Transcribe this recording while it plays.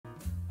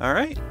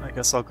Alright, I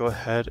guess I'll go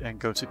ahead and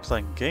go to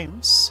playing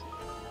games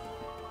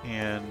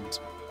and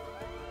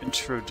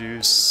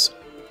introduce,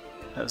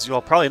 as you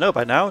all probably know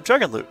by now,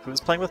 Dragon Loot, who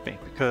is playing with me,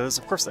 because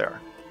of course they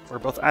are. We're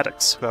both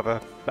addicts who have a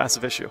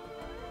massive issue.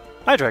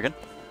 Hi, Dragon.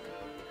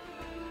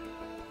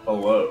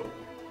 Hello.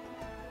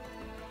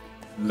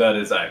 That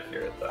is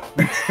accurate, though.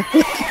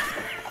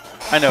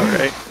 I know,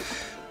 right?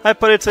 Hi,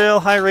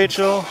 Ponytail. Hi,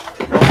 Rachel.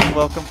 Welcome,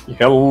 welcome.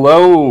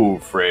 Hello,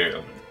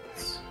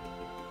 friends.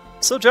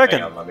 So,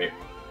 Dragon. Hang on, let me...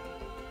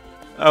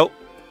 Oh.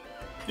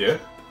 Yeah?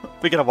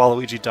 We get a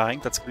Waluigi dying.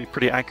 That's going to be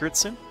pretty accurate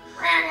soon.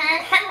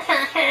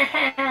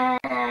 Oh,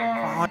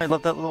 I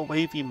love that little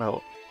wave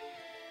emote.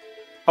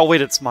 Oh, wait,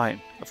 it's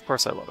mine. Of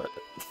course I love it.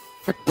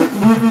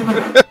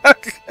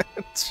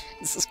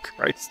 Jesus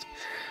Christ.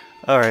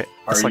 Alright,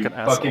 that's like an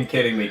asshole. Are you fucking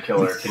kidding me,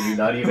 Killer? Can you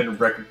not even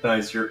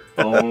recognize your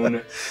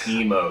own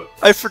emote?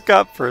 I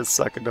forgot for a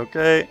second,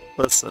 okay?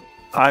 Listen,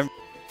 I'm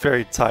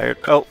very tired.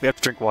 Oh, we have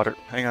to drink water.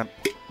 Hang on.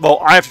 Well,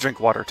 I have to drink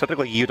water.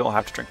 Technically, you don't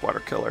have to drink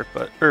water, Killer,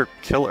 but...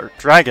 Killer.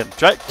 Dragon.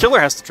 Killer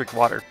has to drink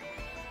water.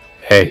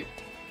 Hey,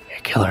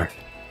 Killer.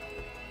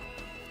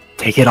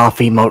 Take it off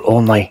emote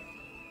only.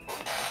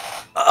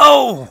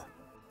 Oh!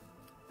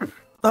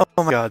 Oh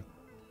my god.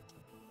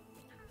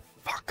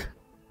 Fuck.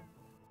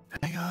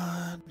 Hang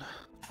on.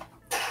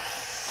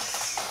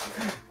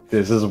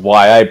 This is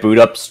why I boot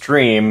up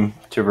stream,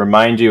 to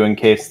remind you in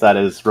case that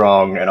is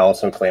wrong, and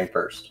also claim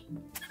first.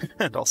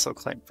 And also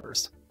claim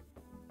first.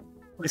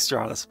 At least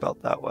you're honest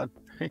about that one.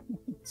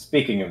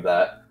 Speaking of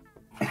that...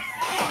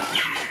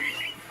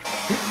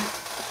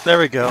 There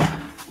we go.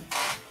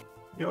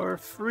 You're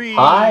free.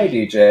 Hi,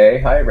 DJ.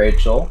 Hi,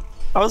 Rachel.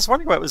 I was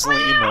wondering why it was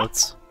only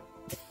emotes.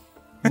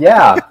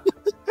 Yeah.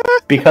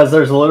 Because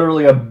there's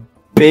literally a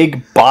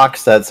big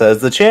box that says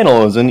the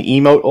channel is in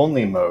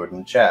emote-only mode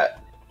in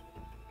chat.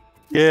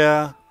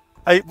 Yeah.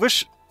 I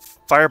wish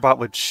Firebot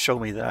would show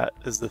me that,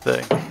 is the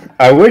thing.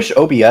 I wish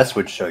OBS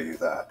would show you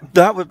that.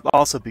 That would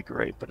also be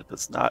great, but it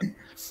does not.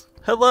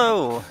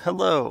 Hello!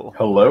 Hello!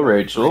 Hello,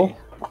 Rachel.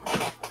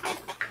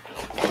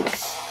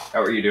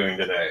 How are you doing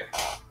today?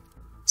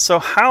 So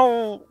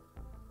how...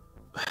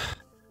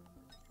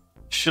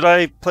 Should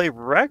I play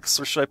Rex,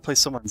 or should I play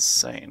someone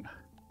sane?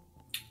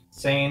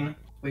 Sane,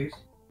 please.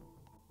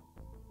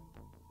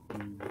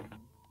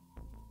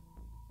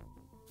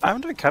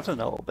 I'm doing Captain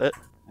a little bit.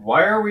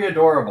 Why are we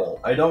adorable?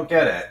 I don't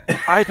get it.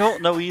 I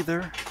don't know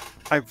either.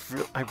 I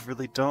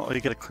really don't. Oh,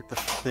 you gotta click the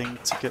thing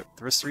to get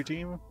this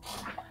redeem?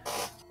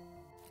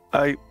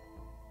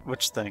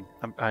 Which thing?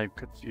 I'm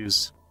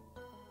confused.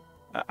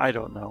 I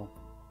don't know.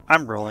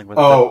 I'm rolling with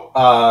it.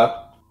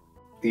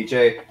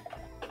 DJ,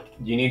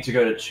 you need to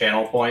go to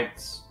channel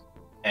points,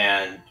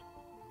 and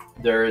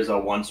there is a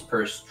once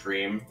per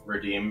stream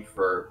redeem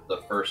for the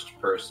first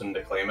person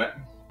to claim it.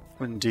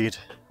 Indeed.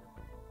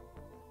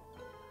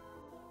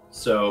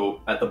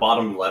 So, at the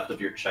bottom left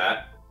of your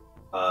chat,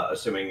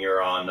 assuming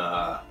you're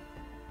on,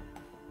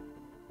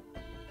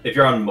 if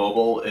you're on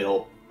mobile,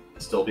 it'll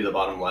still be the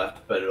bottom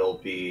left, but it'll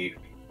be,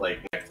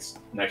 like,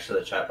 next to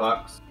the chat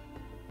box.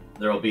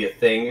 There'll be a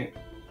thing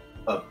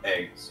of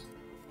eggs.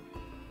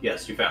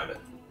 Yes, you found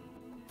it.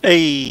 Hey!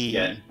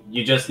 Yeah,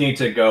 you just need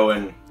to go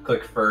and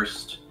click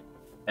first,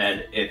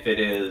 and if it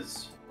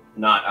is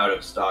not out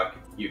of stock,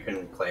 you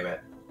can claim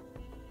it.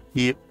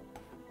 Yep.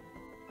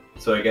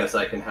 So I guess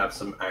I can have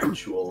some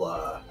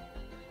actual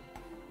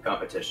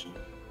competition.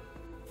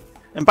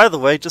 And by the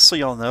way, just so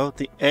y'all know,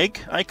 the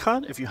egg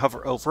icon, if you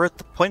hover over it,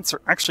 the points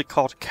are actually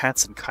called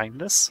Cats and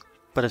Kindness,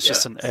 but it's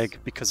just an egg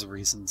because of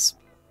reasons.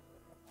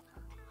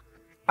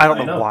 I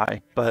don't know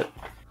why, but,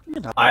 you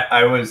know.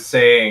 I was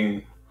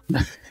saying...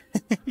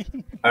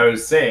 I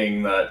was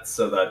saying that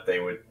so that they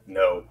would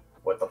know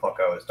what the fuck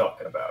I was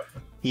talking about.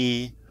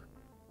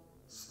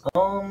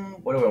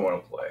 What do I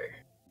want to play?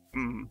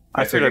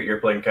 I figured you're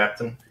playing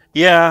Captain.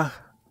 Yeah.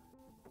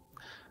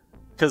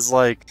 Because,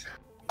 like...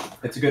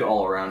 It's a good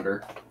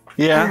all-arounder.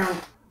 Yeah.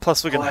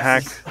 Plus we can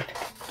hack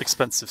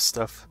expensive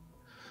stuff.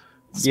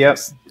 Yep.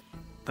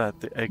 That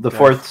the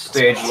fourth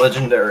stage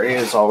legendary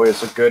is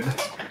always a good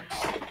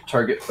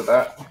target for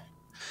that.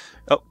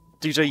 Oh,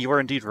 DJ, you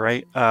are indeed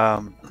right.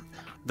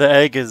 The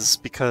egg is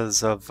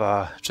because of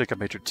Jacob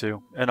Major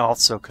 2, and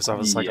also because I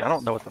was like, I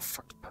don't know what the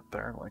fuck to put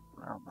there. Like,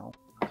 I don't know.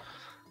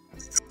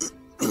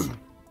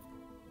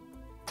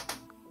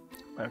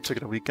 I'm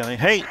taking a week on it.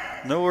 Hey,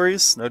 no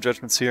worries, no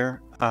judgments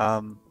here.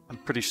 I'm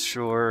pretty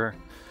sure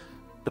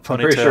the Ponytail. I'm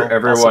pretty sure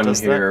everyone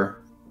here.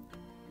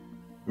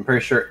 I'm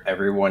pretty sure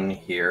everyone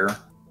here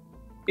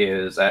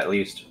is at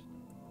least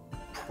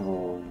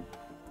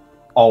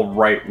all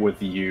right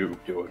with you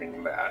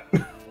doing that.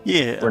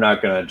 Yeah, we're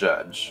not gonna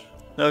judge.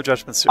 No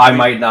judgments here. I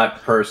might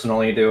not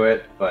personally do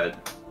it,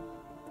 but...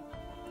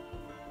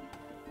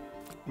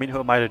 I mean, who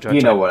am I to judge?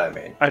 You know what I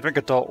mean. I drink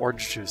adult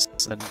orange juice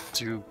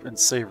and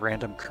say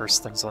random curse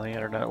things on the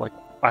internet. Like,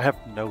 I have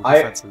no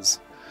defenses.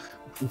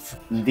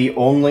 The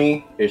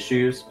only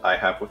issues I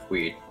have with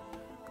weed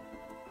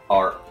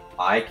are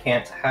I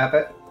can't have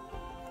it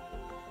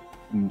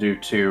due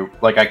to...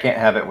 Like, I can't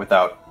have it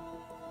without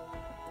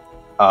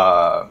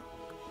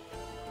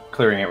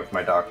clearing it with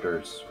my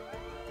doctors,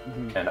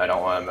 and I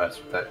don't want to mess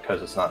with it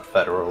because it's not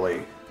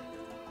federally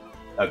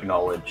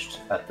acknowledged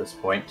at this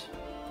point.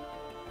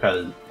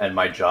 And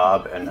my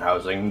job and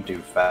housing do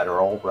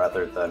federal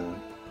rather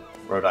than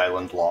Rhode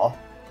Island law.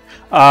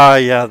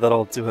 Yeah,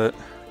 that'll do it.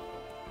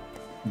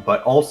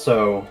 But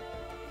also,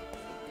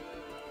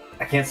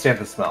 I can't stand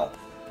the smell.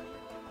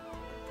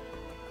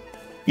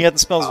 Yeah, the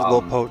smell's a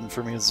little potent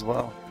for me as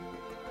well.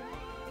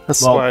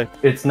 That's Well, why.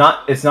 it's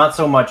not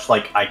so much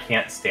like I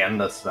can't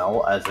stand the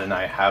smell as in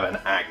I have an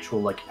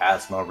actual like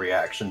asthma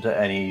reaction to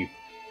any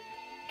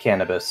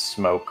cannabis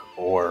smoke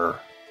or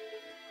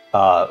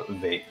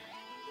vape.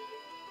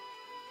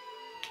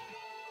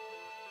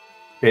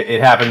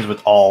 It happens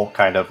with all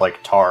kind of like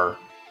tar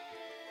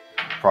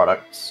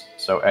products.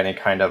 So any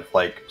kind of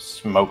like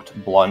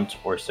smoked blunt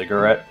or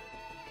cigarette,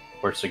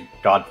 or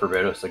God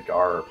forbid a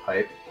cigar or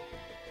pipe,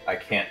 I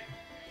can't.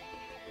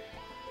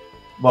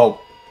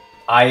 Well,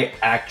 I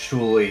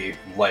actually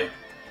like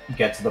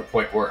get to the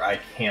point where I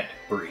can't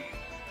breathe.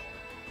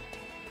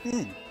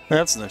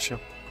 That's an issue.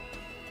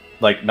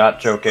 Like, not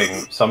joking.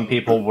 Some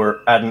people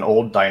were at an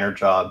old diner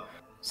job.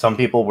 Some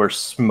people were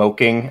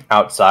smoking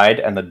outside,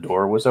 and the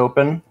door was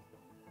open.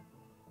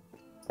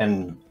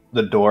 And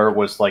the door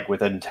was like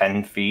within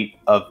 10 feet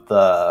of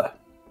the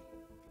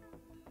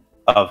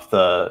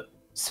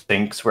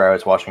sinks where I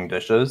was washing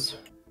dishes.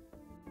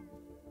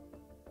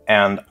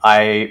 And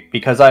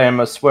because I am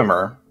a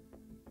swimmer,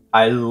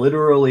 I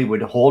literally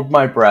would hold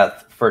my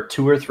breath for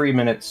 2 or 3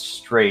 minutes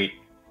straight,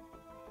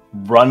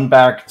 run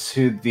back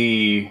to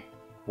the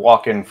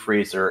walk-in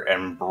freezer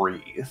and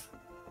breathe.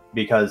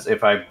 Because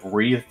if I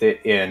breathed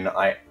it in,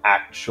 I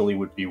actually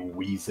would be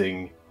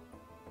wheezing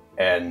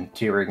and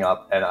tearing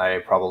up, and I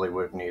probably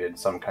would have needed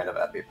some kind of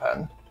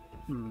EpiPen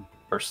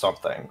or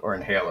something, or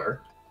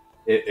inhaler.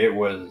 It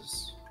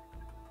was...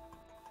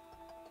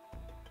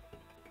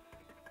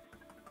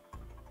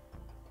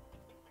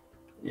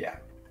 Yeah.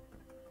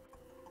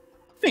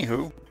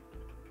 Anywho.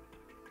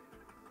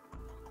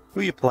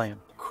 Who you playing?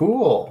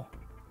 Cool.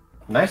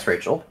 Nice,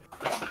 Rachel.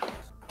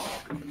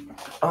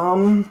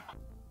 I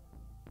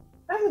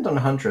haven't done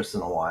Huntress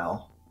in a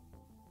while.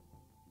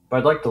 But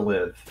I'd like to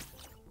live.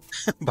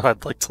 But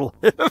I'd like to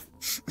live.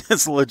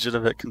 It's a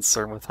legitimate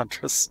concern with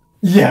Huntress.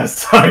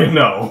 Yes, I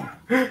know.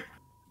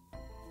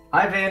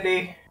 Hi,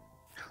 Vandy.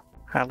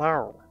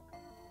 Hello.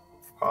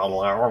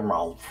 Hello,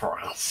 my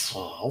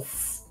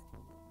precious.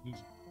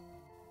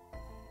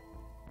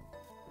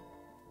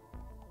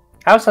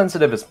 How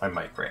sensitive is my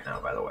mic right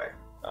now, by the way?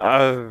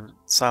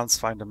 Sounds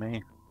fine to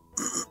me.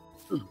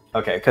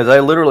 Okay, because I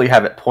literally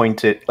have it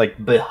pointed,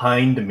 like,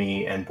 behind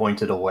me and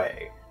pointed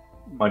away.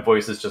 My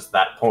voice is just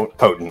that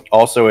potent.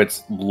 Also,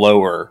 it's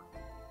lower.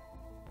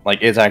 Like,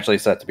 it's actually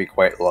set to be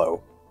quite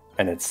low,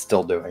 and it's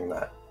still doing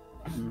that.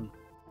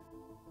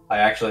 I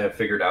actually have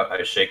figured out how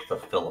to shake the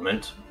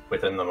filament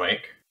within the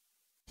mic.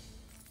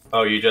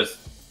 Oh, you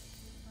just...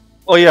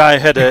 Oh yeah, I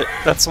hit it.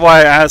 That's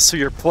why I asked who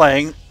you're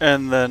playing,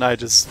 and then I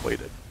just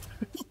waited.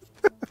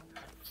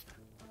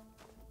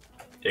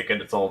 You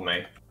could have told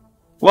me.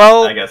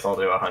 Well, I guess I'll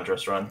do a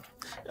Huntress run.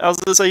 I was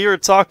gonna say you were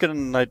talking,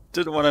 and I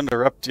didn't want to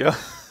interrupt you.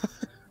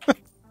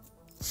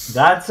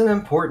 That's an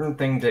important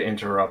thing to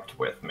interrupt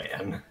with,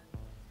 man.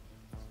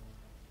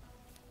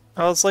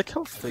 I was like,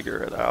 he'll figure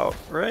it out,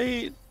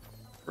 right?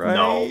 Right?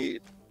 No.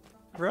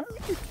 Right?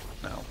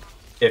 No.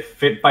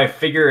 If by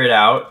figure it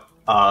out,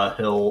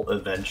 he'll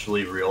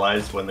eventually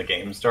realize when the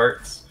game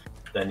starts,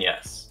 then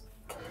yes.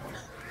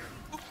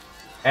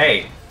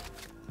 Hey!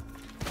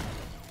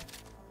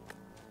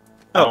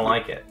 I don't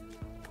like it.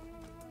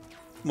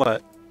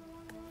 What?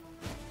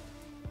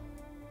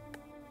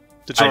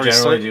 Did you I already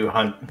generally start? do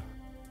hunt.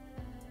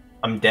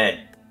 I'm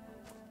dead.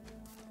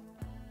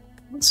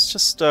 Let's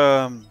just,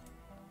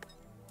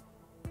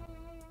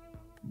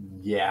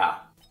 Yeah.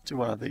 do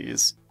one of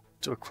these.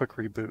 Do a quick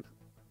reboot.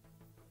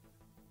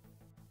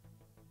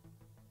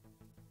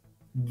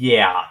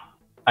 Yeah.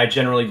 I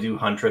generally do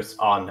Huntress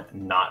on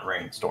not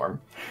Rainstorm.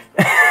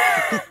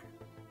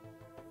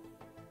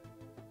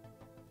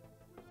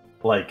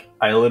 Like,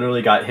 I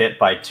literally got hit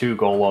by 2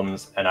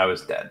 golems and I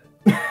was dead.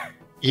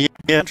 Yeah,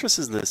 Huntress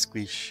is the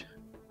squish.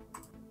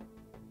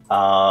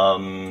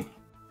 Um...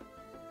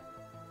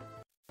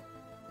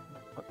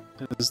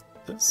 What is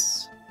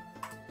this?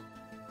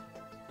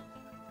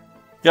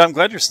 Yeah, I'm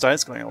glad your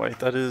sty's going away.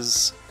 That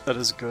is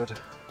good.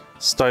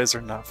 Styes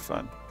are not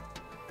fun.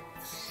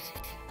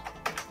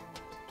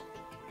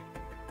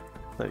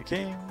 Play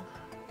game.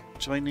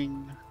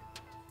 Joining.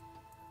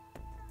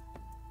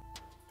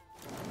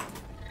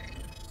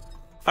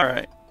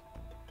 Alright.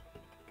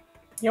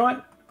 You know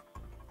what?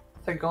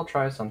 I think I'll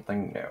try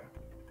something new.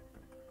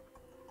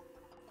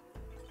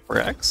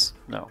 Rex?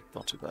 No,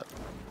 don't do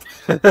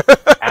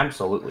that.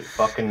 Absolutely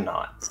fucking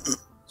not.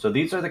 So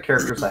these are the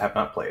characters I have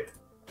not played.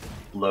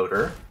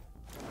 Loader.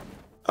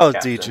 Oh,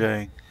 Captain.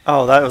 DJ.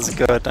 Oh, that was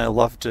good, and I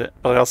loved it.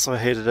 But I also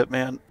hated it,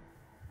 man.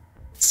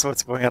 So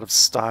it's going out of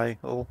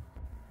style.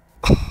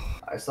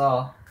 I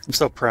saw. I'm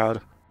so proud.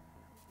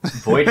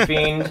 Void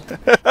Fiend,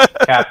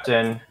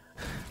 Captain,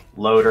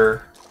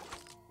 Loader,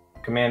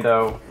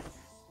 Commando,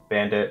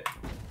 Bandit,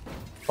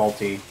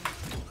 Faulty,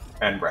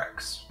 and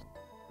Rex.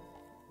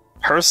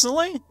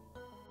 Personally?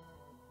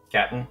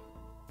 Captain?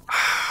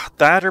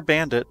 That or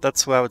Bandit,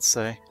 that's what I would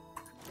say.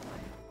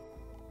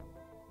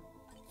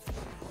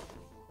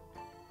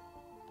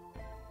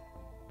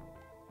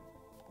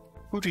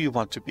 Who do you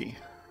want to be?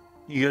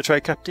 You gonna try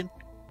Captain?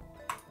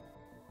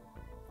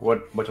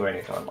 What do I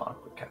need to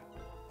unlock with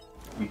Captain?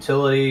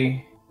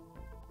 Utility.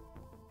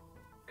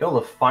 Kill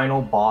the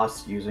final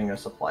boss using a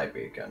supply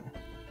beacon.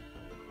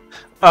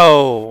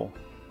 Oh!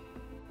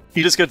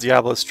 You just go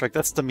Diablo Strike,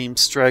 that's the meme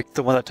strike,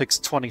 the one that takes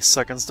 20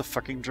 seconds to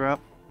fucking drop.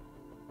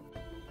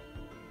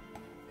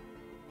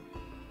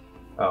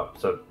 Oh,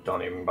 so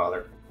don't even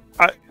bother.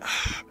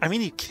 I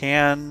mean you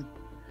can,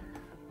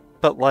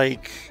 but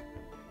like,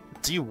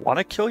 do you want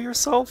to kill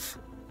yourself?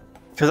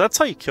 Because that's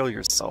how you kill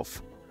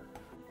yourself.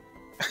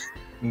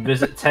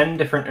 Visit 10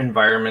 different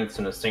environments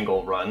in a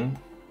single run.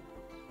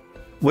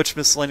 Which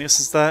miscellaneous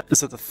is that?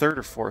 Is it the third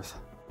or fourth?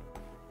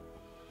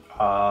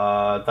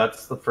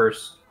 That's the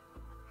first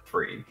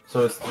 3.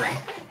 So it's 3.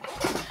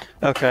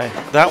 Okay,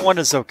 that one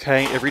is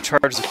okay. It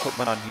recharges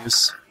equipment on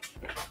use.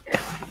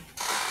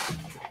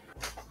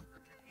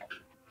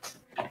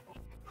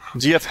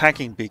 Do you have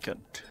Hacking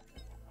Beacon?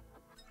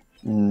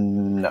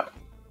 No.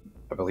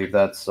 I believe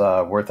that's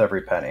worth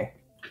every penny.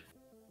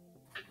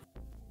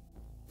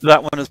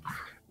 That one is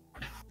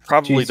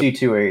probably GC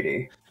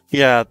 280.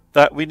 Yeah,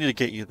 that we need to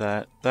get you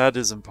that. That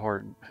is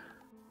important.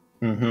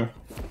 Mm-hmm.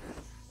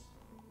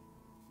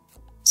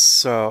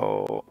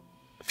 So,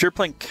 if you're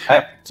playing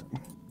Captain,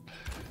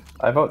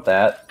 I vote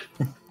that.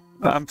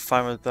 I'm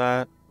fine with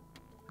that.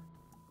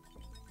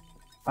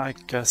 I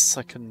guess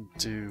I can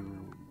do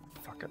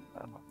fucking I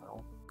don't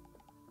know.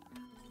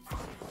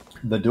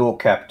 The dual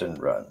captain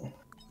run.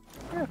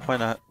 Yeah, why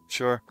not?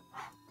 Sure.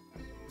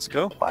 Let's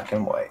go. Black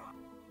and white.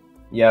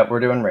 Yeah, we're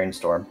doing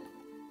Rainstorm.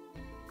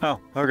 Oh,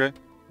 okay.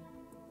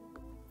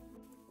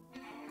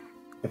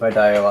 If I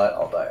die a lot,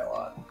 I'll die a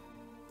lot.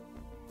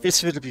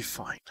 It's going to be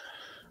fine.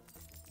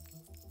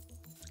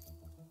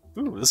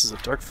 Ooh, this is a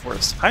dark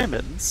forest. Hi,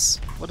 Mittens.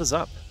 What is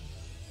up,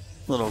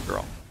 little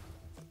girl?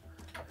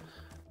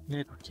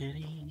 Little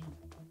kitty,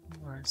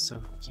 you are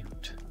so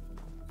cute.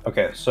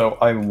 Okay, so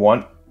I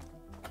want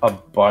a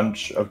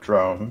bunch of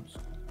drones.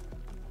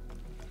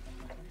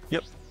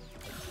 Yep.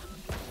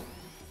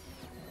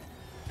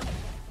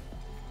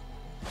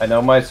 I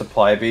know my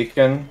supply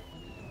beacon.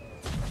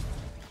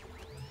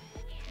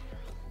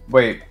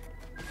 Wait.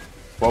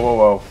 Whoa, whoa,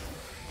 whoa.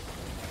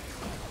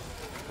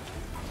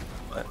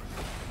 What?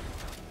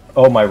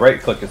 Oh, my right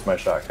click is my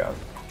shotgun.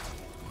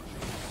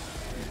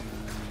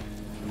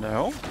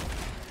 No?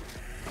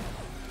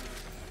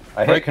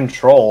 I hit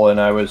control and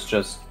I was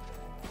just...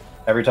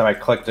 Every time I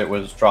clicked it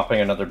was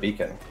dropping another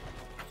beacon.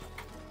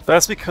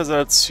 That's because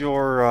that's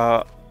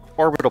your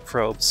orbital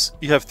probes.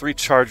 You have 3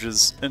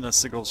 charges in a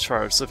single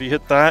charge. So if you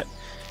hit that,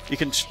 you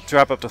can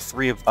drop up to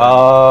 3 of them.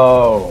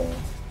 Oh.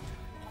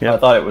 Yeah. I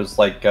thought it was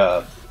like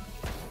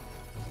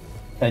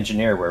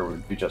Engineer where it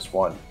would be just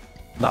 1.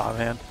 Nah,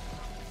 man.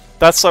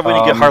 That's why when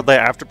you get Hard Light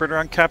Afterburner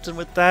on Captain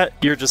with that,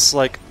 you're just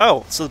like,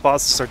 oh, so the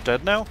bosses are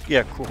dead now?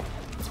 Yeah, cool.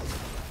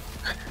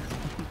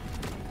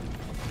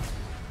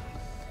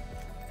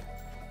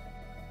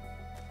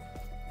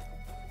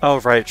 Oh,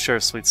 right, sure,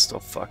 Sweet's still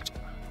fucked.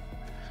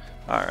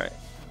 Alright.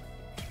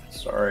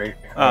 Sorry.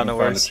 I haven't no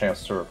found a worries.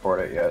 chance to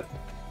report it yet.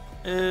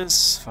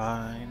 It's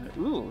fine.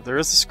 Ooh, there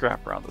is a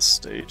scrap around the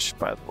stage,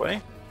 by the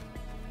way.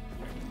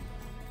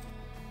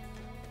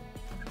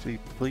 Could we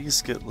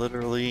please get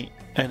literally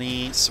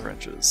any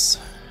syringes?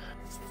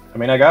 I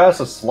mean, I got us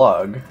a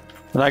slug.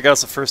 And I got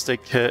us a first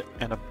aid kit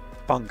and a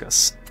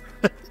bungus.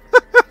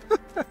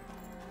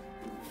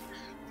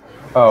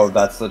 Oh,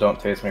 that's the don't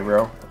taste me,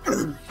 bro.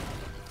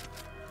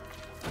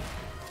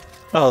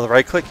 Oh, the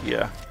right click?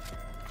 Yeah.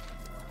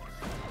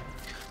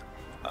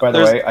 By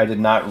the way, I did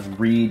not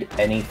read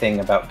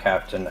anything about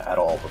Captain at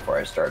all before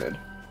I started.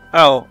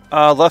 Oh,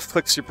 left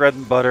click's your bread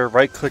and butter,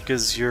 right click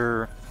is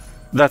your...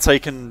 That's how you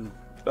can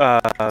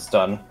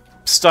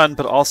stun,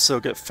 but also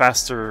get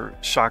faster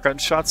shotgun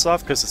shots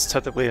off, because it's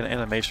technically an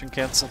animation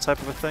cancel type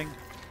of a thing.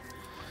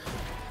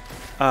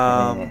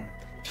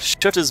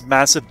 Shift is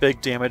massive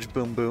big damage,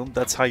 boom boom,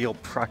 that's how you'll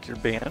proc your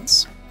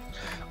bands.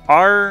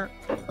 R,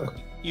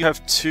 you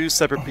have 2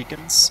 separate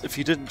beacons. If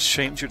you didn't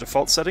change your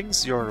default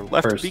settings, your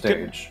left First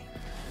beacon... stage.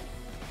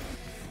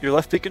 Your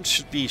left beacon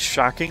should be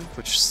shocking,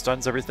 which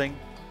stuns everything,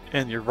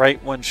 and your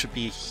right one should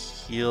be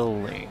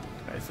healing,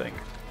 I think.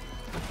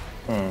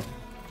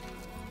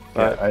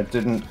 But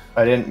Yeah,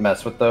 I didn't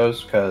mess with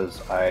those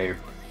because I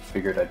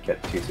figured I'd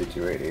get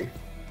TC280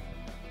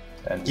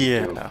 and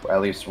do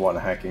at least 1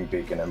 hacking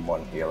beacon and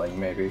 1 healing,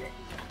 maybe.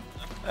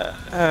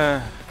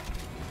 I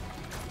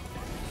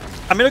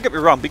mean, don't get me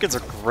wrong, beacons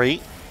are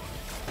great.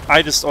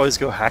 I just always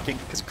go hacking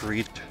because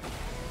greed.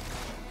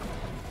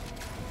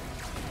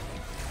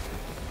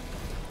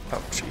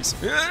 Oh, jeez.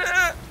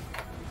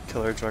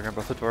 Killer Dragon are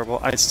both adorable.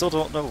 I still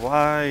don't know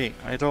why.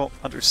 I don't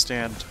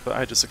understand, but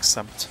I just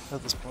accept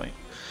at this point.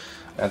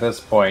 At this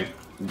point,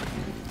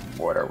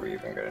 What are we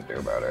even gonna do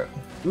about it?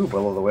 Ooh,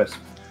 Will-o'-the-Wisp.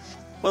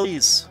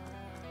 Please.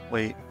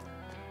 Wait.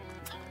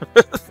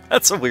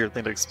 That's a weird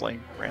thing to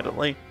explain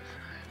randomly.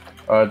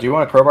 Do you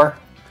want a crowbar?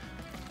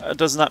 It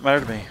does not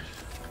matter to me.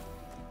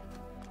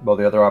 Well,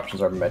 the other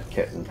options are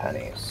medkit and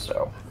pennies,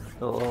 so...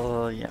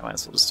 Yeah, might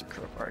as well just do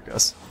crowbar, I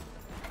guess.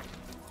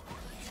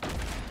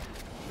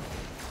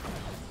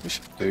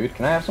 Dude,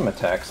 can I have some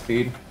attack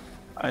speed?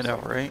 I know,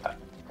 right?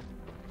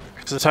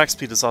 Because attack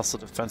speed is also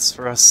defense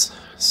for us.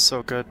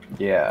 So good.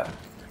 Yeah.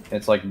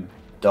 It's like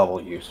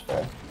double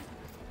useful.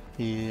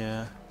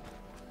 Yeah.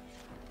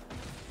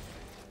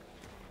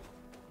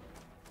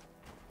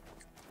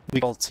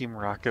 We all Team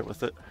Rocket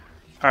with it.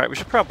 Alright, we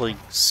should probably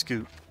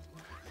scoot.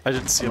 I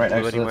didn't see I'm right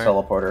him next anywhere. to the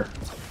teleporter.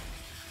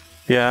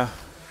 Yeah.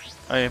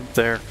 I am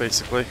there,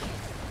 basically.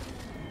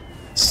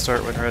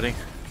 Start when ready.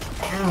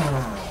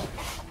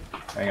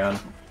 Hang on.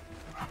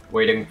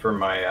 Waiting for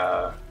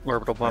my,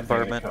 Orbital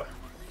bombardment.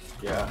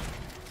 Yeah.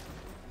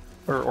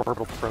 Or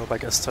orbital probe, I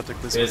guess,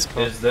 technically is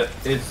what it's called.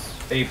 Is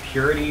a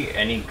purity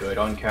any good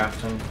on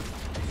Captain?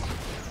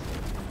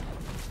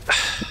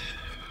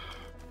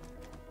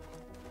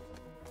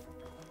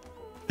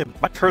 In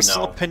my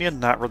personal No. opinion,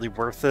 not really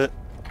worth it.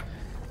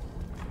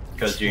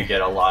 Because you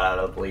get a lot out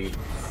of bleed.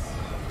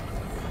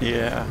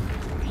 Yeah.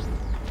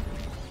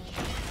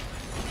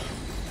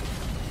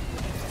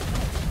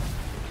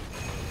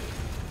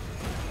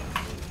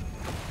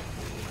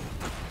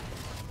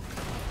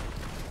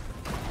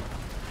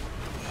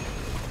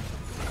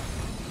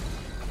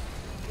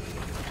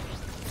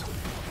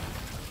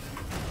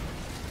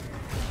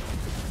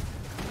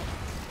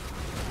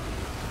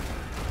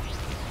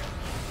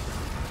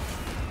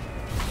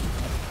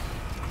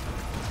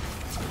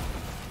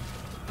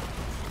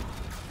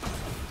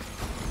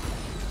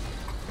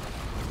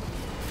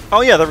 Oh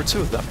yeah, there were two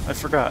of them. I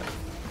forgot.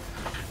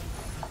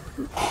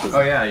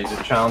 Oh yeah, you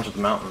did Challenge of the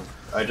Mountain.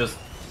 I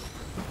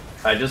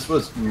just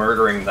was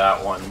murdering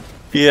that one.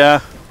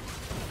 Yeah.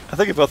 I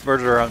think we both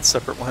murdered our own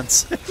separate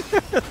ones.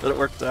 But it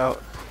worked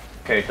out.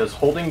 Okay, does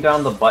holding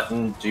down the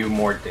button do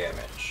more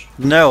damage?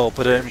 No,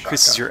 but it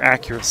increases Shotgun. your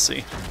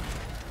accuracy.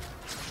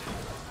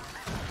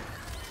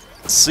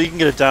 So you can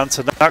get it down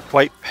to not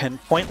quite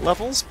pinpoint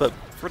levels, but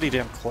pretty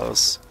damn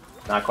close.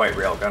 Not quite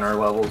railgunner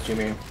levels, you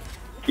mean?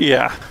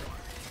 Yeah.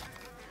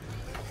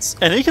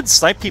 And you can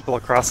snipe people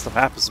across the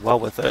map as well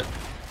with it,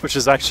 which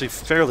is actually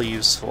fairly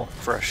useful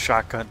for a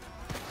shotgun.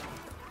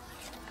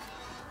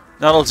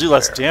 Now it'll do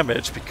less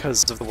damage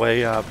because of the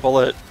way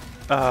bullet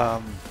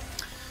and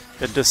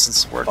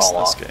distance works in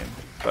this game.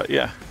 But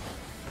yeah.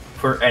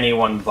 For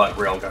anyone but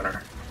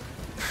railgunner.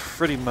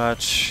 Pretty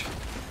much.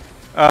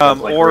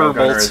 Like or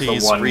Railgunner is the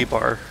Multi's one-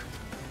 rebar.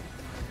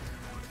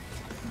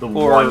 The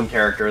Or- one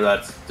character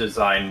that's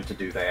designed to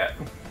do that.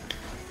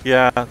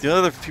 Yeah, the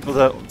other people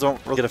that don't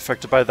really get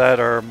affected by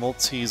that are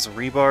Multi's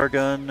rebar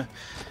gun,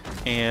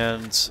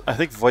 and I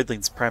think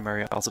Voidling's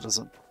primary also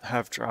doesn't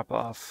have drop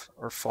off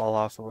or fall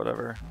off or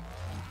whatever.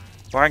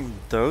 Barring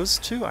those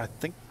two, I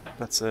think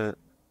that's it.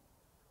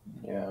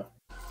 Yeah.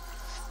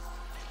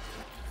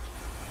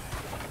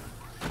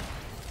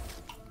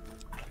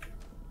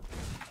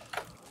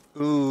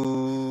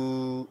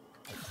 Ooh,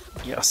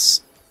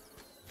 yes.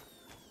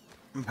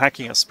 I'm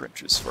hacking a sprint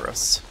juice for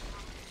us.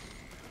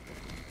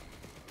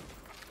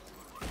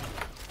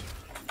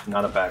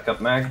 Not a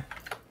backup mag?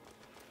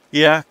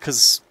 Yeah,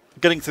 because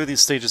getting through these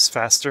stages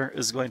faster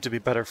is going to be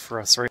better for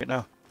us right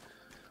now.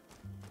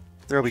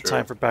 There will be Sure.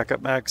 time for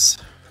backup mags.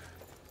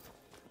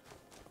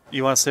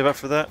 You want to save up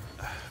for that?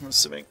 I'm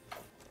assuming.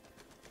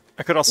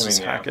 I could also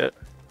just hack it.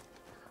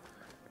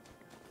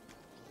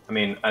 I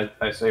mean,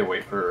 I say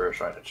wait for a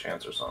shot at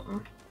chance or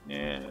something.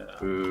 Yeah.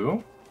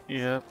 Ooh.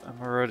 Yep,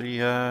 I'm already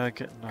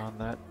getting on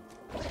that.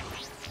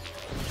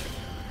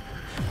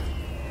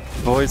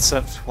 Void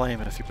Set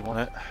Flame if you want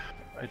it.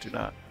 I do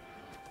not.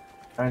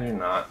 I do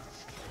not.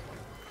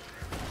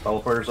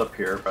 Teleporter's up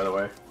here, by the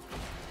way.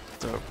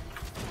 Dope.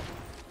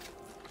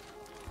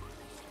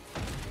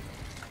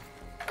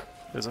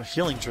 There's a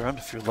healing drone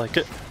if you'd like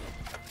it.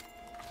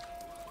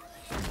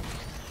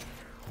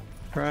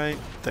 Right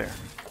there.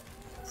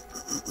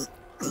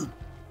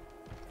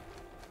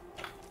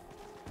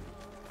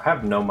 I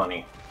have no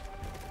money.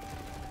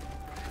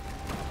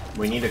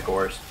 We need a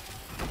Gorse.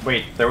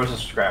 Wait, there was a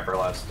scrapper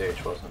last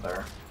stage, wasn't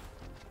there?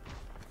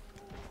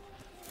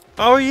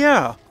 Oh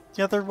yeah!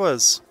 Yeah, there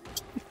was.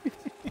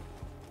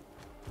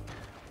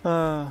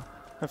 I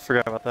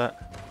forgot about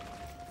that.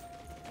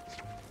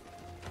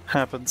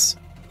 Happens.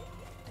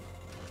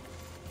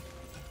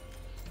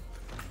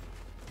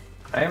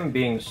 I am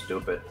being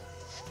stupid.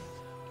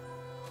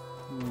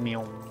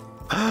 Meow.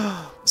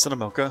 Is that a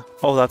mocha?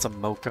 Oh, that's a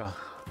mocha.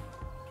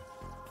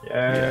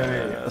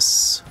 Yay.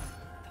 Yes.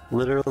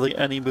 Literally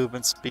any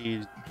movement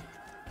speed.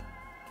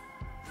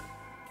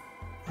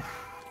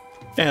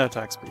 And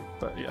attack speed,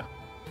 but yeah.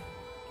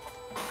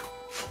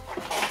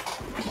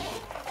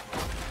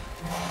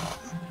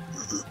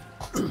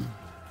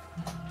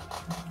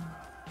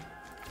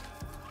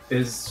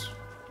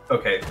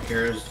 Okay,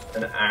 here's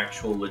an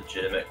actual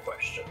legitimate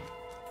question.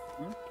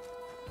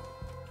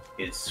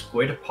 Is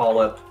Squid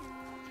Polyp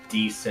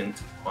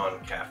decent on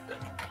Captain?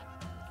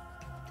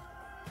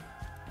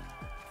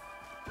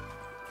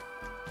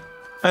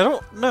 I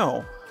don't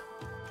know.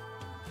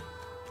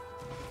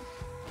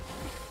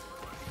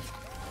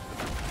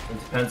 It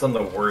depends on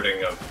the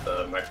wording of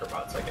the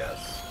microbots, I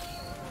guess.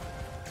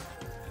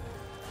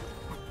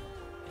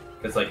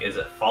 Because, like, is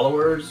it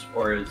followers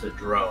or is it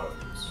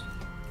drones?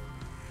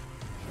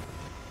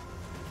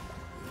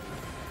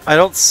 I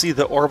don't see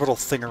the orbital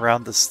thing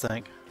around this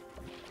thing.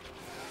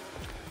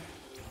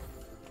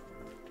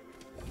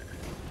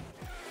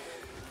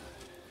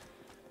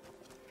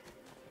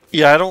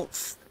 Yeah, I don't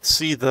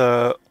see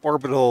the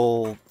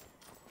orbital,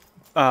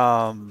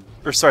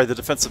 or sorry, the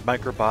defensive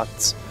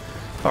microbots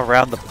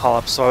around the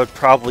polyp, so I would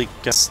probably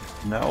guess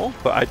no,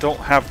 but I don't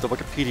have the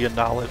Wikipedia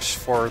knowledge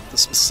for the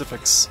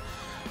specifics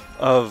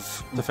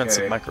of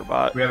defensive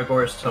microbot. We have a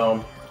Gore's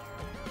Tome.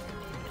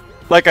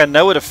 Like, I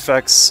know it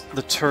affects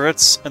the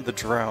turrets and the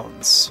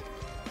drones.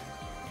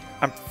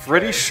 I'm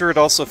pretty sure it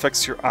also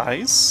affects your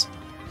eyes,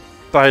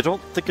 but I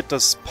don't think it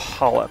does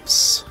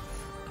polyps.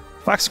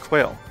 Flax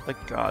quail,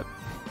 thank God.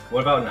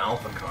 What about an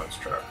alpha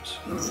construct?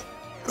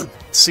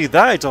 See,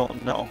 that I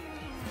don't know.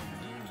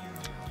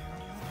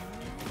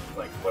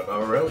 Like, what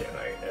about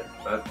Aurelionite?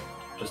 That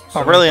just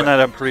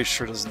Aurelionite, I'm pretty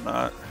sure does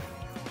not.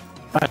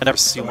 I never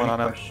see one on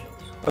him. Questions.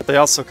 But they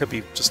also could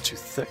be just too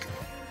thick.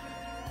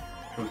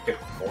 Too thick,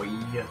 boy.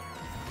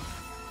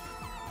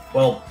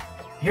 Well,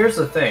 here's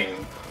the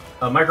thing.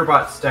 A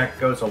microbot stack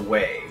goes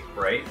away,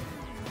 right?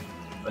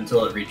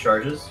 Until it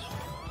recharges?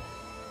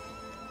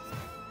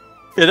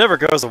 It never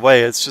goes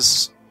away, it's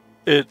just...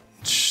 it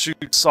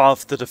shoots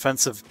off the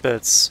defensive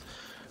bits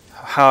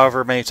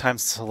however many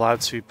times it's allowed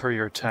to per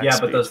your attack Yeah,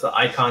 speed. but does the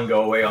icon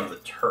go away on the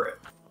turret?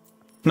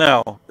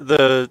 No,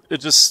 it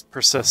just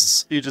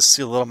persists. You just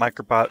see a little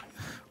microbot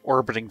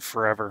orbiting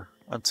forever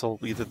until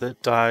either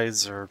it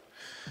dies or...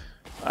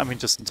 I mean,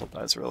 just until it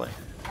dies, really.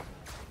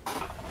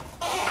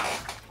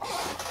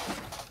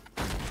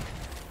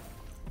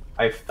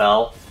 I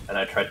fell, and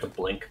I tried to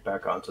blink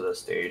back onto the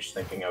stage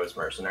thinking I was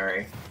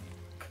mercenary.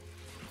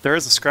 There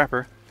is a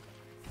scrapper.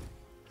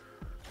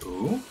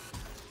 Ooh.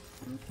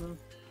 I'm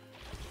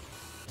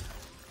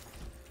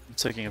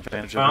taking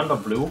advantage Found of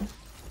a blue?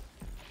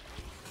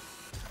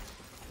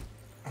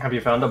 Have you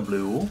found a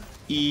blue?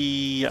 it.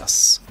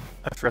 Yes.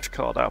 I forgot to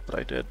call it out, but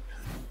I did.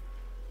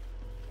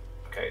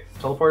 Okay,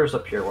 teleporter's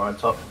up here.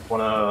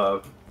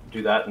 Wanna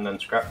do that and then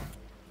scrap?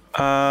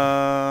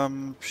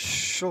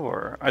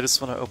 Sure. I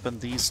just want to open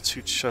these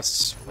two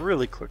chests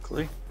really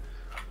quickly.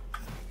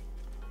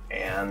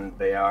 And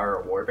they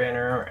are a war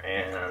banner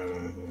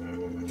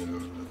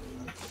and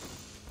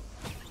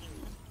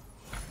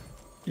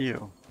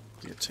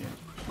Guillotine.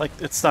 Like,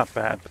 it's not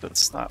bad, but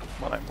it's not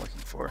what I'm looking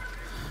for.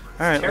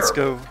 Alright, let's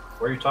go.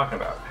 What are you talking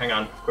about? Hang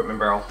on, equipment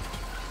barrel.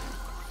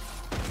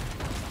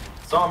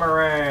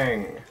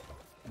 Somerang!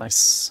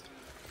 Nice.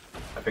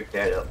 I picked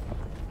that up.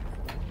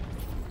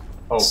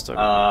 Oh,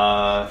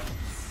 Stuck.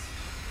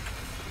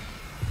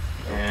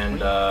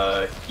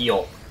 and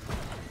heal.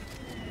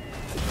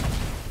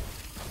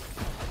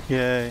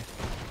 Yay.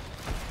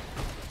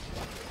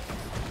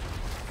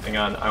 Hang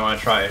on, I want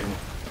to try it.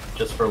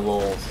 Just for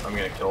lulz, I'm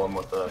gonna kill him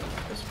with the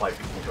spike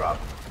we can drop.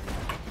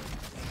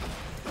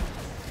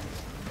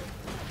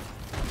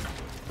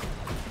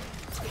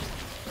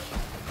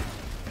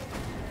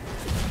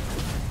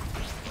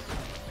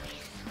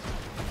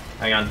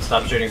 Hang on,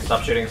 stop shooting,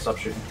 stop shooting, stop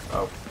shooting.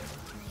 Oh.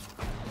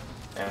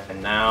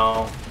 And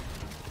now...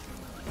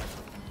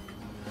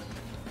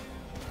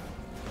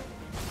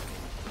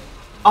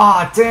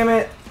 Ah, damn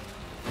it!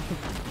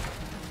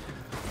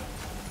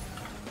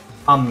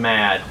 I'm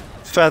mad.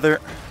 Feather.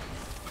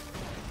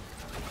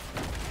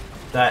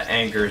 That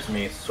angers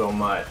me so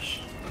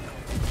much.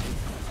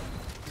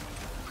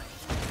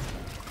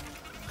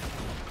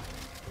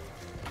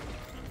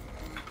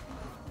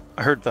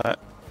 I heard that.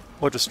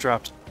 What just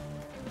dropped?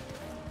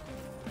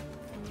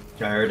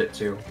 I heard it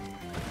too.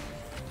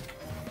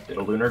 Did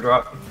a lunar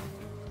drop?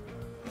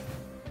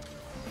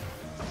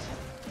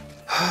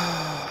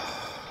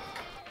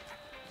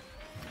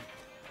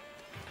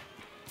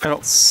 I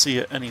don't see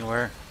it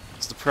anywhere.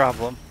 It's the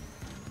problem.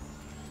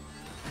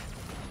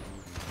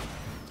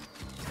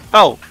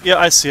 Oh, yeah,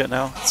 I see it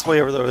now. It's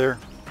way over there.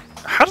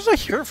 How did I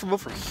hear it from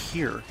over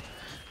here?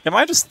 Am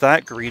I just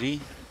that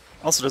greedy?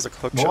 Also, there's a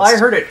cloak chest. Well, I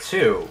heard it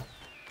too.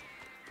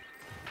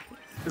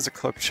 There's a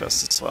cloak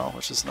chest as well,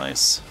 which is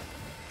nice.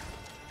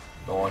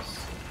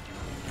 Nice.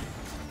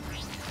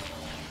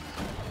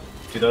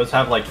 Do those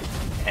have, like,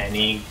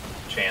 any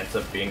chance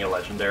of being a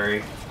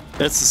legendary?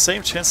 It's the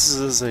same chances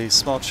as a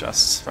small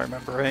chest, if I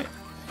remember right.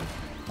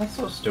 That's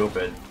so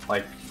stupid.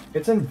 Like,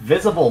 it's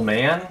invisible,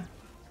 man!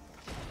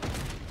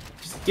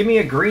 Just give me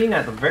a green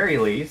at the very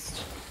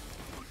least.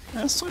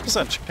 Yeah, it's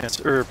 20% chance,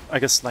 or I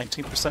guess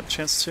 19%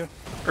 chance too?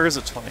 Or is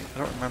it 20? I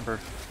don't remember.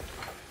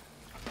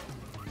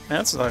 Man,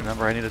 that's another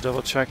number I need to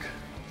double check.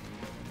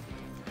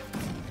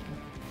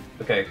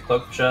 Okay,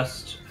 cloak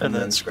chest, And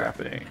then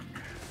scrapping.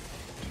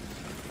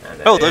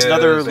 And Oh, there's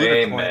another a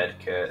lunar coin. med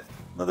kit.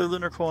 Another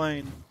lunar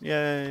coin.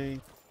 Yay.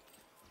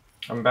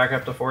 I'm back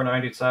up to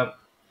 497.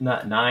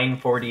 Not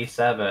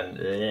 947.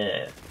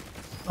 Ugh.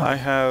 I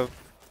have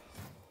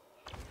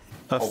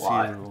a few.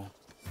 lot.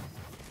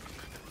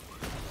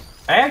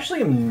 I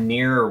actually am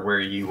near where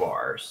you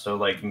are, so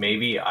like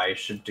maybe I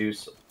should do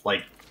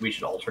like we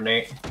should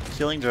alternate.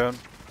 Healing drone.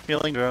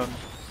 Healing drone.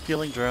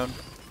 Healing drone.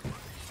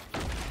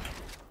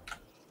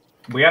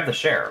 We have the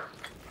share.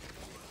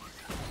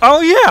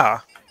 Oh yeah!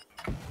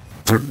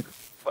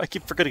 I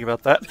keep forgetting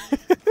about that.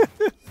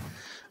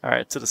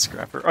 Alright, to the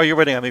scrapper. Oh, you're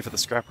waiting on me for the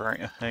scrapper,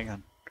 aren't you? Hang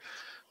on.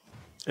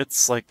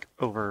 It's like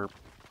over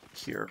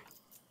here.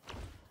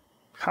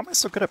 How am I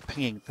so good at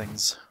pinging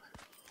things?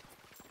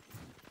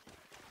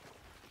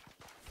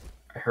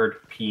 I heard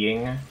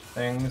peeing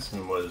things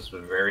and was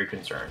very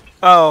concerned.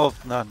 Oh,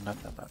 no.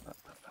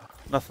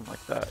 Nothing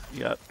like that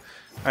yet.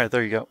 Alright,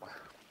 there you go.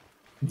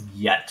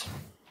 Yet.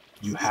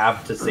 You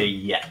have to say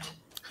yet.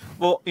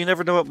 Well, you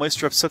never know what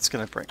Moisture Upset's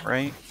gonna bring,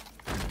 right?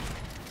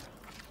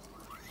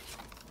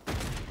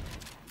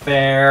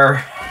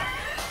 Fair.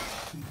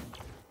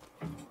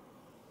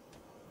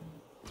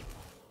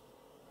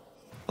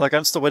 Like,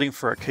 I'm still waiting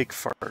for a cake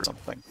fart or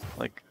something.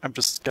 Like, I'm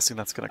just guessing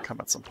that's gonna come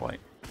at some point.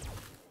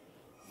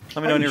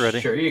 Let me know when you're ready.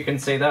 Sure, you can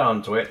say that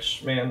on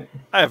Twitch, man.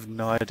 I have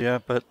no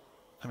idea, but,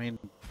 I mean,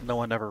 no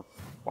one ever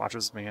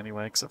watches me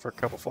anyway, except for a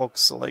couple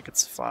folks, so, like,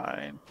 it's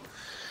fine.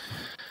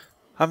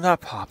 I'm not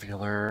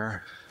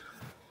popular.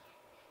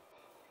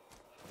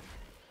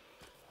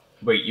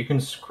 Wait, you can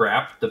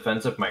scrap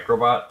defensive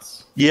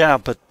microbots? Yeah,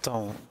 but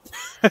don't.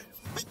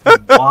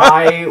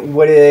 Why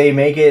would they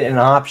make it an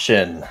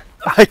option?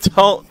 I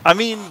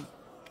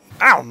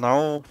don't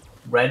know.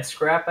 Red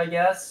scrap, I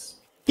guess?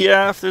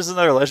 Yeah, if there's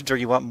another legendary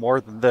you want more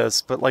than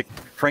this, but, like,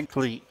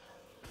 frankly,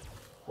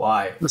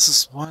 Why? this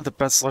is one of the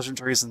best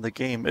legendaries in the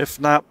game, if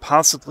not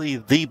possibly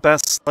the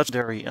best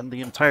legendary in the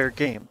entire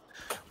game.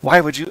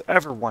 Why would you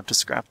ever want to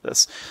scrap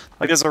this?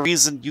 Like, there's a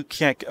reason you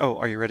can't... Oh,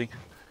 are you ready?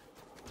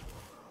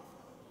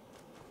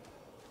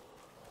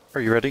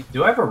 Are you ready?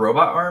 Do I have a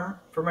robot arm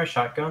for my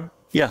shotgun?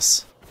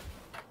 Yes.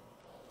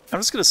 I'm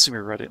just gonna assume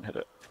you're ready and hit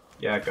it.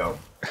 Yeah, go.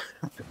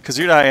 Because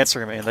you're not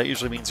answering me, and that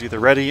usually means you're either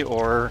ready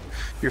or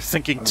you're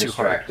thinking I'm too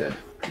distracted.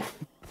 hard.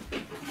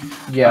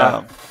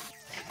 Yeah.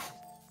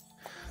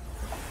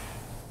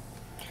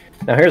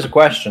 Now here's a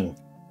question.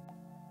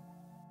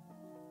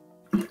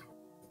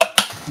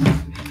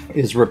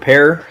 Is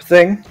repair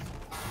thing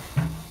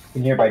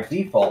in here by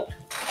default,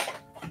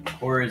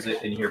 or is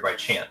it in here by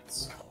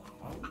chance?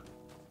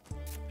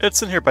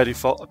 It's in here by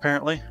default,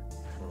 apparently.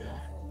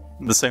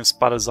 In the same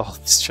spot as all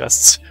these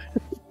chests.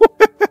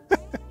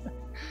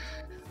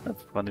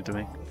 That's funny to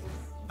me.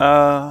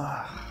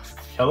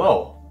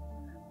 Hello.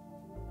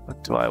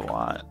 What do I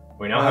want?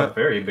 We now have a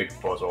very big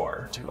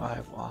bazaar. What do I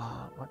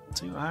want? What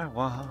do I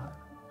want?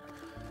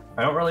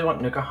 I don't really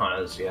want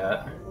Nukahanas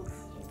yet.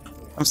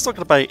 I'm still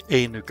gonna buy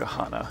a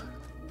Nukahana.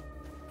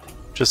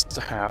 Just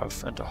to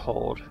have and to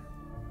hold.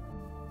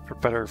 For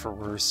better or for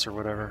worse or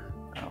whatever.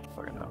 I don't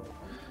fucking know.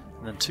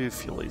 And then 2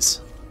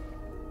 Fuelies.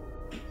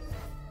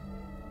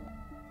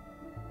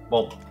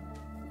 Well,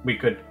 we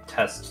could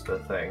test the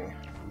thing.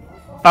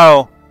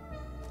 Oh!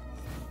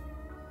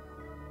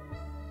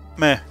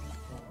 Meh.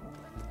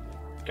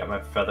 Got my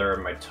feather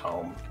and my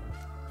tome.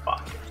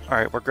 Fuck.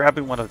 Alright, we're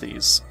grabbing one of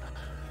these.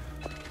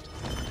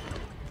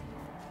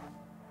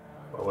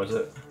 What was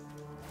it?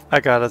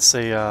 I got us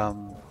a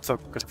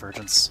focus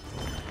convergence.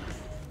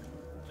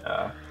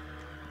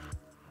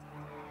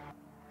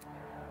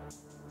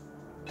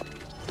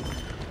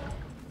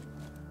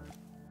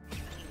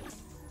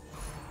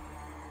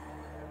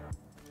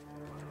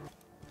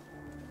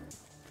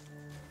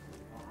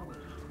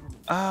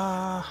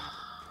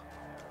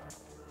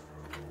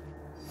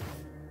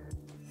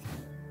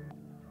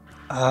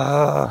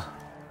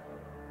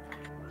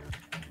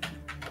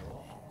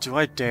 Do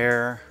I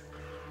dare?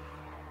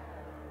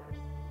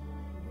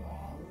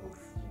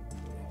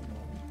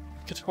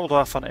 Could hold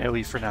off on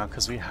AoE for now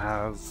because we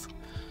have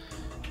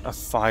a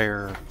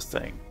fire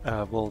thing.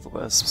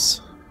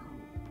 Will-o'-the-wisps.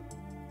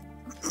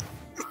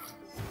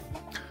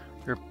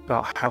 We're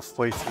about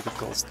halfway through the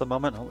goals at the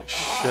moment. Holy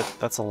shit,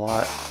 that's a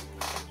lot.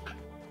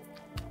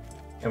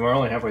 And we're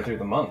only halfway through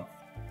the month.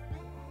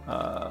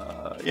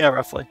 Yeah,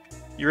 roughly.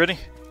 You ready?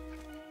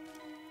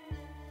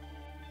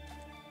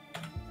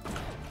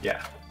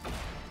 Yeah.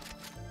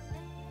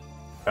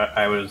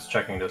 I was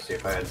checking to see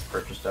if I had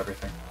purchased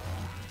everything.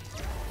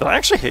 Did I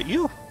actually hit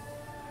you?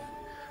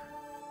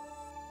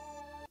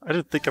 I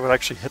didn't think I would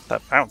actually hit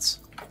that bounce.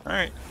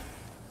 Alright.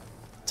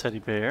 Teddy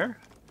bear.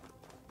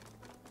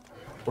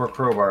 Or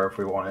crowbar if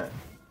we want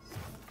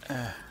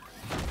it.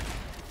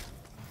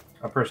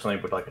 I personally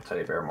would like a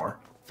teddy bear more.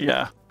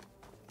 Yeah.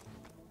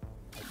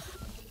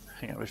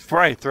 Hang on, before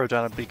I throw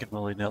down a beacon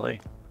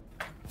willy-nilly,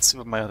 let's see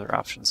what my other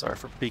options are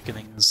for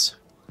beaconings.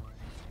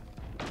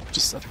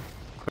 Just other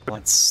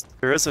equivalents.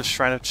 There is a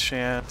Shrine of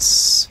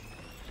Chance.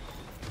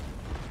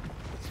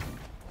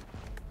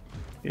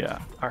 Yeah,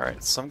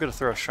 alright, so I'm gonna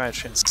throw a Shrine of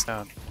Chance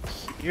down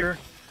here.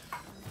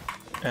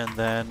 And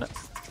then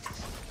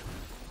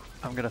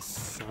I'm gonna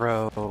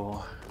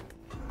throw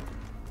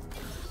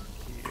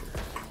here.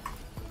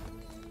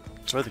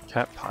 Enjoy the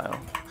cat pile.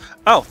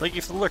 Oh, thank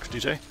you for the lurk,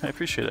 DJ. I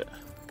appreciate it.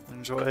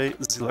 Enjoy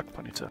the lurk,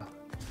 Bonito.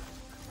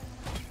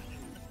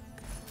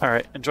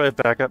 Alright, enjoy a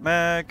backup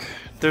mag.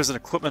 There's an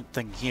equipment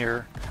thing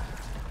here.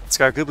 It's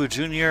got Gubu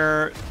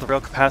Jr., the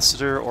rail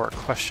capacitor, or a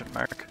question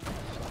mark.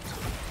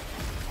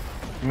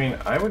 I mean,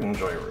 I would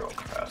enjoy a real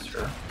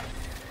capacitor.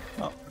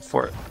 Oh,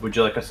 for it. Would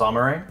you like a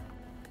samurai?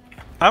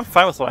 I'm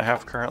fine with what I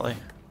have currently.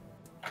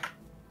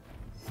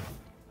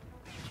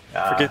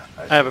 I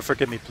have a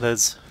forgive me,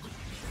 please.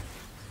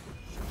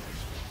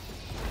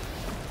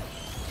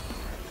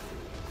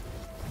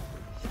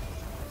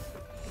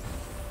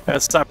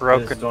 It's not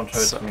broken. Don't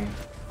try so, to me.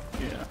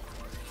 yeah.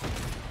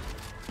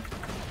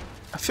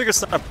 I figure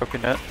it's not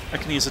broken yet. I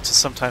can use it to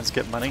sometimes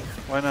get money.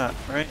 Why not,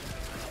 right?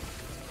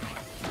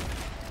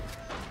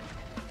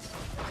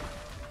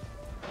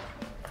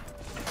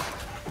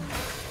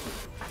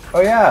 Oh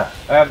yeah,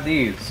 I have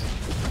these.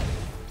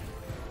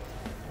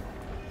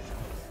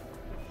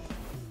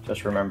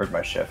 Just remembered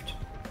my shift.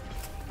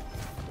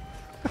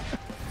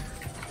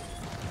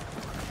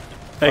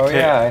 Okay. Oh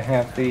yeah, I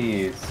have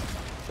these.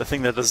 The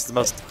thing that does the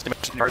most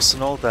damage in your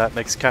arsenal that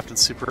makes Captain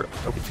Super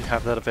OP if you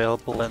have that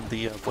available in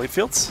the void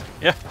fields?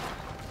 Yeah.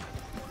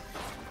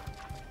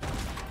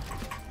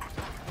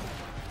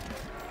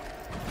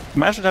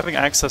 Imagine having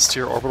access to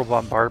your orbital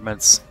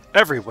bombardments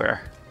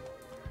everywhere.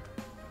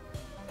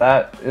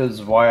 That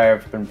is why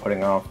I've been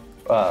putting off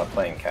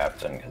playing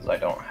Captain, because I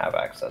don't have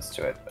access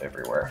to it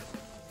everywhere.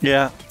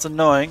 Yeah, it's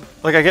annoying.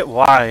 Like, I get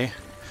why.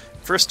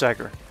 First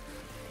dagger.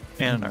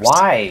 And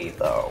why,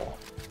 though?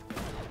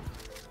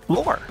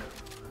 Lore.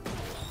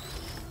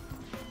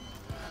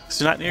 Because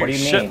you're not near What do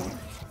your you ship. mean?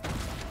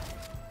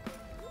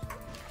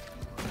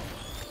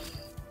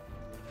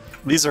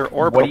 These are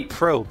orbital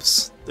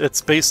probes. It's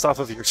based off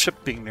of your ship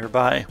being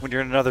nearby. When you're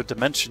in another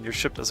dimension, your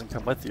ship doesn't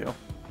come with you.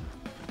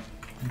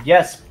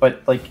 Yes,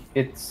 but, like,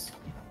 it's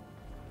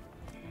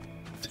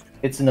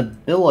an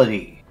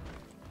ability.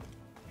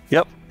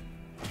 Yep.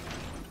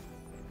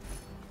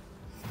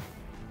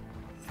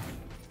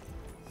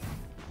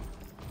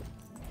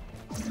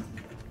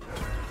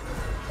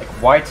 Like,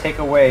 why take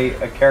away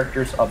a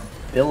character's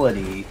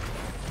ability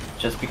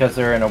just because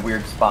they're in a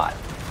weird spot?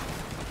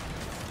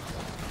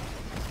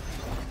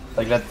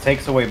 Like, that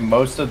takes away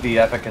most of the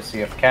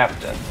efficacy of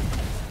Captain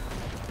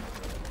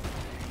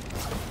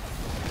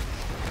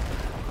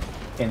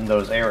in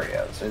those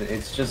areas.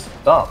 It's just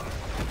dumb.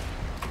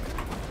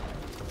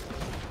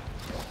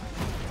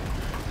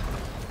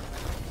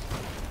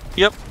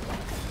 Yep.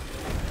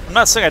 I'm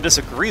not saying I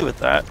disagree with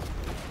that.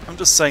 I'm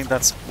just saying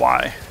that's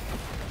why.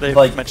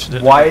 They've mentioned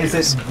it. Why is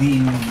it the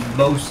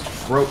most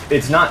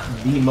it's not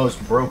the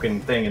most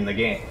broken thing in the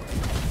game.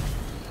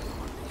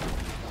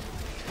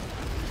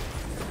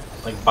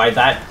 Like, by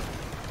that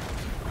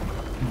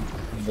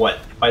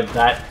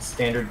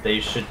standard, they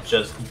should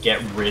just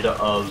get rid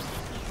of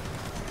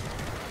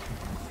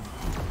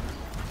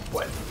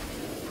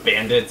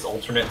Bandit's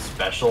alternate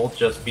special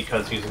just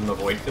because he's in the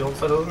void field.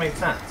 So that doesn't make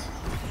sense.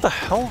 What the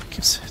hell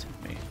keeps hitting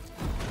me?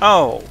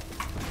 Oh.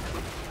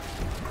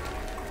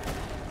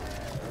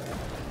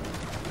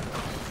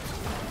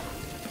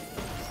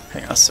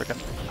 Hang on a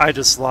second. I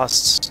just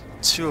lost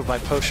 2 of my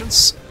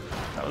potions.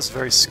 That was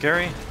very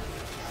scary.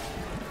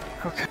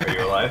 Okay. Are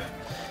you alive?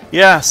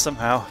 Yeah,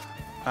 somehow.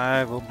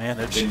 I will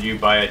manage. Did you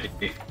buy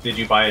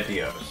a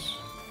Dios?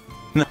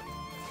 No.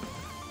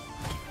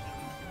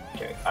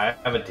 Okay, I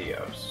have a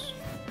Dios.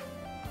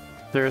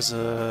 There's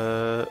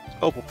a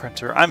opal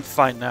printer. I'm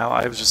fine now.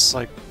 I was just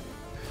like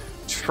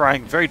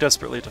trying very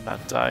desperately to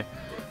not die.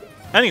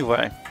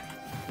 Anyway,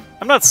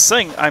 I'm not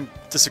saying I'm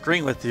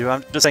disagreeing with you.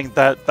 I'm just saying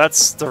that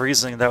that's the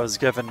reasoning that was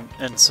given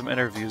in some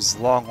interviews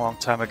long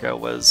time ago,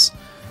 was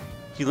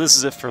he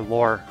loses it for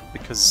lore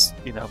because,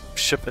 you know,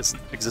 ship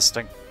isn't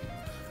existing.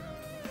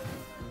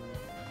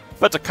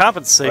 But to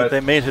compensate, they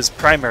made his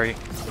primary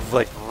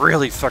like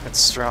really fucking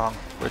strong,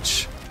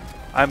 which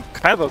I'm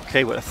kind of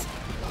okay with.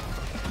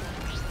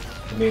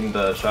 You mean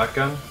the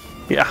shotgun?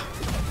 Yeah.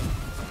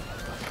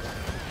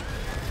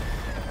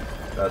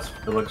 That's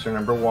elixir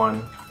number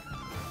 1.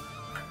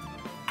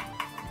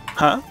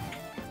 Huh?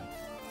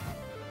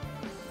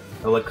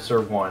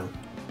 Elixir 1.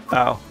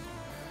 Oh.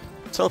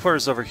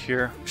 Teleporter's over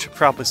here. We should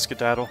probably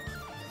skedaddle.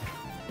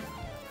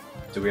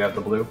 Do we have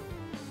the blue?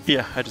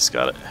 Yeah, I just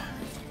got it.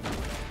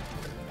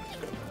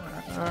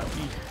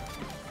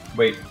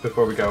 Wait,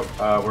 before we go,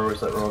 where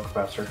was that roller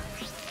capacitor?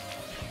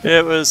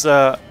 It was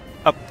up,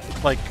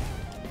 like,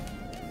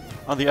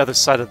 on the other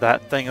side of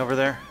that thing over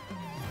there.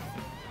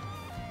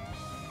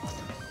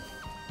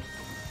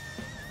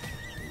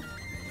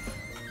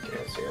 Okay,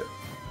 I see it.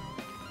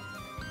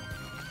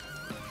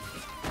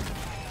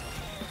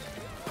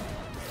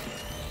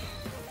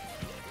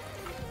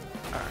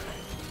 Alright.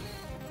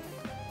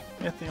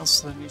 Anything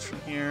else that I need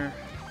from here?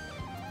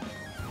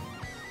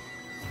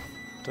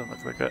 Doesn't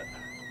look like it.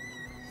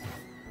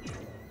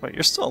 Wait,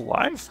 you're still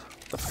alive?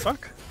 The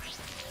fuck?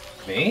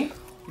 Me?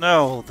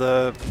 No,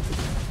 the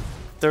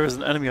there was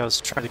an enemy I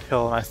was trying to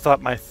kill, and I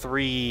thought my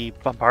 3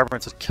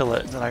 bombardments would kill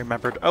it, and then I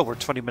remembered, oh, we're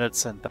 20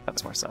 minutes in. That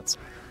makes more sense.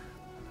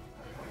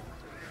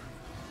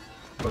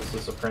 What's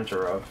this a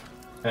printer of?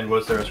 And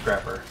was there a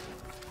scrapper?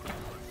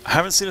 I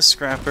haven't seen a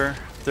scrapper.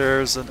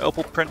 There's an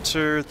opal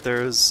printer.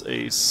 There's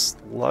a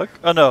slug.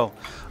 Oh no,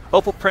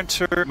 opal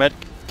printer,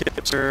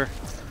 medkit.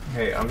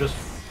 Hey, I'm just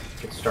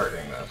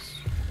starting this.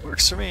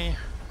 Works for me.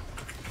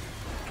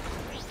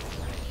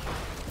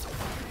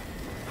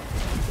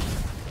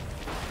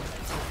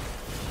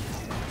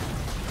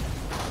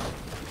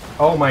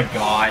 Oh my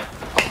god.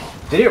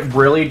 Did it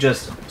really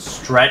just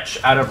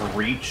stretch out of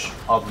reach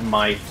of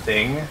my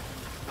thing?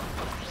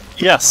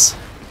 Yes.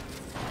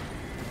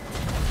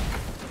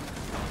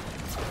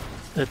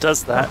 It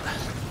does that.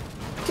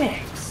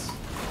 Thanks.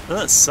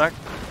 Doesn't it suck?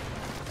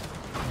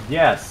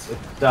 Yes, it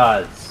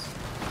does.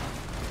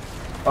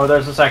 Oh,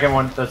 there's the second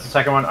one. There's the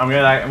second one. I'm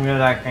gonna die. I'm gonna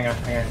die. Hang on.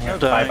 No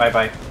Bye, dying.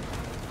 bye.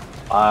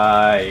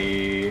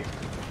 Bye.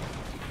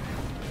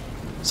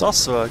 There's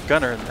also a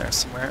gunner in there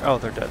somewhere. Oh,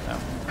 they're dead now.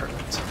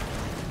 Perfect.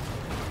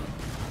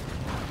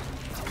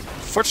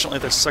 Fortunately,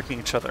 they're sucking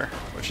each other,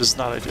 which is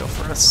not ideal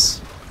for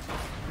us.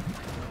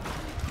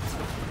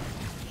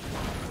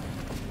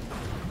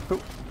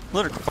 Oh,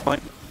 lunar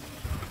point.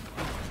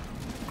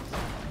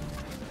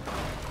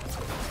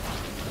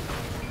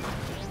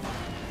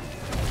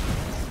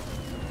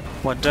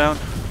 One down.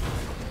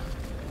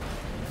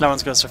 That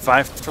one's gonna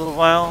survive for a little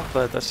while,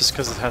 but that's just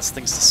because it has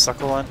things to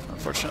suckle on,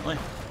 unfortunately.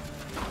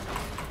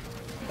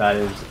 That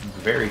is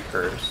very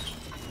cursed.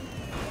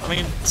 I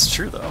mean, it's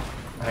true though.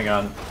 Hang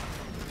on.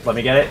 Let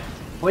me get it,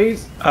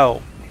 please.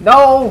 Oh,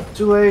 No!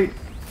 Too late.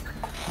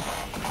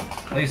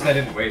 At least I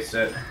didn't waste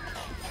it.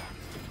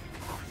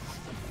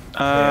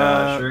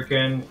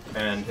 Shuriken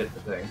and hit the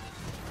thing.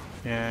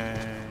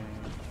 Yay.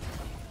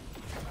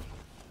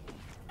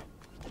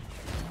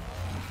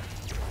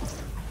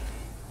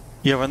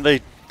 Yeah, when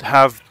they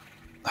have...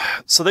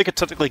 So they could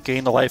technically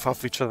gain the life off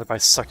of each other by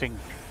sucking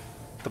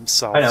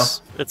themselves. I know.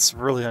 It's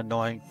really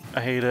annoying.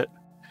 I hate it.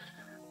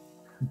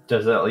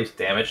 Does it at least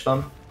damage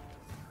them?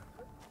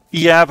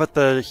 Yeah, but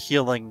the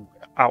healing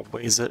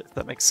outweighs it, if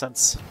that makes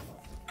sense.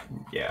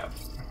 Yeah.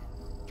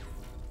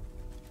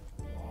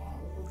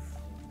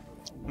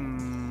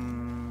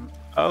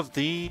 Of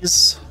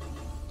these...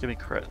 Give me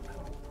crit.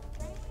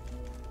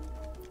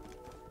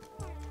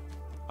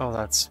 Oh,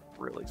 that's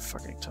really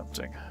fucking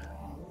tempting.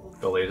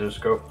 The laser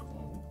scope.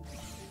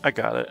 I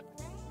got it.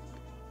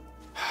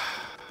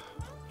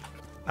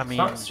 I mean... It's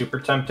not super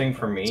tempting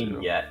for me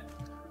yet.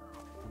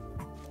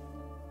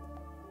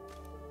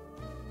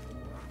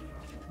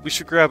 We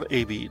should grab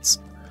A beads.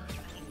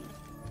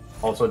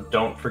 Also,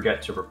 don't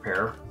forget to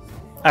repair.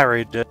 I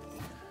already did.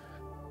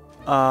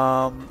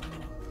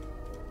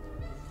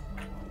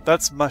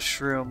 That's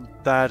mushroom.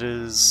 That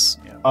is...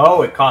 Yeah.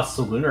 Oh, it costs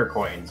the lunar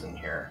coins in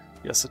here.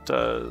 Yes, it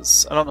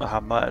does. I don't know how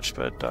much,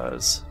 but it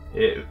does.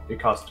 It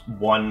costs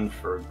 1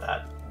 for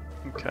that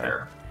Okay.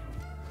 repair.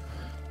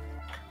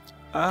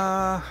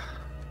 Uh...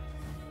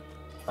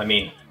 I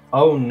mean,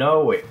 oh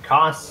no, it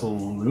costs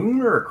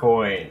lunar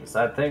coins.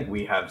 That thing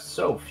we have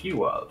so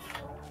few of.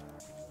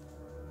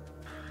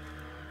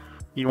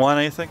 You want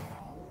anything?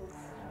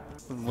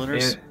 From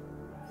Lunars? It-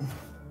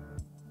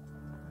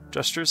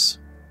 Gestures?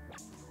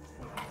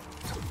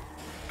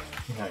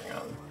 Hang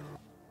on.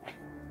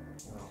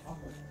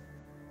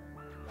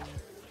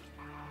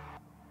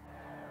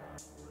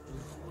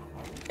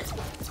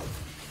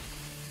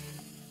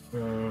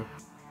 Hmm.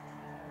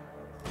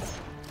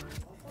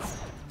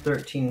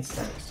 13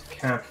 cents.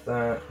 Cap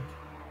that.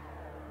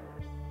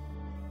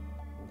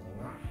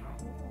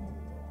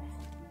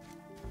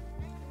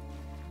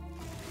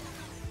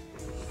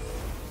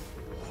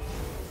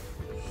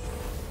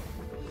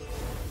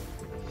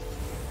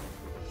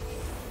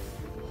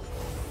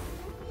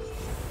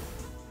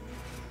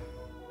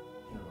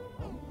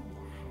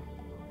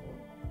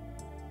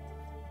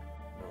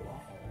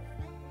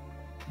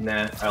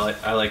 Nah,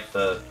 I like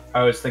the.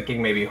 I was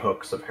thinking maybe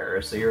Hooks of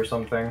Heresy or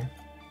something.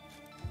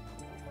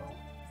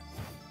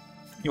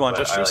 You want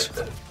But I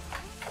gestures?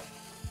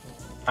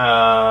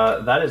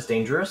 like that is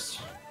dangerous.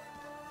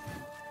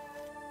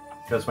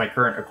 Because my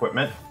current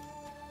equipment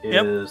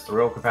is the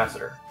real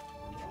capacitor.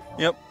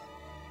 Yep.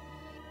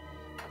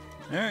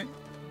 Alright.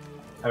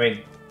 I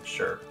mean,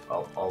 sure,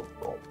 I'll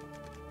roll.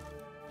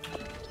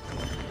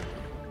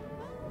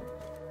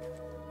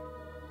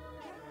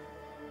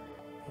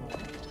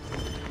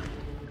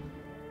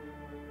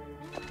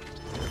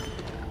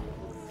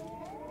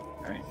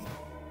 Alright.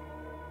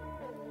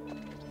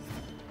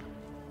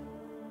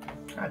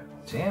 God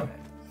damn it.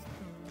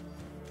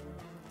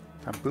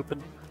 I'm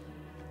booping.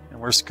 And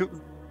we're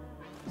scooting.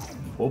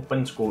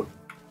 Open school.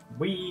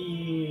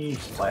 Wee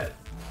splat.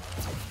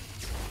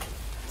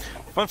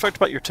 Fun fact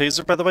about your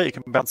taser, by the way, it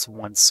can bounce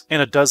once.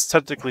 And it does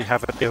technically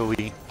have an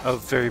AoE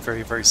of very,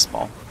 very, very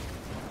small.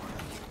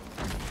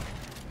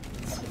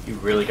 You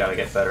really gotta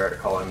get better at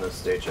calling this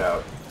stage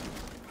out.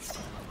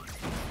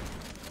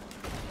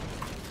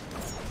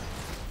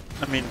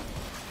 I mean,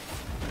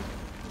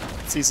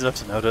 it's easy enough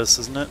to notice,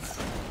 isn't it?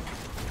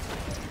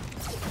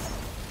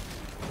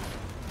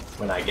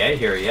 When I get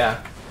here,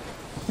 yeah.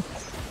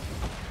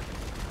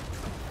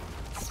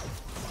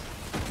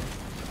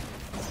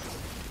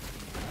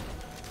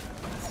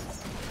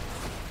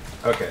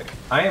 Okay,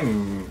 I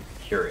am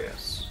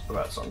curious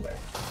about something.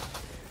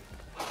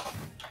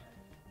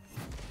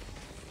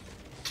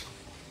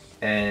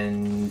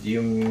 And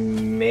you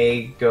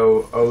may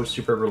go, oh,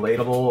 super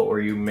relatable, or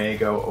you may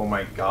go, oh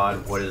my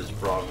god, what is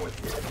wrong with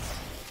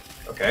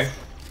you? Okay?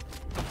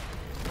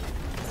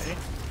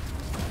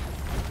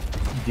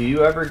 Do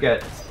you ever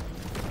get,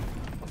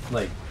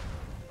 like,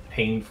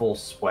 painful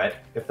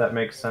sweat, if that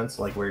makes sense?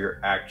 Like, where your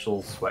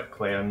actual sweat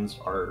glands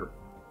are,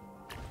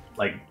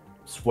 like,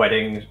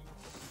 sweating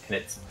and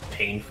it's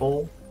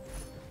painful?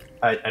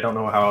 I don't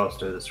know how else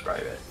to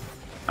describe it.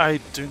 I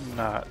do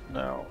not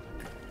know.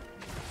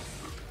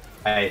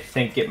 I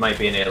think it might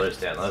be an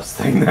Ehlers-Danlos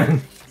thing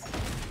then.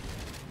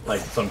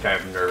 Like some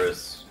kind of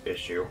nervous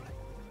issue.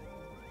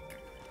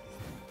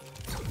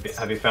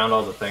 Have you found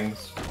all the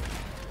things?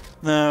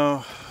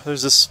 No,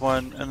 there's this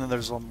one, and then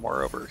there's one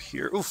more over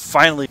here. Ooh,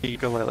 finally,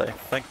 ukulele.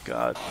 Thank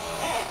God.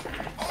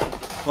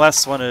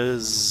 Last one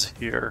is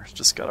here.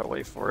 Just gotta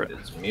wait for it.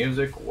 His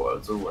music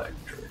was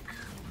electric.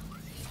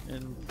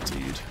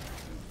 Indeed.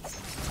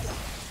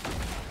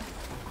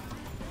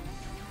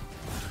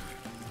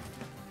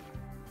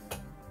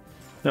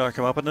 Now I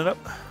come open it up.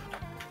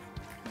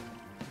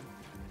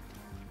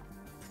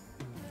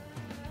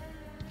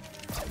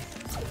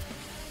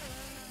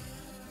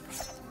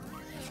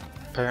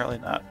 Apparently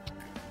not.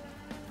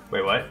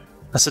 Wait, what?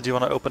 I said, do you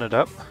want to open it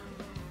up?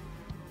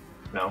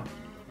 No.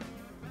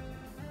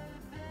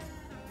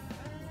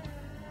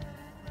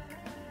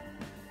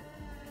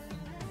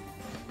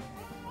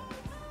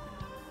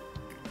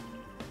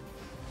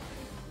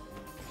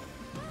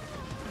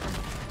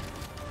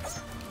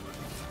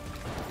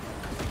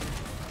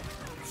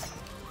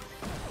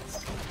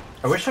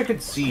 I wish I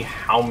could see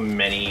how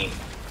many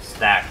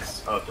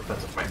stacks of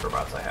defensive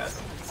microbots I had.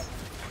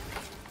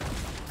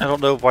 I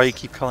don't know why you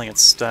keep calling it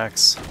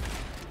stacks.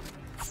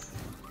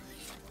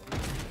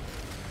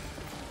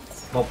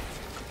 Well,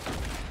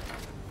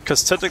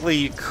 because technically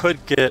you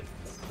could get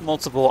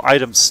multiple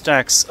item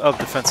stacks of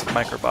defensive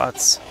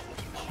microbots.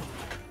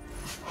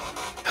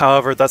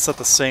 However, that's not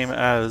the same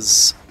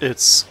as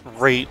its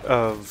rate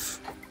of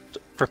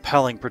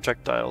propelling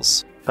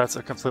projectiles. That's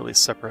a completely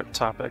separate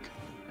topic.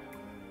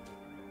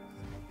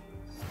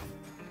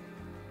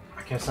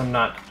 I guess I'm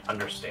not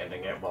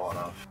understanding it well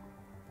enough.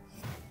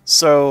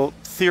 So,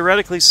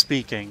 theoretically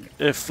speaking,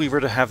 if we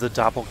were to have the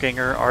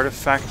doppelganger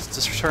artifact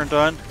just turned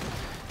on,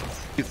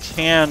 you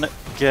can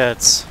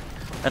get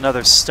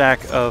another stack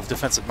of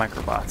defensive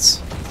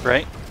microbots,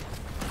 right?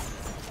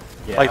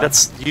 Yeah. Like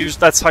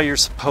that's how you're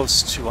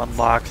supposed to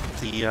unlock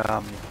the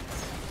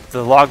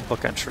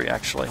logbook entry.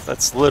 Actually,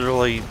 that's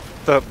literally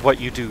what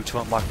you do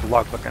to unlock the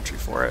logbook entry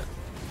for it.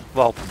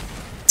 Well,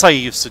 that's how you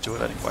used to do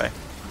it anyway.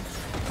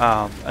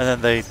 And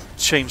then they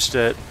changed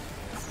it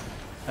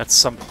at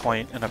some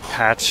point in a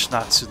patch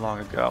not too long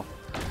ago.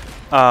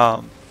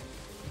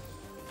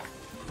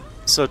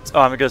 So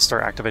I'm going to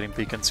start activating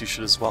beacons. You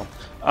should as well.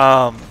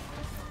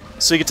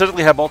 So you can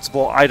technically have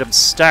multiple item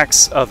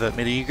stacks of it,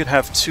 meaning you could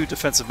have 2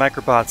 defensive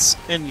microbots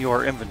in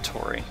your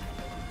inventory.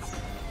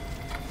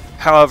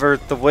 However,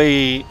 the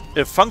way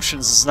it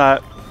functions is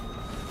not,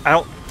 I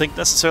don't think,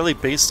 necessarily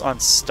based on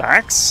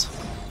stacks.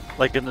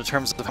 Like in the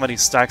terms of how many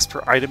stacks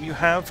per item you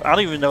have. I don't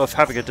even know if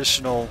having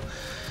additional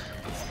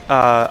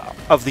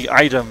of the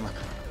item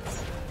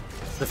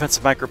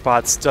defensive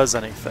microbots does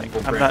anything.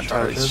 I'm not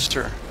entirely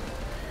sure.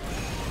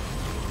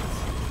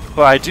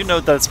 But I do know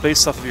that it's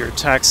based off of your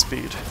attack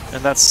speed,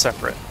 and that's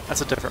separate.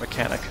 That's a different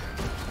mechanic.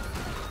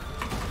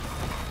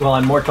 Well,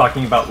 I'm more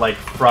talking about like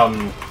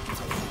from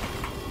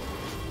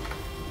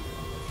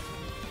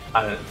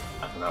I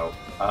don't know,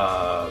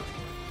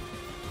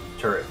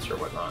 turrets or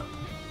whatnot.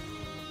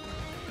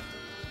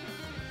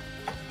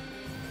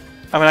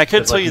 I mean, I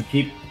could tell like,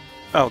 you.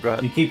 Oh, go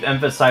ahead. You keep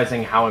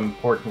emphasizing how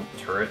important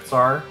turrets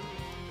are,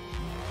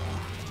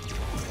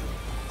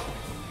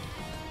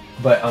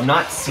 but I'm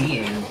not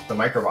seeing the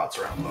microbots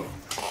around them.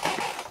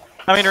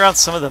 I mean, around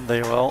some of them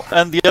they will.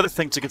 And the other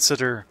thing to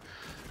consider,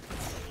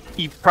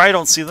 you probably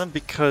don't see them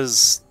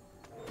because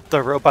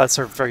the robots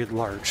are very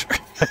large.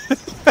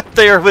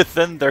 They are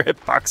within their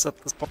hitbox at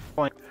this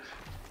point.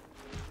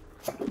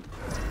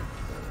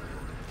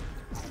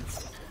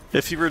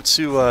 If you were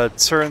to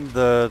turn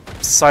the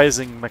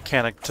sizing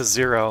mechanic to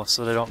 0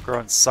 so they don't grow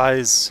in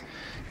size,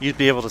 you'd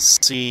be able to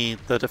see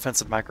the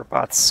defensive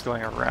microbots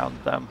going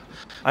around them.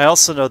 I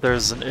also know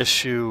there's an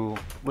issue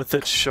with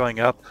it showing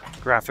up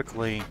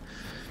graphically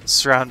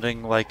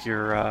surrounding like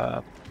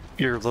your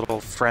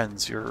little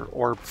friends, your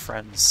orb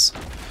friends.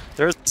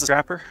 There's the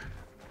scrapper.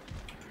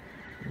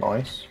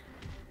 Nice.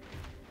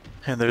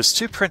 And there's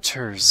 2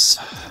 printers.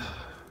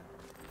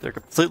 They're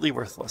completely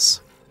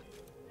worthless.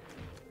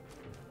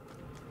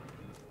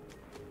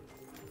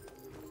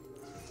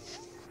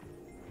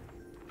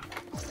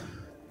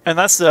 And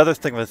that's the other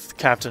thing with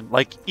Captain.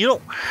 Like, you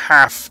don't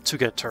have to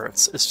get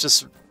turrets. It's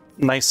just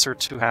nicer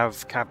to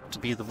have Captain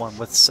be the one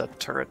with said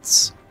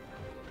turrets.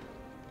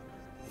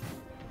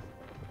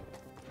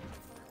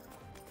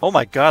 Oh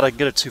my god, I can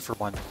get a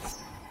 2-for-1.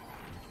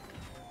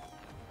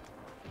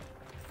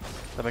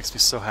 That makes me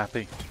so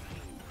happy.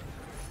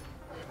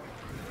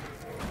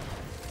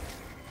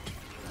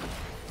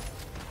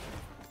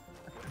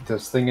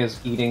 This thing is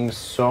eating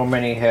so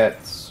many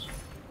hits.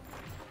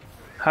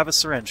 Have a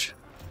syringe.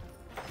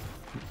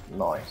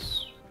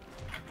 Nice.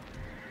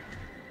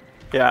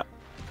 Yeah.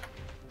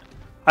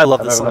 I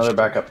love I this have another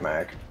legendary. backup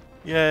mag.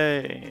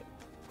 Yay!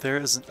 There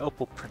is an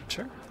opal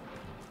printer.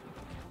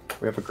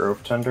 We have a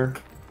grove tender.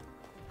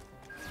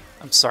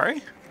 I'm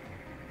sorry?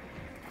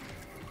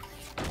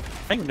 I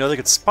didn't even know they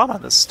could spawn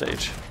on this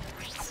stage.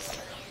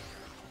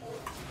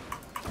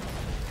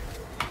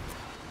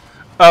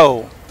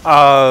 Oh,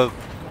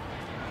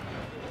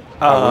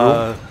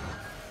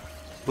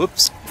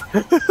 whoops.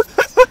 I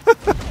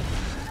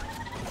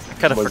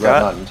kind of Was that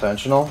forgot. not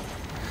intentional?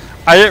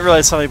 I didn't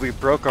realize how many we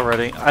broke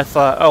already. I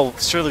thought, oh,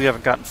 surely we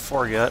haven't gotten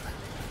 4 yet.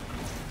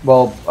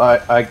 Well,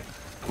 I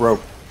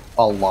broke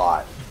a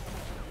lot.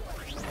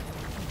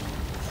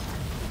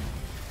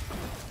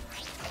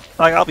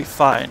 Like, I'll be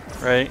fine,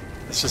 right?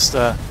 It's just,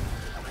 I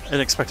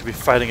didn't expect to be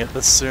fighting it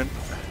this soon.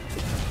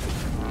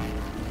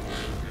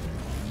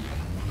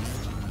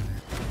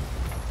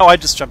 Oh, I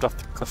just jumped off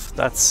the cliff.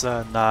 That's,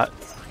 not...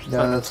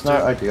 Yeah, that's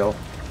not ideal.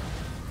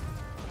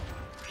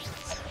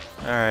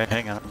 Alright,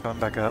 hang on. I'm going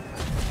back up.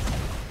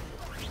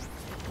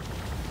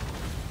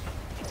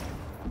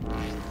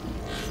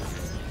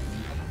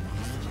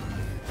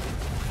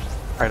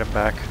 Alright, I'm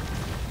back.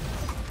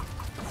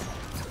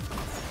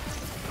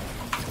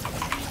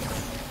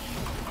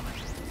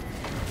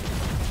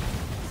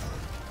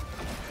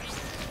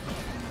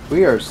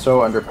 We are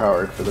so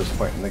underpowered for this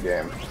point in the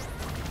game.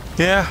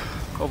 Yeah,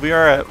 well, we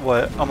are at,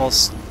 what,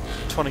 almost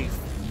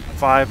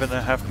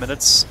 25.5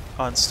 minutes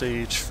on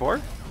stage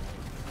 4?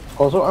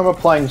 Also, I'm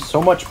applying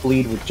so much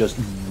bleed with just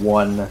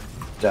one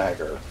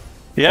dagger.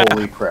 Yeah.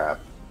 Holy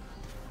crap.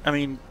 I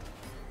mean,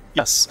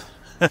 yes.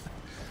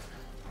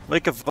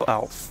 Lake of...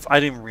 Oh, I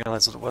didn't even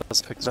realize what it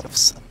was. I picked it up,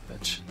 son of a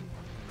bitch.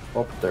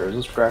 Oh, there is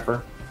a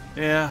scrapper.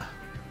 Yeah.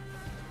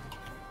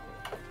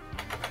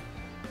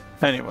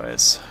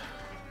 Anyways.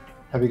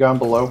 Have you gone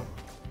below?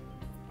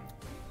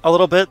 A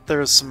little bit.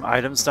 There's some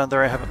items down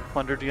there I haven't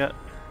plundered yet.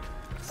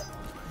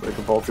 Lake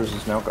of Vultures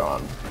is now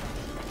gone.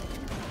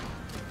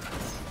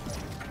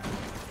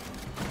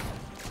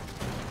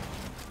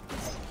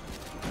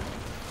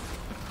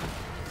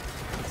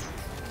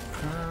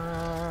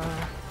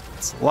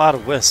 It's a lot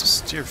of wisps.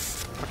 Dear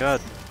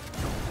God.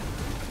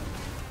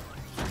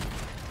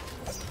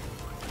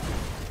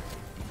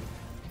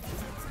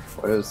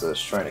 What is this?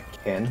 Shrine of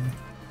Kin?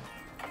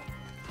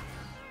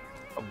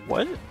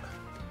 What?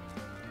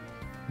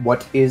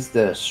 What is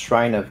the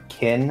Shrine of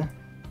Kin?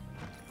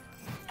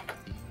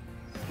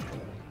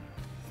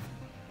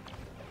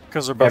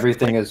 Because we're both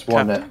Everything like, is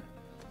one that... captain?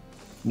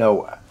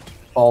 No,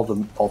 all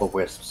the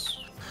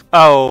wisps.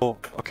 Oh,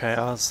 okay.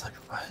 I was like,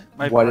 what?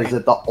 My What brain... is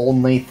it? The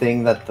only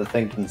thing that the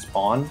thing can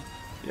spawn?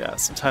 Yeah,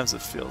 sometimes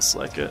it feels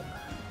like it.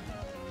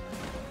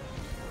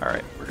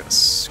 Alright, we're gonna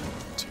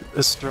do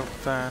this real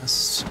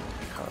fast,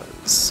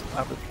 because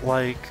I would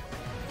like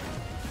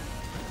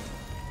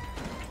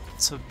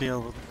to be a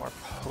little more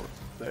potent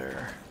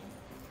there.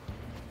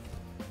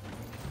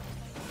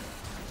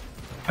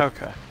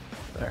 Okay,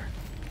 there.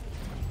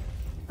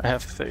 I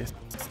have faith.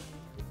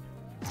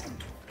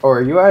 Oh,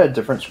 are you at a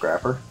different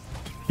scrapper?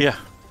 Yeah.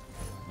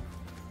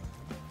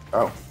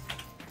 Oh.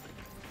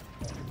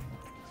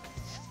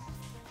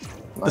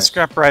 The Nice.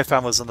 scrapper I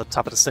found was on the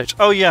top of the stage.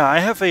 Oh yeah, I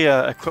have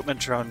a equipment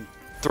drone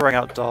throwing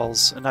out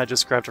dolls, and I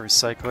just grabbed a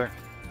recycler.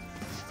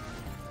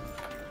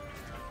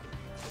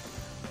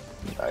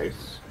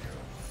 Nice.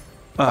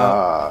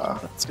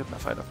 That's good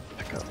enough item to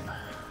pick up.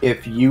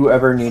 If you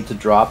ever need to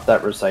drop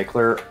that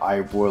recycler,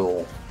 I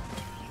will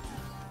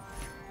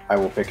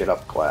pick it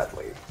up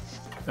gladly.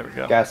 There we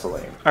go.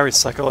 Gasoline. I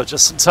recycle it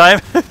just in time.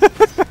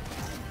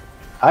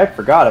 I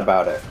forgot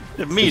about it.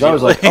 'Cause Immediately. I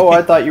was like, oh,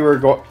 I thought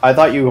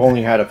you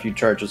only had a few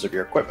charges of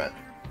your equipment.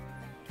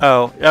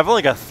 Oh, yeah, I've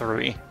only got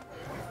 3.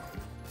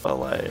 But,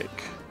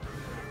 like,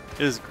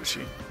 it is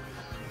Gucci.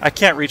 I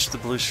can't reach the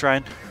blue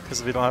shrine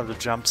because we don't have the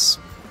jumps.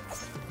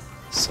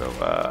 So,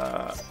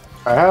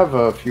 I have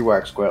a few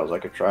wax quails I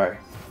could try.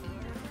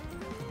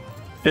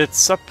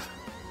 it's up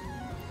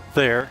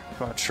there. If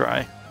you want to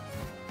try.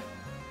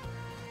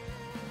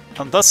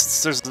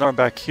 Unless there's another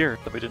back here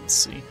that we didn't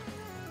see.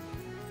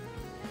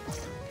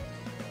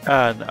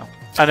 No.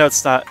 I know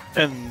it's not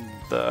in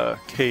the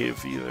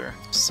cave either,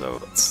 so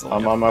that's...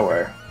 I'm on my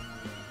way.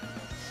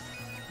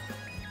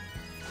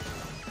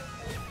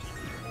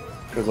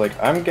 Because, like,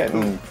 I'm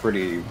getting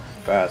pretty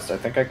fast. I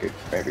think I could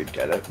maybe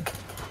get it.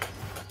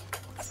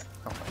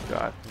 Oh my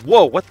god.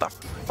 Whoa, what the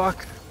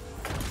fuck?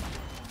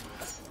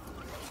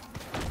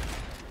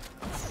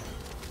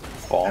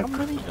 How Bonk.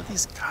 many of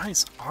these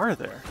guys are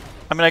there?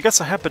 I mean, I guess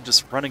I have been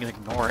just running and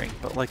ignoring,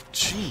 but like,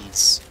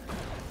 jeez.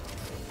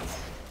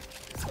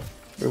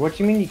 Wait, what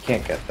do you mean you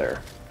can't get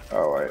there?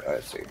 Oh, I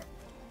see.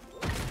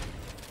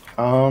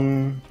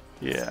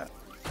 Yeah.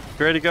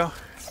 You ready to go?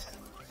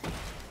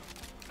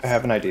 I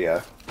have an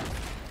idea.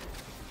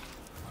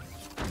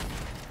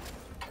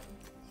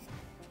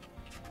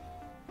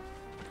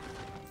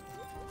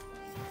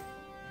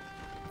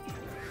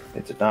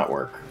 It did not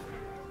work.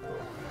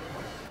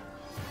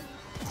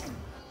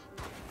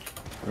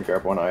 Let me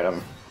grab one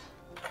item.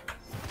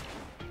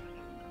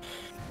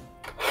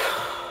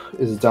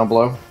 Is it down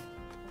below?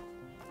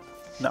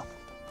 No.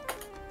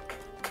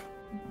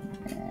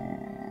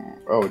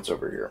 Oh, it's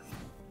over here.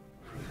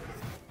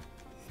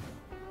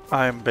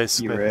 I'm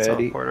basically You the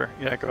ready? teleporter.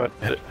 Yeah, go ahead,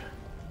 hit it.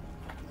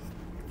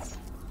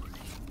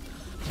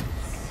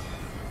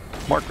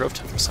 More growth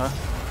timbers, huh?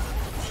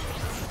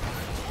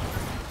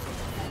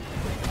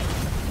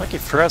 Lucky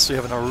for us, we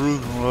have an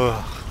Arun.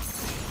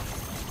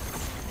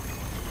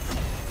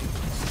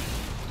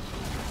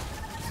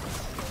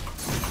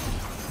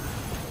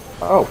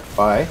 Oh,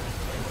 bye.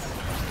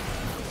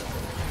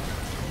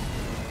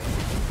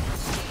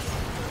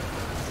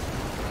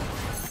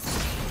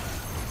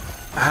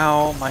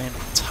 Ow, my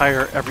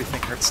entire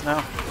everything hurts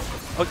now.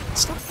 Oh,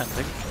 stop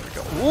ending. There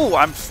we go. Ooh,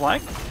 I'm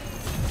flying.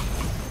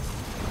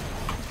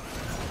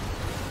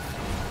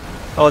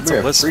 Oh, it's We a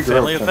have Wisp 3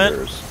 family growth event?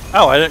 timbers.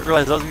 Oh, I didn't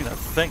realize that was even a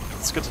thing.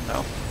 It's good to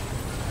know.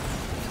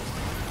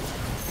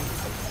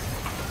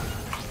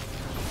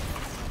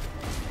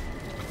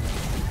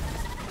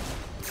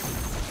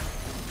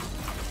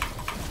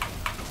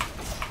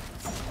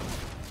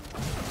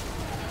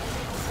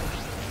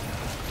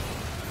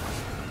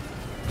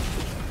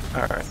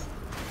 Alright.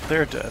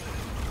 They're dead.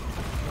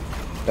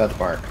 Death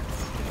mark.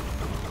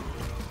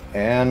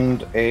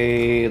 And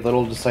a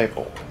little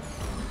disciple.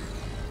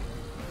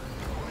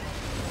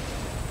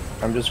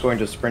 I'm just going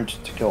to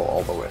sprint to kill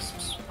all the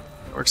wisps.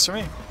 Works for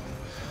me.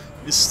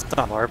 This is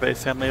not a larvae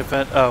family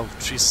event. Oh,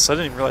 Jesus, I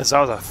didn't even realize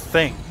that was a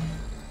thing.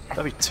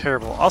 That'd be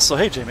terrible. Also,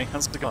 hey Jamie,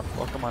 how's it going?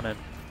 Welcome on in.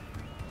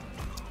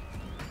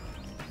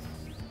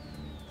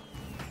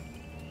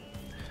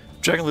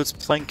 Dragonloot's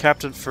playing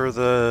captain for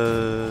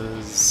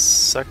the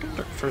second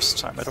or first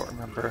time? I don't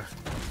remember.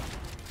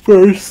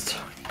 First.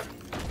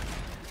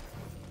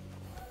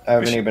 I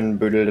haven't even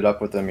booted it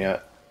up with them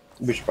yet.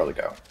 We should probably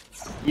go.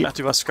 Matt,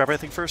 do you want to scrap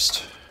anything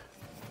first?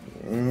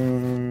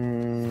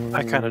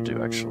 I kind of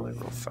do, actually,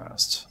 real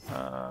fast.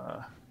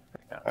 I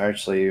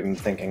actually am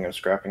thinking of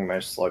scrapping my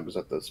slugs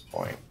at this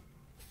point.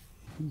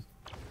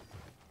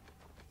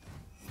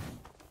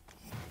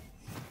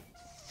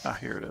 Ah,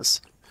 here it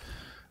is.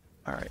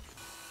 Alright.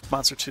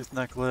 Monster Tooth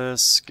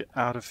Necklace, get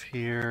out of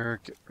here,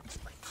 get rid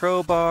of my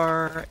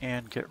crowbar,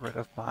 and get rid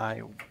of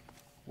my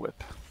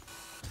whip.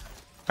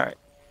 Alright.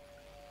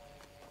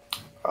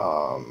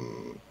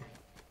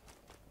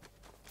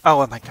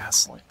 Oh, and my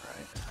gasoline,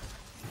 right.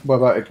 What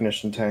about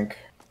ignition tank?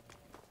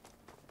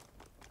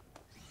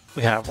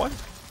 We have one?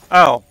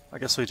 Oh, I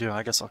guess we do.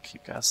 I guess I'll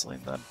keep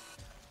gasoline then.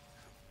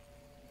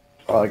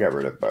 Well, I got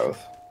rid of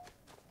both.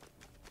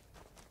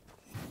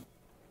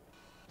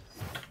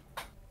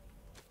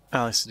 I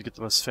at least need to get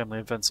the most family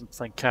events and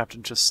playing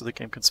captain just so the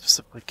game can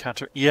specifically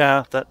counter.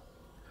 Yeah, that.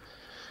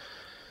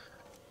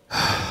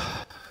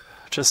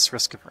 Just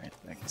risk of rain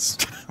things.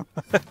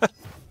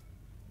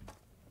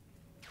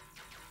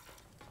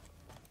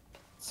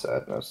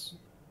 Sadness.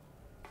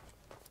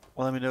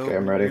 Well, let me know Okay,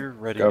 I'm when ready. you're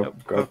ready. Go,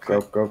 Oh,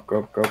 go,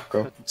 okay.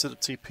 go. Head into the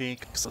TP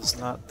because it's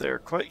not there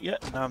quite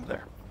yet. Now I'm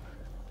there.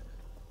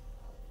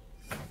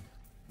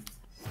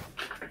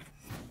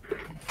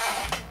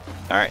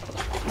 Alright.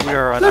 We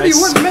are on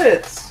 31 ice.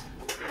 minutes!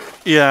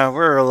 Yeah,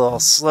 we're a little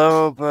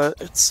slow, but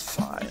it's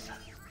fine.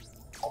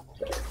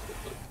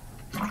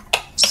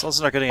 So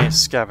also not getting any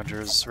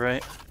scavengers,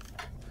 right?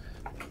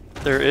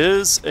 There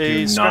is a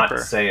Do scrapper.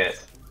 not say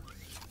it.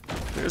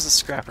 There is a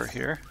scrapper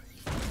here.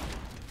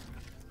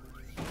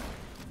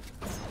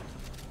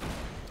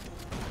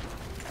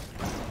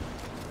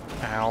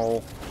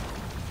 Ow.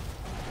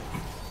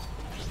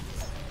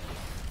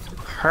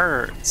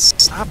 Hurts.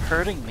 Stop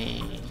hurting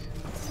me.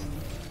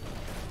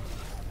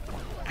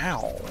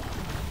 Ow.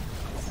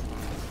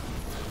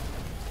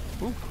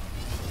 Ooh.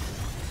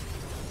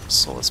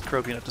 Soulless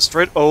probe unit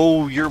destroyed.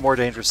 Oh, you're more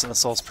dangerous than a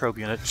Soulless probe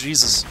unit.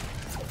 Jesus.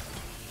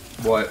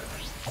 What?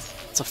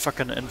 It's a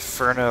fucking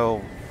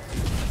Inferno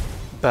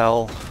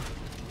bell.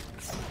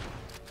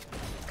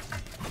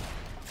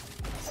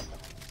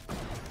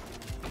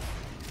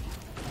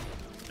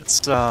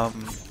 It's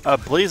a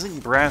blazing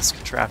brass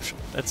contraption.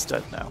 It's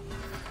dead now.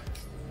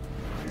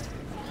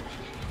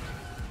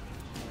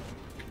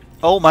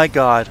 Oh my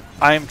god.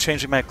 I am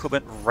changing my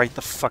equipment right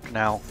the fuck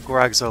now.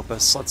 Gorag's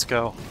Opus, let's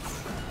go.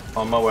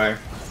 On my way.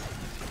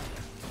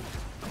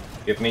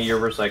 Give me your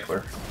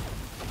recycler.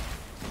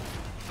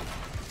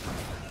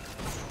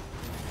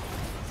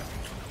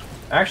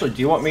 Actually, do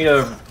you want me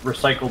to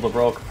recycle the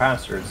royal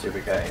capacitor and see if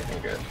we get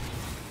anything good?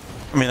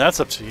 I mean, that's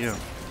up to you.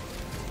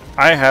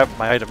 I have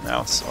my item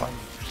now, so I'm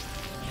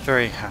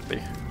very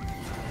happy.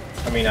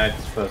 I mean, I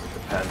suppose it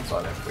depends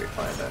on if we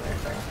find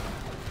anything.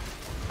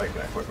 Like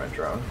an equipment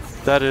drone.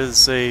 That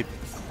is a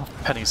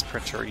penny's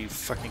printer, are you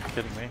fucking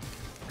kidding me?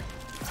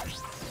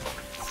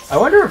 I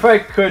wonder if I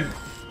could...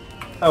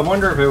 I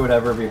wonder if it would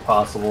ever be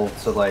possible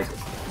to, like,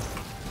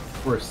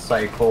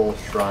 recycle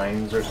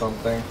shrines or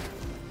something.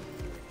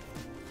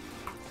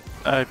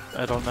 I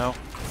don't know.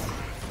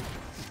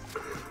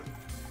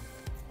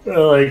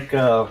 Like,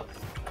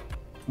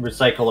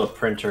 recycle a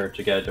printer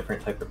to get a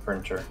different type of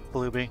printer.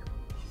 Bluebee.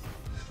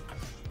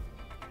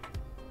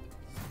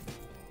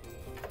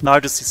 Now I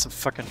just see some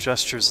fucking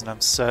gestures and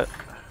I'm set.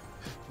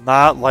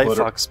 Not Light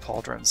Fox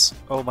Pauldrons.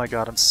 Oh my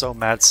god, I'm so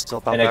mad still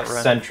about that run. An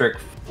eccentric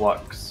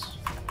flux.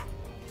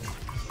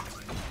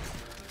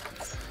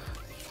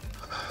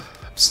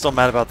 I'm still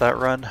mad about that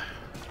run.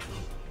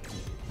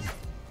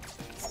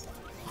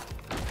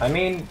 I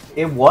mean,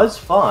 it was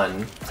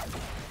fun.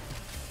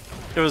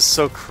 It was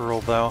so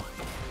cruel though.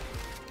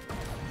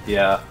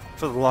 Yeah.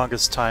 For the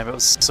longest time, it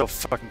was so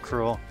fucking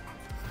cruel.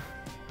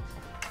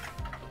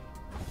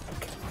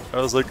 I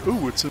was like,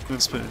 ooh, it's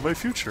in my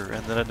future,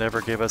 and then it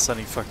never gave us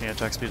any fucking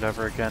attack speed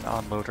ever again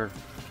on loader.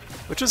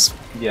 Which is,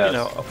 yes. you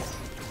know,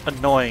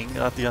 annoying,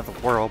 not the end of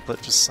the world,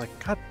 but just like,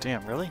 god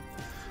damn, really?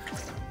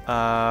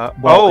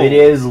 Well, it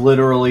is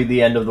literally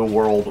the end of the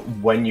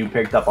world when you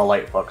picked up a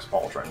Light Flux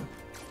Pauldron.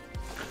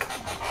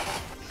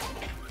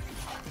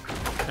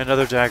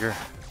 Another dagger.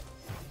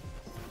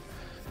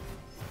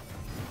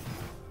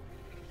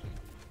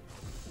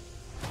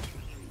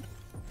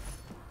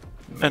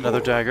 Another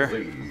dagger.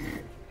 Bleed.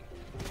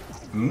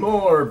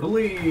 More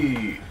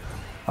bleed!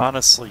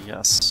 Honestly,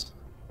 yes.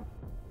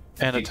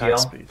 And GTL? attack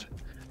speed.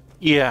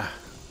 Yeah.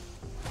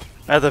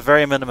 At the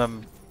very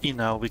minimum, you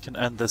know, we can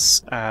end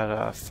this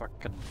at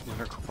fucking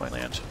Lunar Coin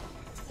Land.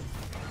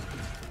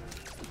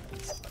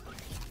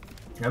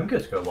 I'm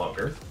good to go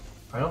longer.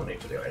 I don't need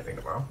to do anything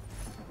tomorrow.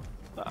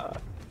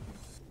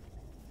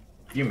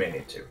 You may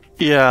need to.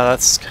 Yeah,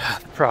 that's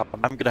the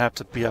problem. I'm gonna have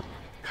to be up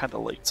kind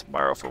of late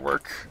tomorrow for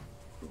work.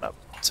 Not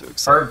too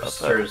excited about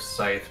that. Harvester's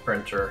Scythe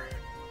Printer.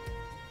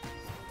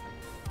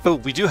 Oh,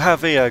 we do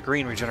have a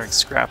green regenerating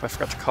scrap I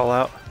forgot to call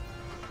out.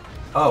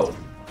 Oh,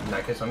 in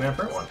that case I'm gonna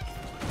print one.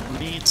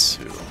 Me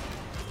too.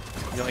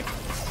 Yoink.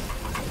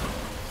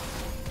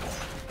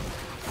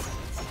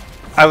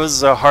 I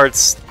was a hard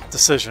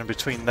decision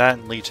between that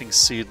and Leeching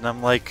Seed, and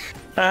I'm like,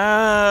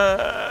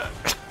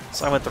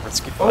 so I went the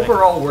risky play.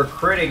 Overall, we're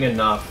critting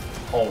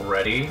enough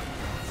already.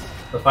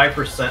 The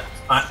 5%,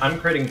 I'm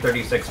critting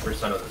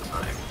 36% of the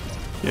time.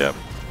 Yep.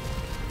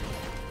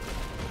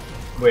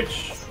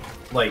 Which,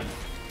 like,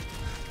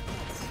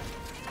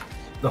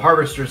 the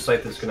Harvester's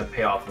Scythe is going to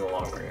pay off in the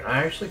long run.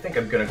 I actually think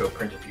I'm going to go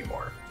print a few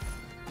more.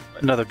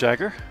 Another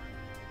dagger?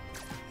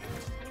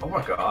 Oh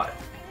my god.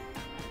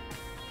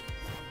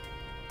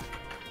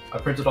 I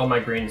printed all my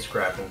green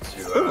scrap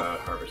into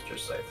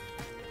Harvester's Scythe.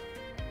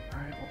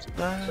 Alright, we'll do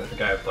that. So I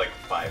think I have like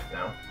 5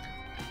 now.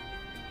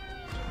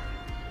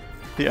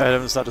 The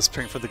item is not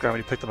disappearing from the ground when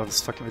you pick them up.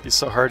 It's fucking with you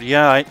so hard.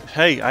 Yeah,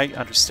 hey, I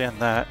understand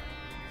that.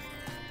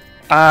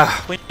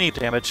 We need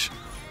damage.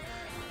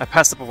 I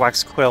passed up a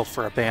wax quail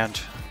for a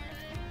band.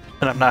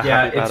 And I'm not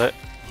happy about it.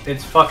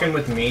 It's fucking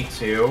with me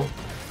too.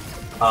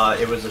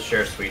 It was a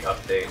Share Suite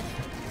update.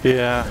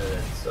 Yeah. And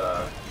it's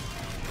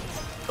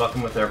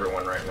fucking with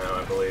everyone right now,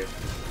 I believe.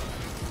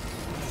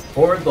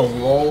 For the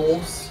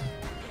lulz,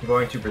 I'm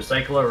going to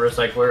recycle a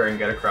recycler and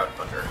get a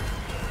crowdfunder.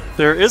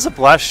 There is a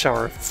blast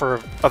shower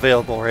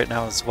available right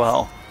now as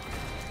well.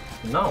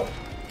 No.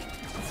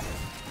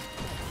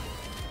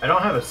 I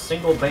don't have a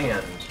single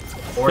band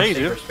or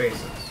safer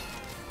spaces.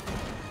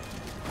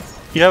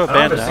 You have a band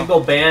now. I don't have a single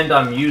band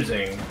I'm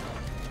using.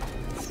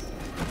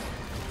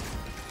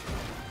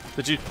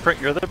 Did you print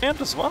your other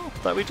band as well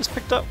that we just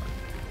picked up?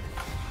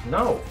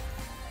 No.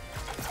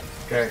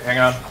 Okay, hang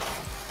on.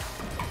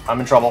 I'm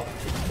in trouble.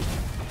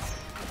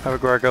 Have a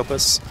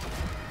Gorgopus.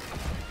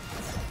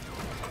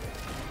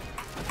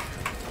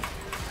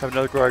 Have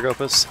another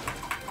Gorgopus.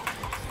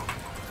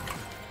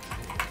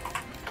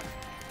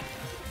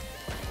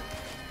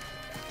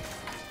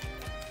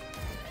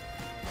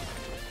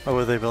 Oh,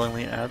 would they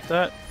willingly add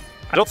that?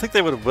 I don't think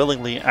they would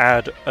willingly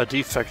add a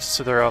defect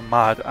to their own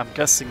mod. I'm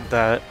guessing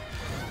that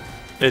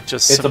it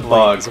just simply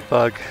is a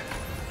bug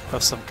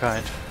of some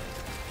kind.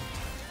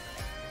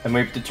 And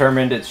we've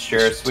determined it's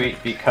Share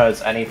Suite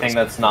because anything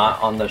that's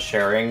not on the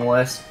sharing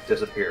list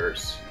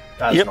disappears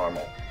as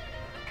normal.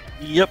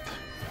 Yep.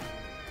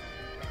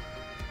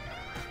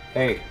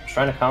 Hey,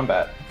 Shrine of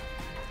Combat.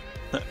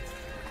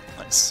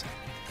 Nice.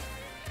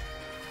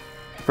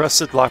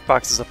 Rusted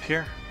lockbox is up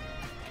here.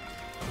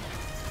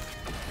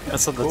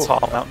 That's on the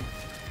tall mountain.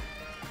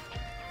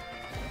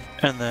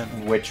 And then...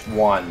 Which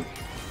one?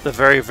 The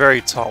very,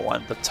 very tall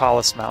one. The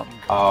tallest mountain.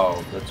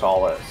 Oh, the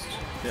tallest.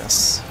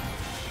 Yes.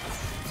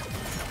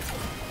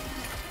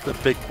 The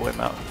big boy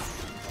mountain.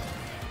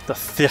 The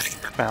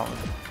thick mountain.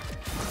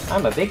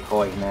 I'm a big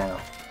boy now.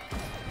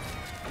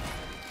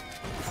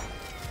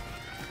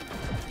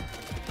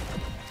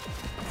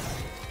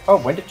 Oh,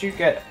 when did you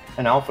get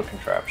an alpha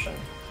contraption?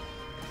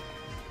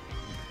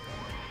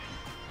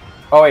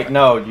 Oh wait,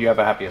 no, you have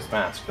a Happiest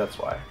Mask, that's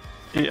why.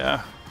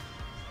 Yeah.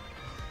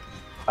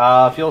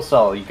 Fuel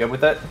cell, you good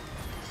with it?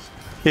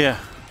 Yeah.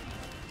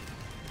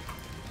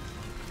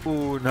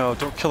 Ooh, no,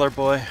 don't kill our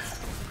boy.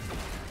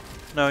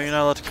 No, you're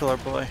not allowed to kill our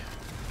boy.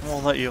 I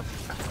won't let you.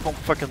 I won't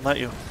fucking let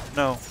you.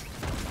 No.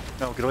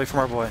 No, get away from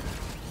our boy.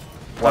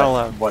 Not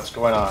allowed. What's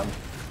going on?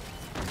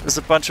 There's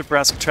a bunch of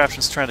brass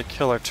contraptions trying to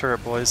kill our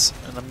turret boys,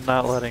 and I'm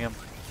not letting him.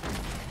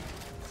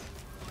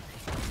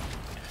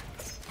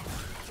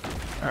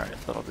 Alright,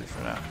 that'll do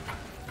for now.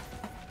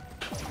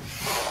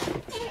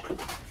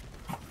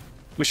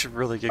 We should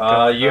really get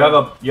going. You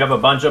have a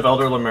bunch of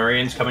Elder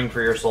Lemurians coming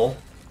for your soul.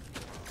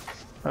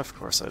 Of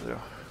course I do.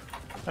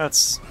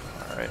 That's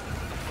alright.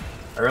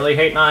 I really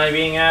hate not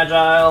being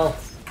agile.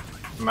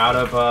 I'm out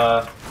of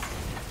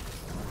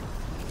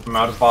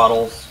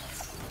bottles.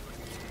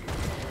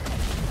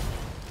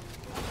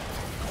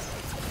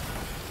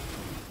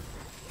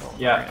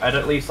 Yeah, I'd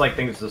at least like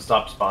things to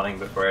stop spawning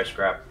before I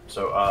scrap.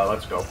 So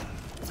let's go.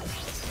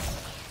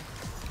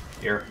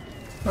 Here.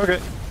 Okay.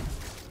 Go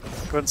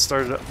ahead and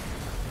start it up.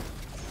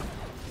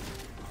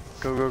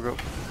 Go, go, go.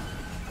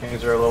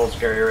 Things are a little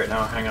scary right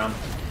now. Hang on.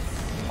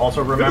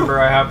 Also remember,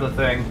 I have the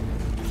thing.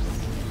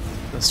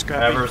 The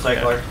scrappy. I have a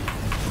recycler.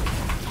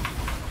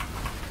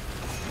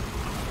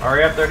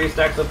 Hurry up, 30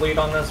 stacks of bleed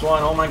on this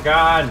one. Oh my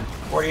god.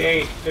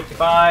 48,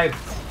 55,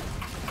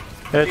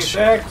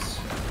 56.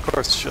 Of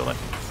course, shielding.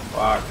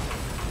 Fuck.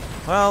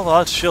 Well,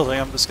 while it's shielding,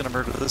 I'm just gonna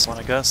murder this one,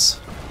 I guess.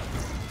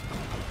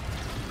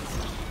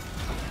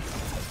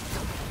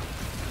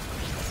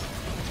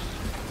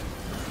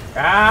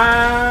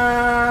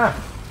 Ah!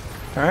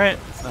 Alright,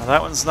 now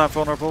that one's not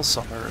vulnerable,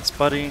 so I'll murder its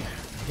buddy.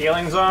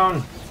 Healing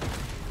zone.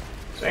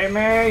 Save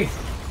me.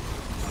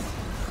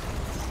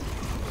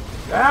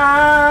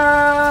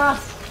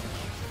 Ah!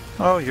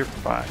 Oh, you're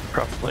fine,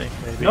 probably,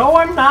 maybe. No,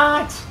 I'm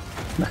not.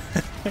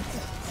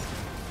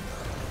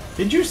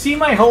 Did you see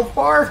my health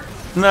bar?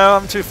 No,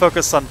 I'm too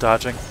focused on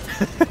dodging.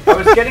 I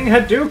was getting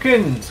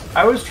Hadoukened.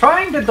 I was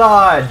trying to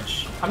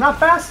dodge. I'm not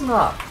fast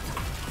enough.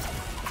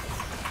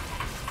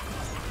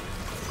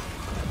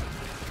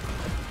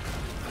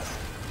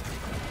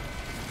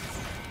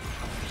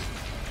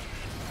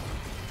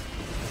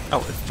 Oh,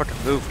 it fucking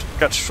moved.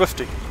 Got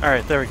swifty.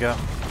 Alright, there we go.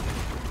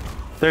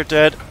 They're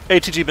dead.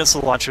 ATG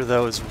missile launcher,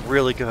 though, is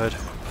really good.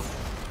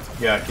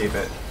 Yeah, keep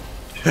it.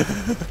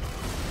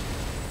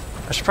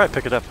 I should probably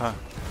pick it up, huh?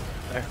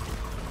 There.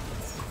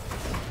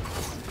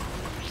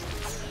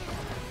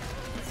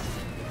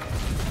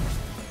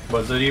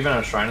 Was it even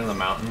a shrine in the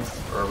mountain,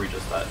 or are we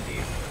just that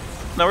deep?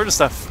 No, we're just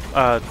that.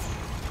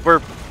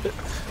 We're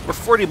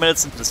 40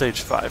 minutes into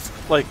stage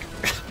 5. Like,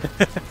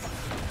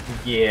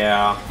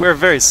 Yeah. we're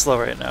very slow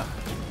right now.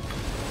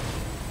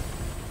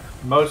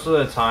 Most of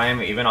the time,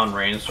 even on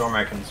Rainstorm,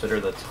 I consider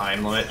the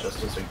time limit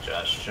just a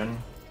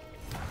suggestion.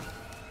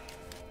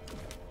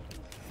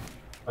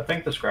 I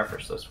think the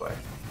scrapper's this way.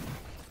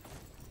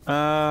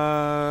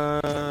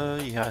 Yeah,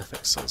 I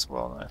think so as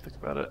well, now I think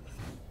about it.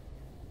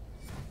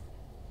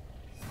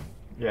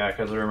 Yeah,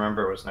 because I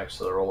remember it was next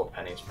to the roll of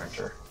pennies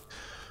printer.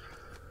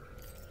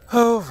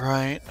 Oh,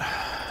 right.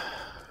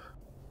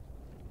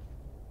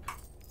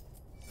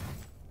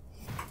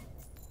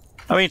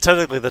 I mean,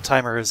 technically the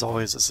timer is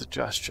always a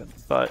suggestion,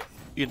 but,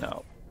 you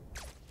know.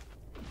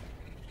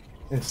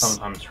 It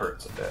sometimes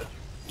hurts a bit.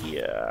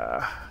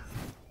 Yeah.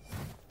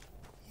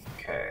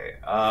 Okay,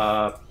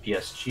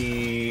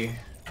 PSG.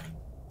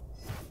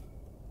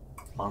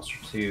 Monster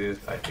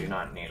Tooth, I do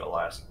not need a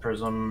last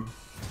prism.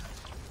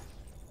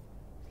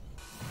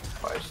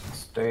 Bison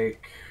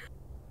Steak.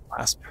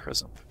 Last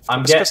prism.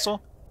 I'm Focus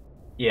crystal?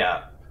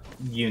 Yeah,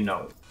 you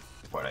know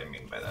what I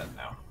mean by that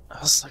now. I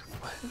was like,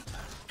 what?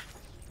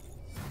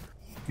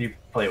 You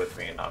play with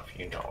me enough,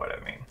 you know what I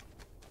mean.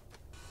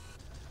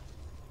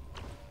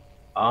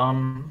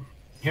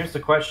 Here's the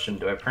question,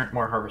 do I print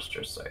more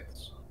harvester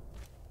sites?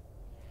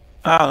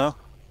 I don't know.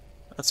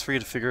 That's for you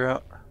to figure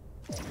out.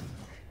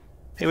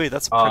 Hey, wait,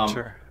 that's a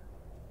printer.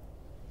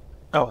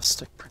 Oh, a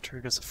stick printer.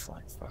 Who gives a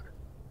flying fuck?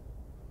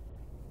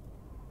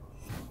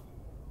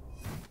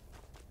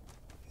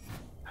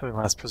 Having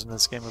last prism in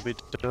this game would be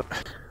dope.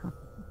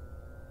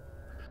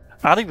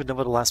 I don't even know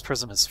what the last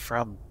prism is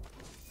from.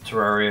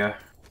 Terraria.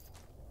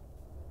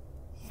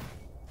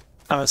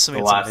 I'm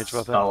assuming The it's a last mage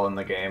weapon. spell in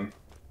the game.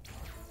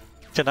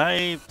 Can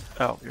I...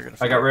 Oh, you're gonna...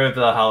 I got rid of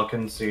the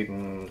Halcyon Seed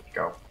and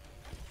go.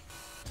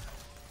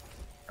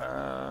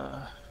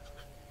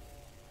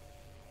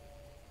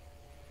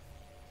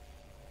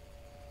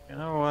 You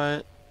know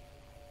what?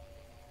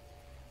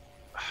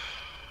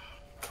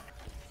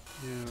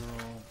 You...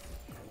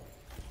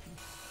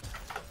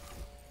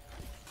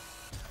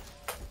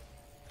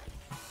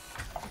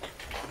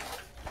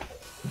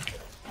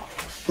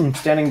 I'm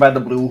standing by the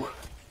blue.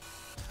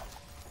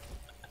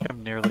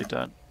 I'm nearly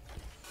done.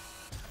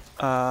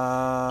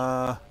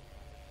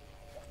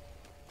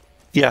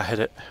 Yeah, hit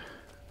it.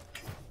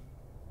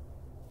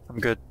 I'm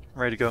good.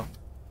 I'm ready to go.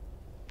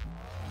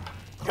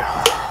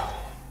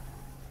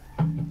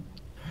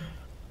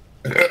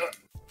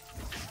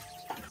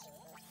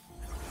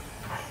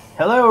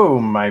 Hello,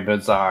 my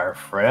bizarre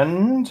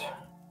friend.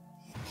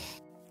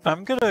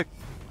 I'm gonna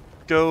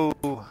go...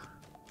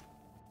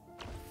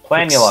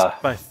 Planula.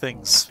 fix my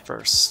things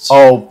first.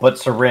 Oh, but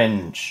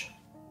syringe.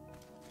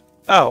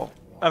 Oh,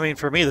 I mean,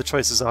 for me, the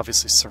choice is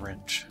obviously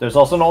syringe. There's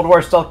also an Old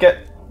War stealth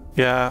kit.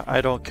 Yeah,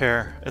 I don't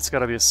care. It's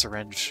gotta be a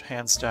syringe.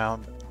 Hands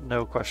down.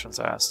 No questions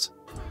asked.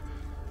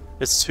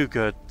 It's too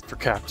good for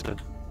Captain.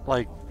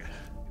 Like...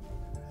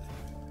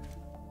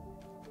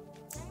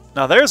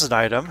 Now there's an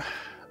item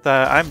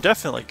that I'm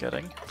definitely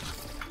getting.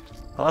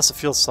 I'll also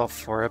feel self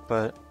for it,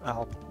 but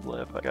I'll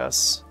live, I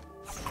guess.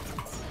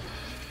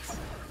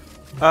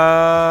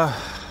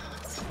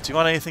 Do you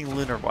want anything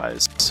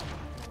lunar-wise?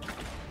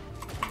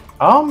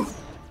 I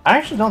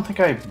actually don't think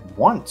I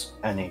want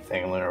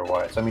anything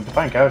lunar-wise. I mean,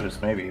 Divine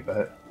Gouges maybe,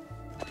 but...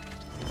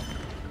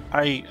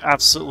 I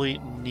absolutely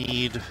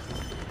need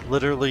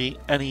literally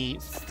any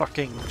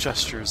fucking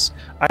gestures.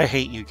 I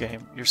hate you,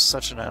 game. You're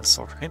such an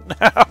asshole right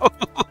now.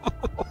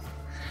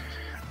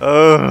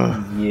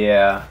 Ugh.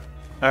 Yeah.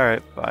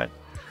 Alright, fine.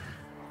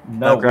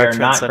 No, we're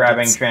not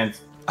grabbing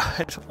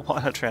I don't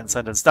want a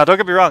Transcendence. Now, don't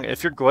get me wrong.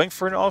 If you're going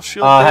for an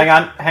all-shield... hang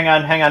on.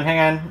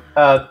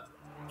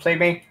 Save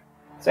me.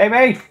 Save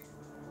me!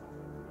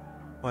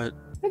 What?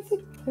 Hit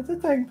the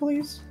thing,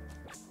 please.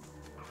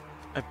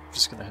 I'm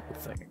just gonna hit the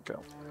thing and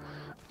go.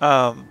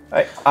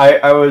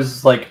 I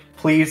was like,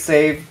 please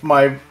save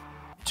my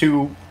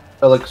 2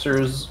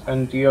 elixirs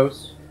and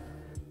Dios.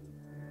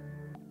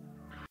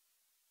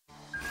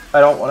 I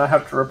don't want to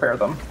have to repair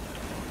them.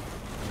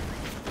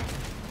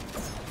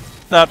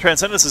 Now,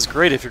 Transcendence is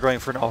great if you're going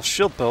for an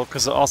all-shield build,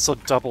 because it also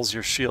doubles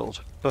your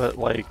shield. But,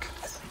 like,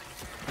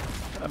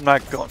 I'm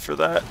not going for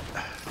that.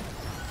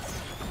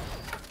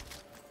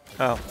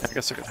 Oh, I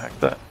guess I can hack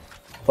that.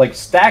 Like,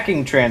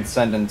 stacking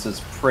Transcendence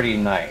is pretty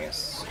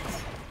nice.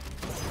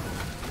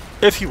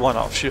 If you want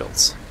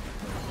off-shields.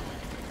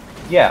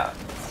 Yeah.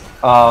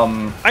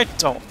 I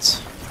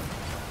don't.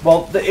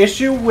 Well, the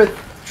issue with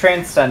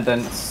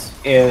Transcendence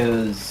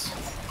is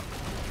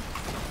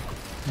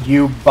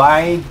you,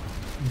 by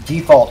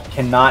default,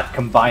 cannot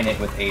combine it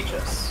with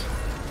Aegis.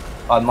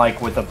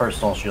 Unlike with a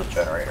personal shield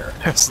generator.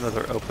 There's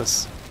another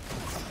Opus.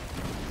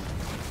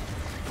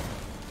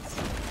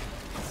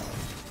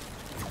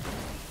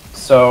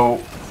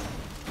 So,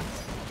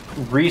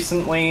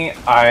 recently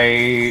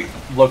I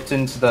looked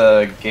into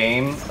the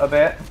game a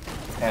bit,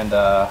 and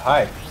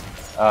hi.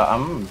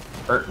 I'm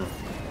hurting.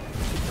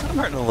 I'm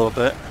hurting a little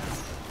bit.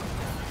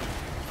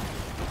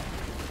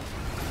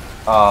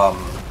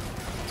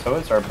 So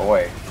is our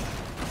boy.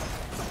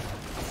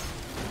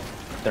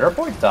 Did our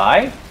boy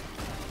die?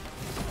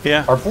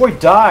 Yeah. Our boy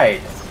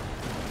died!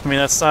 I mean,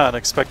 that's not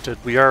unexpected.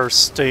 We are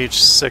stage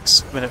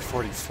 6, minute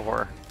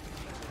 44.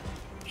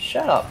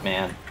 Shut up,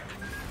 man.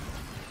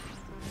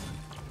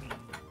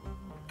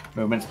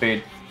 Movement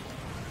speed.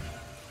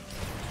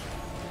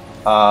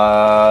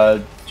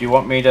 Do you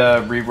want me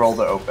to re-roll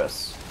the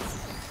Opus?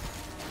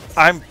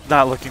 I'm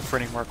not looking for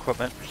any more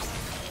equipment.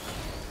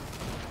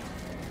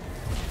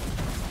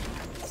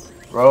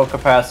 Royal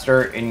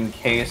Capacitor in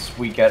case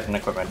we get an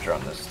equipment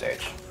drone this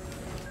stage.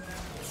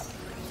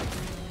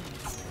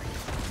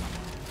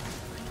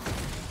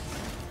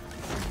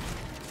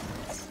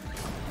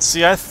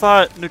 See, I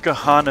thought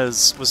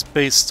Nukahana's was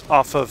based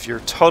off of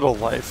your total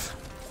life.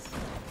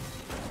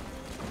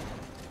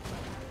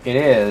 It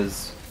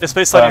is. It's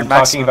based on your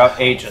maximum. I'm talking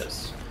about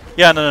Aegis.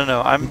 Yeah,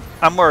 no. I'm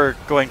more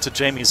going to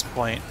Jamie's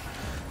point.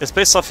 It's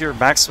based off your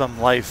maximum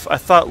life. I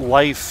thought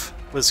life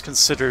was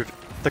considered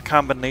the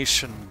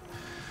combination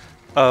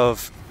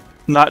of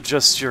not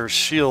just your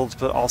shield,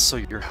 but also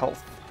your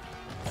health.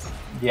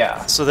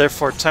 Yeah. So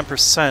therefore,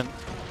 10%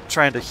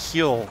 trying to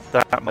heal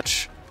that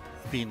much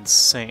would be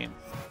insane.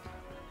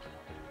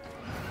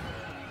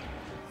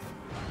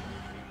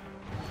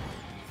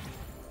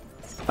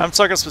 I'm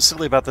talking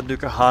specifically about the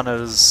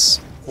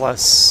Nukahana's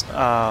plus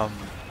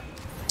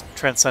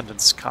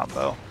Transcendence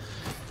combo.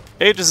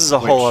 Aegis is a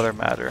whole other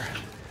matter.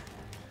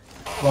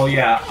 Well,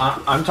 yeah,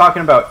 I'm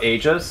talking about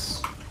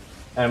Aegis,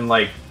 and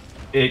like,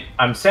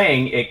 I'm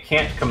saying it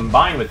can't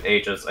combine with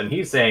Aegis, and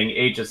he's saying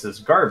Aegis is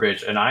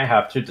garbage, and I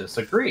have to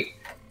disagree.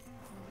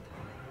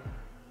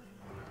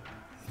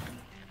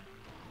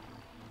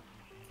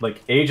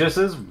 Like, Aegis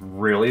is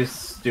really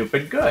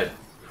stupid good.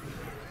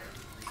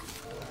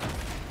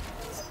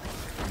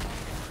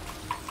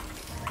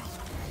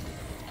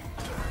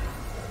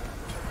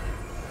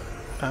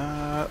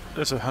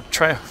 There's a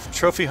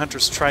Trophy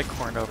Hunter's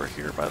Tricorn over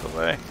here, by the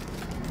way.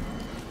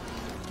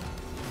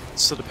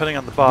 So depending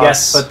on the boss...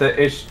 Yes, but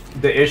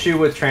the issue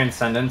with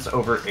Transcendence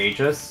over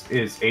Aegis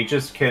is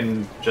Aegis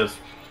can just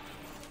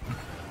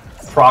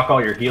proc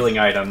all your healing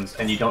items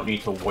and you don't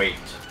need to wait.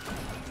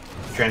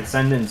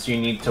 Transcendence,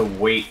 you need to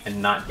wait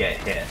and not get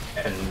hit,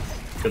 and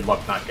good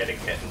luck not getting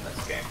hit in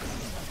this game.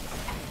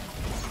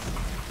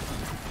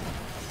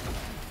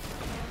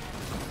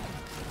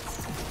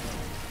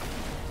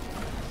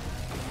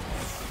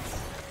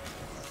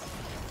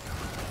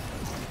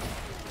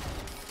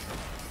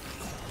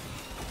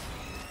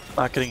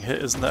 Not getting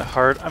hit isn't that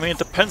hard. I mean, it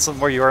depends on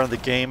where you are in the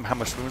game, how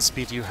much movement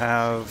speed you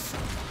have.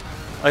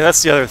 Like,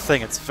 that's the other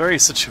thing. It's very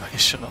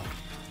situational.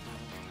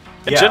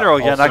 In general,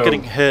 yeah, not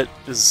getting hit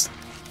is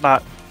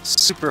not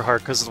super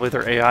hard because of the way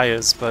their AI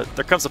is, but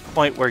there comes a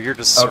point where you're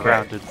just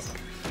surrounded.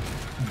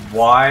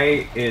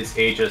 Why is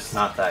Aegis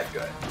not that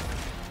good?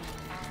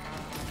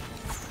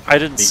 I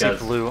didn't see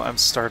blue. I'm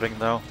starting,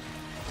 though.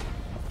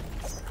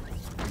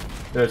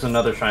 There's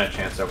another Shine of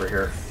Chance over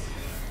here.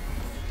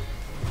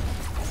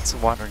 It's a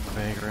Wandering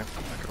Vagrant.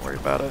 I'm not gonna worry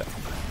about it.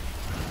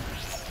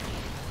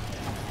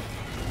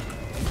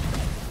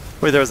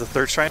 Wait, there was a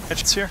third shrine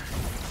entrance here?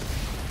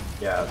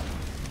 Yeah.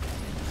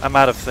 I'm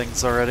out of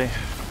things already.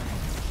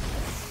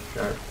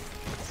 Sure.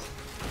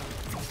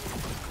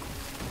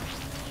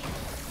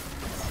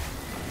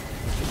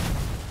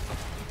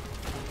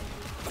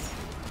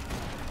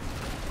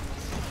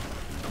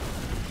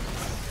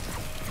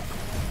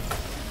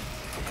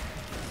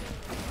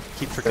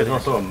 Keep There's forgetting.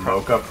 also a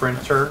mocha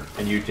printer,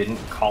 and you didn't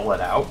call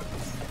it out.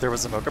 There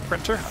was a mocha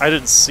printer? I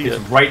didn't see It's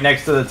it. right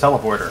next to the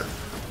teleporter.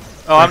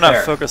 Oh, right I'm not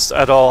there. focused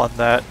at all on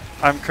that.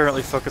 I'm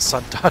currently focused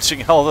on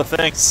dodging all the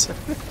things.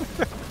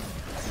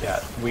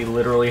 Yeah, we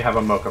literally have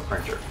a mocha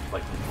printer,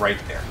 like right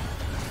there.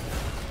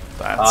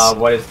 That's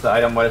What is the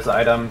item? What is the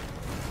item?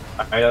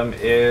 Item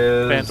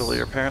is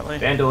Bandolier, apparently.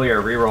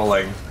 Bandolier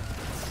rerolling.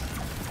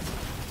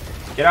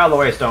 Get out of the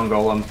way, Stone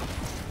Golem.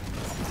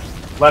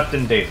 Left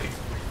and Daisy.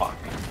 Fuck.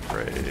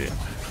 Great.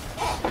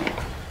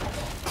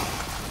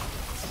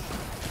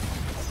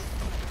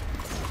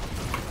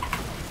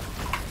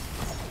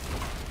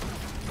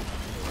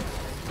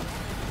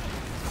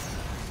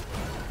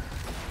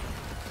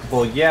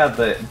 Well, yeah,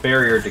 the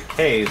barrier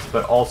decays,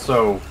 but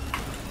also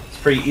it's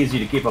pretty easy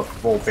to keep a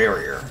full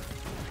barrier.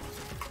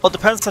 Well, it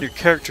depends on your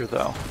character,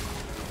 though.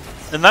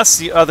 And that's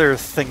the other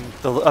thing,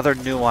 the other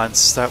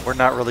nuance that we're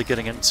not really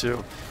getting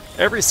into.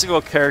 Every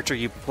single character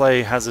you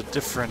play has a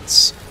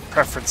different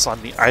preference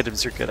on the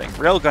items you're getting.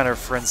 Railgunner,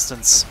 for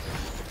instance,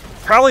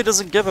 probably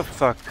doesn't give a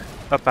fuck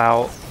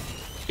about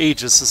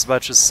Aegis as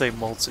much as, say,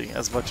 Multi,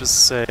 as much as,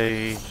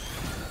 say,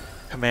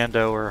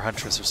 Commando or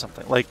Huntress or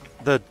something. Like,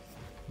 the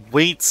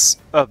weights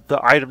of the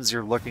items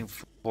you're looking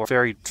for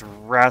vary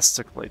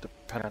drastically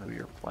depending on who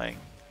you're playing.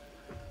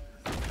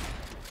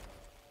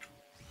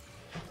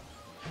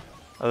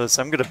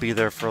 I'm gonna be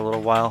there for a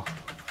little while.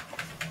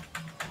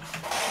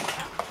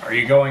 Are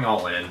you going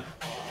all in?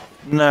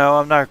 No,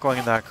 I'm not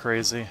going that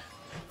crazy.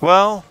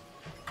 Well,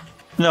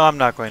 no, I'm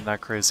not going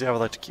that crazy. I would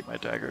like to keep my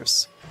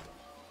daggers.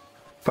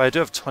 But I do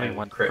have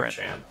 21 And crit print.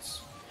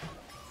 chance.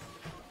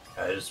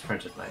 Yeah, I just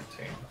printed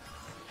 19.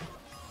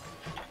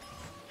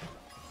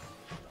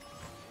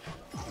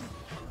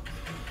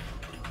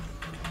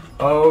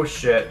 Oh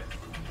shit.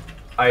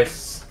 I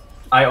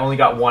only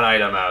got one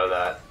item out of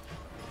that.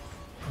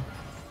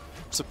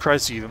 I'm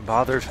surprised you even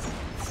bothered.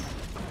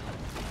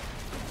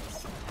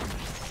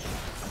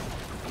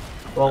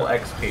 Well,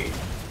 XP.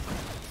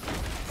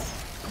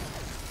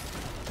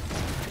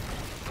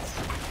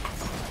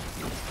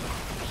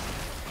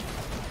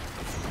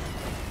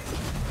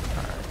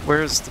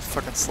 Where's the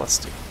fucking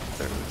Celestine?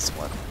 There is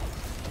one.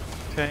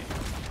 Okay.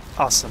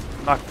 Awesome.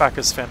 Knockback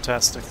is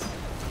fantastic.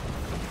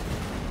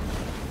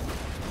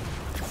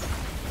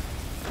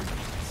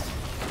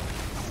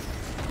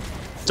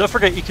 Don't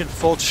forget you can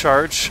full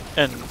charge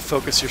and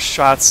focus your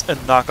shots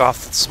and knock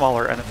off the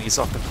smaller enemies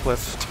off the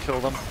cliff to kill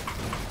them.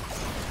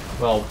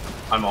 Well,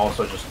 I'm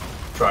also just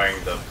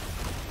trying to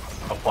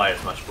apply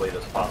as much bleed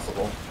as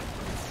possible.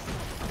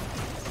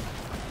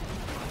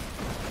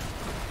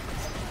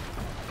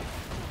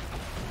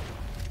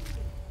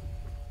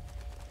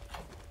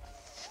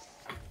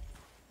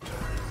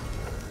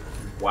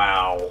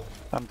 Wow.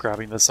 I'm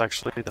grabbing this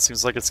actually. That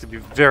seems like it's going to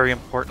be very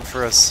important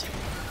for us.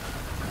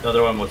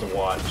 Another one was a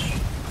watch.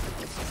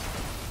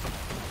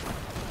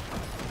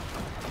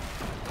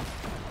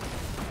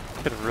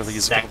 Could really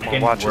use a couple more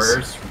Second watches.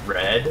 worst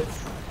red.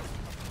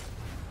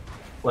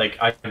 Like,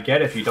 I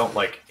get if you don't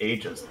like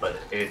Aegis, but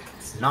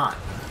it's not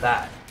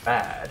that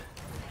bad.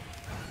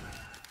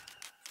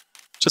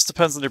 Just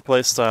depends on your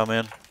playstyle,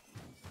 man.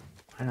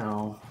 I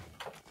know.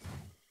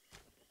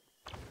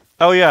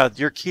 Oh yeah,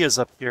 your key is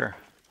up here.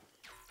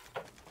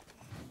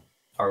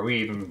 Are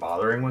we even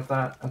bothering with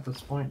that at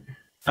this point?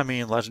 I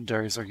mean,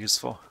 legendaries are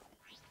useful.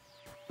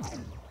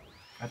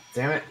 God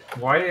damn it.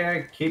 Why do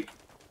I keep...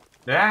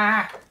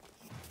 Ah!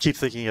 Keep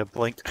thinking of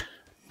Blink.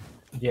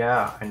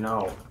 Yeah, I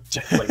know.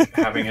 Like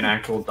having an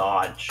actual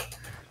dodge.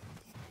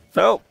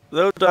 No,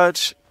 no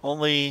dodge.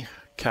 Only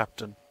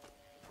Captain.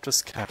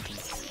 Just Captain.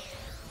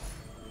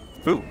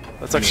 Ooh,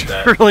 that's I need actually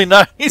that. really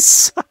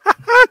nice.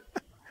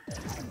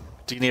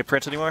 Do you need a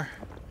print anymore?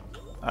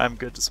 I'm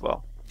good as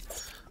well.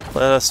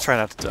 Let us try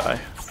not to die.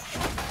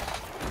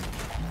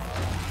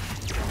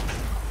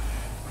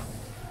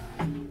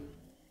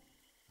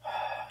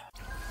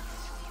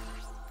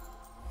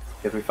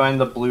 If we find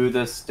the blue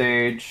this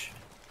stage,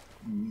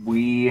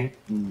 we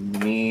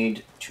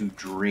need to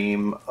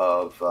dream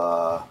of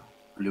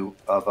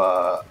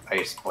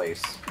ice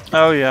place.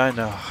 Oh yeah, I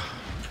know.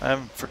 I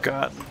haven't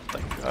forgotten.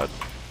 Thank God.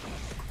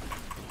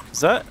 Is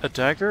that a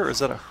dagger or is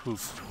that a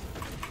hoof?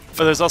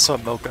 Oh, there's also a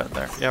mocha in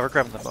there. Yeah, we're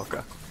grabbing the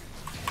mocha.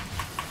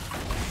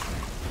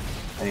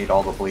 I need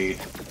all the bleed.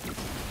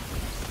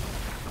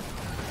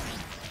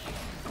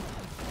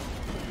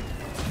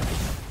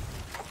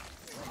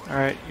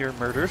 Alright, you're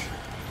murdered.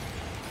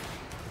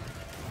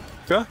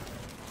 Okay.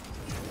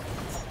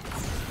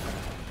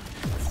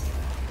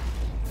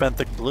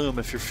 Benthic Bloom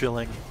if you're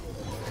feeling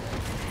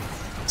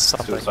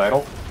something.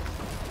 Suicidal?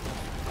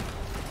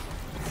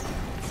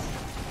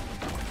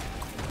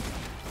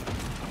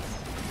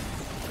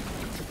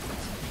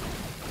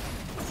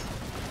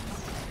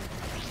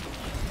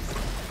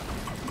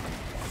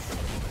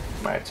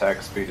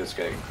 attack speed is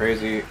getting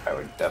crazy. I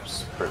would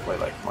desperately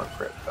like more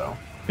crit though.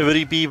 It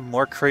would be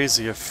more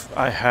crazy if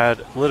I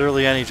had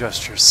literally any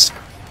gestures.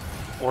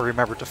 Or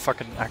remembered to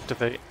fucking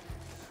activate.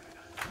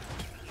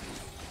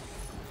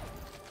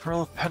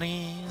 Roll of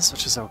pennies,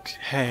 which is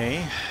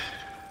okay.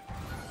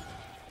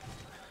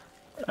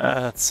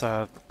 That's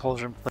a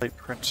propulsion plate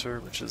printer,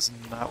 which is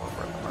not what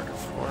we're in the market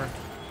for.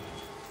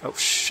 Oh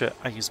shit,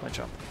 I used my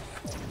jump.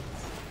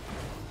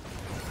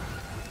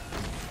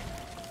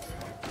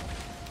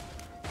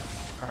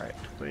 Alright,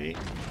 wait.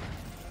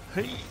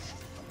 Hey!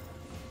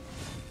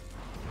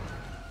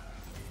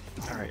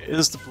 Alright,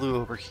 is the blue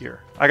over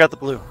here? I got the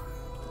blue.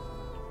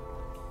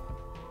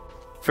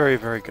 Very,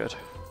 very good.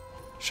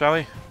 Shall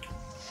we?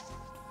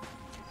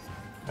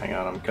 Hang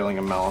on, I'm killing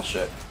a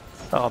malachite.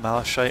 Oh,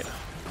 malachite.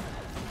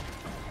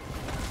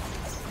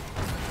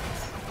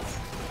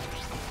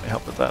 Let me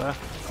help with that, huh?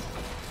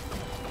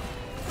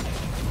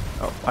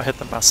 Oh, I hit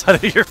the mouse out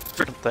of your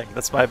freaking thing.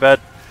 That's my bad.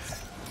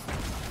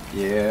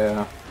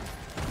 Yeah.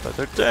 But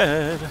they're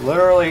dead.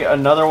 Literally,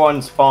 another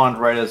one spawned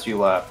right as you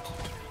left.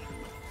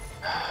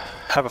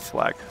 Have a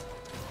flag.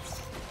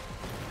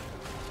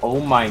 Oh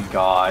my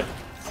god.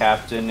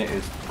 Captain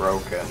is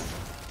broken.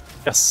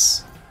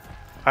 Yes.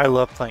 I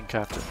love playing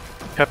Captain.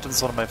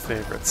 Captain's one of my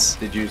favorites.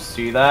 Did you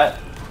see that?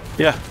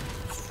 Yeah.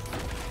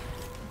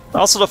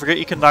 Also, don't forget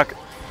you can knock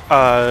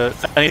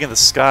anything in the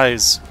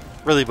skies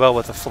really well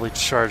with a fully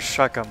charged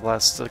shotgun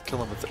blast to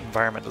kill him with the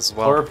environment as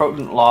well.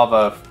 Pluripotent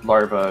lava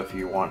larva if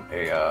you want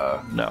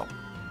a No.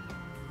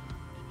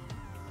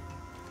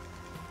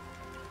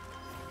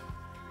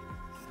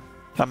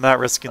 I'm not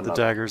risking the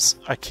daggers.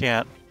 I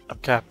can't. I'm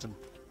Captain.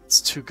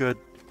 It's too good.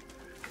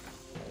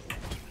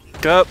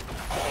 Go up.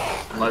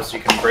 Unless you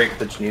can break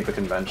the Geneva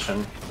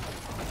Convention.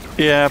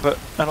 Yeah, but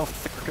I don't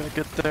think we're gonna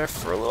get there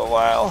for a little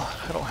while.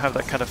 I don't have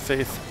that kind of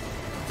faith.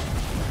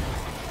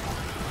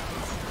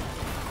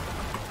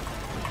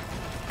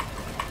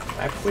 Can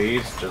I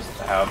please just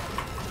have...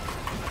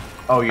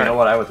 Oh, you know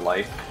what I would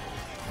like?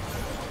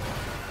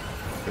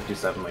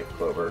 57 leaf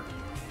clover.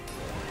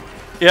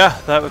 Yeah,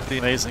 that would be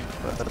amazing,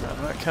 but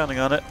I'm not counting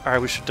on it.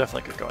 Alright, we should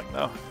definitely get going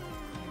though.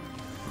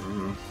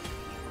 Mm-hmm.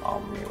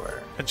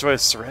 Omniware. Enjoy a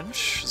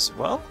syringe as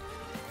well.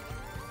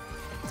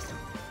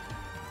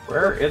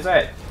 Where is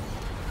it?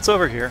 It's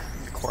over here,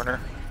 in the corner.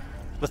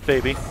 With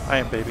Baby. I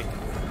am Baby.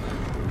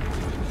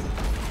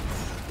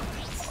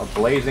 A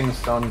blazing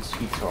stone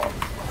T-top.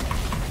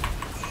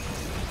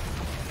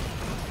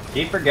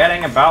 Keep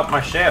forgetting about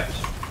my shift.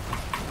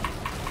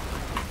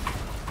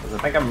 Because I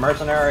think I'm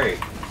mercenary.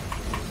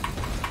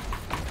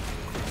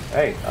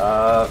 Hey,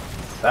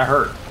 that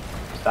hurt.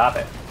 Stop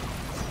it.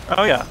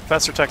 Oh yeah,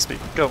 faster attack speed.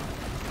 Go.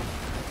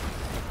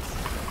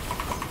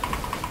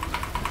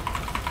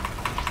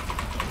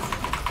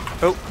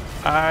 Oh,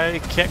 I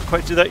can't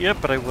quite do that yet,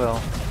 but I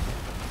will.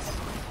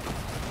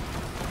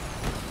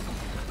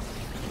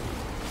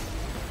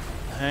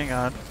 Hang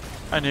on.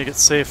 I need to get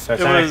safe.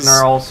 Titanic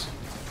knurls.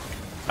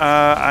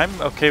 I'm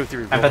okay with you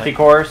revealing. Empathy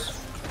cores.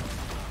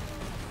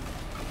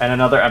 And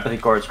another empathy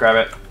cores. Grab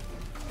it.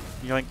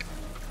 Yoink.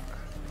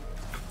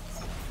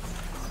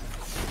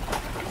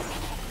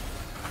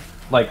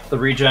 Like, the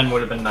regen would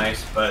have been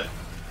nice, but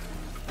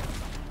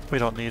We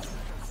don't need.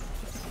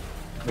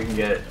 we can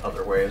get it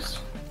other ways.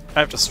 I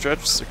have to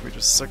stretch, so give me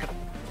just a second.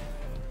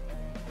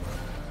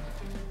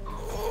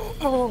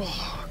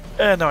 Oh.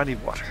 And now I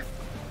need water.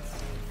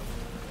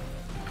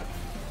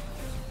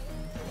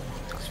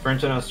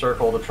 Sprint in a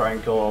circle to try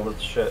and kill all this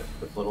shit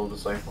with Little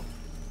Disciple.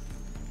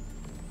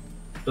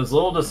 Does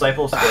Little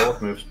Disciple scale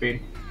with move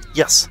speed?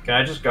 Yes. Can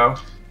I just go?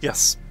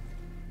 Yes.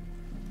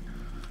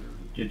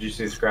 Did you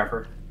see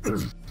Scrapper?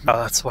 Oh,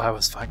 that's why I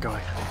was fine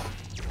going.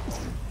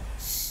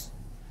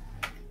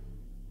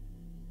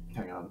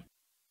 Hang on.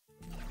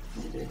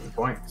 You gave me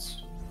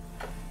points.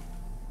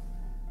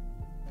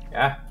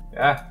 Yeah.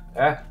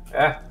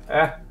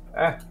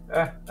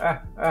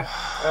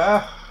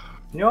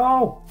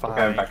 No! Fine.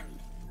 Okay, I'm back.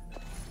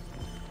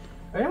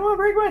 I don't want to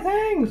break my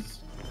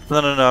things! No,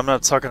 I'm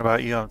not talking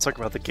about you. I'm talking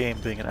about the game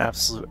being an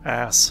absolute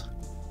ass.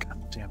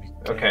 God damn you.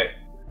 Game. Okay.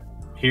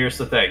 Here's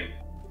the thing.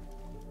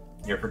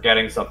 You're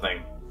forgetting something.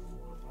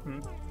 Hmm?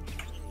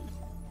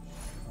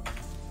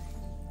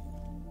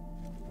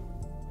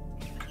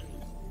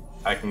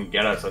 I can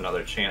get us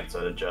another chance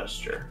at a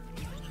gesture.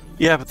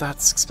 Yeah, but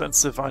that's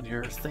expensive on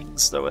your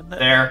things, though, isn't it?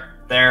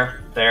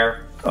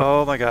 There.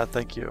 Oh my god,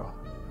 thank you.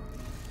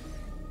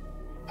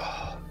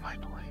 Oh,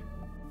 finally.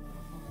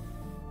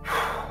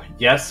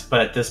 Yes,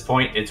 but at this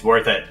point, it's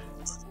worth it.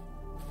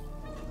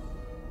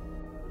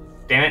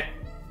 Damn it.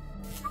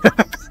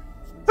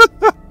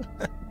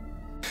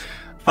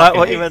 Not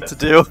what you meant to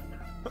do.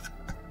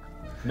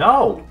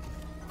 No!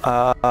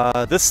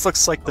 This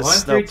looks like the I want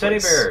snow 3 teddy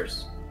place.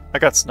 bears. I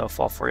got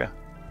Snowfall for you.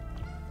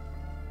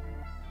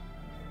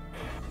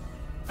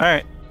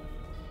 Alright.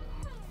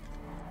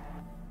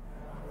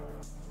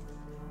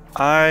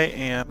 I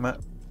am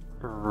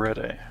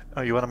ready.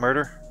 Oh, you want to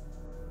murder?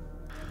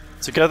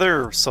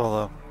 Together or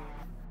solo?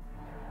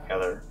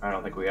 Together. I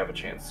don't think we have a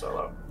chance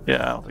solo.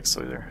 Yeah, I don't think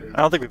so either.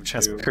 I don't think we have a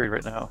chance period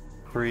right now.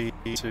 3,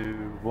 2,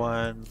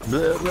 1.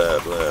 Blah, blah,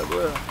 blah,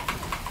 blah.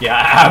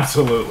 Yeah,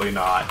 absolutely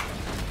not.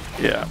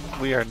 Yeah,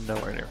 we are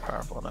nowhere near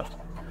powerful enough.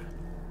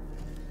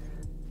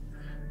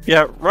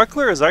 Yeah,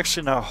 Ruckler is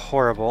actually not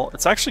horrible.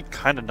 It's actually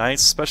kind of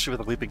nice, especially with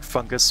a Leaping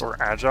Fungus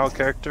or Agile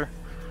character.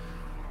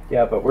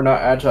 Yeah, but we're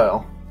not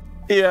agile.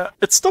 Yeah,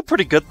 it's still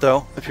pretty good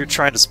though, if you're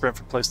trying to sprint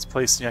from place to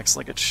place and you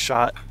accidentally get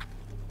shot.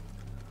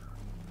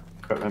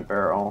 Equipment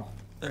barrel.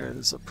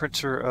 There's a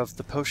printer of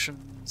the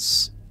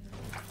potions.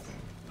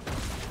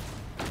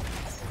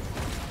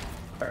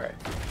 Alright.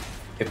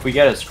 If we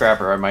get a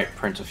scrapper, I might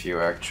print a few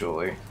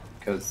actually,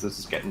 because this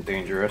is getting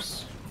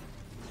dangerous.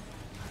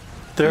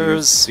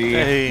 There's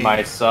See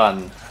my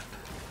son.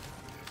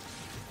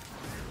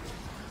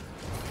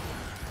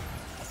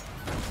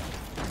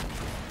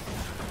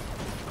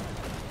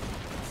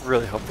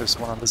 Really hope there's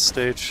one on this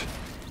stage.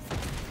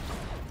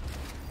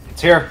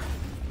 It's here.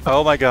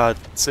 Oh my god,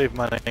 save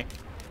money.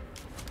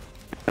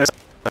 There's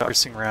a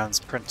racing rounds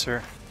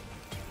printer.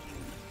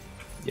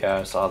 Yeah,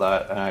 I saw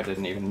that, and I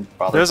didn't even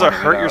bother. There's a pointing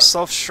it hurt out.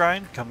 yourself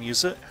shrine, come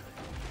use it.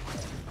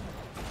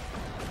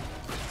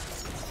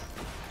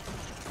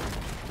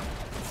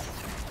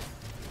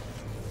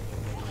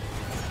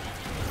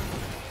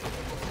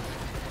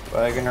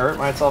 But I can hurt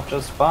myself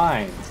just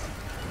fine.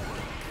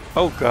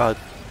 Oh god.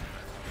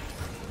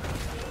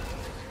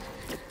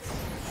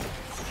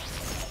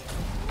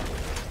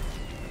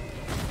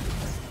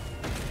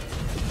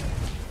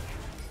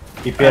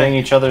 Keep getting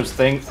each other's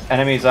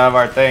enemies out of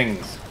our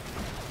things.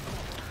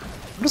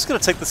 I'm just gonna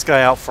take this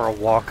guy out for a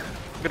walk.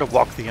 I'm gonna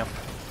walk the imp.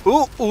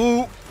 Ooh,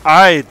 ooh,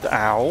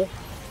 ow.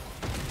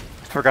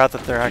 Forgot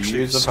that they're actually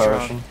Use a strong.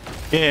 potion.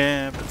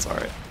 Yeah, but it's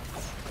alright.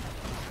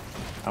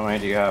 How many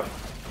do you have?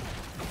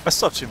 I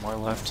still have 2 more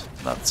left.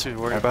 Not too I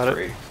worried have about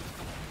 3. it.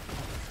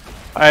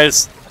 I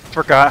just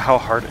forgot how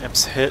hard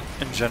imps hit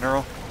in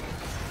general.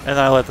 And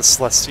I let the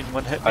Celestine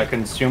one hit me. I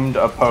consumed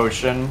a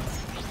potion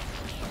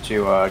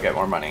to get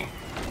more money.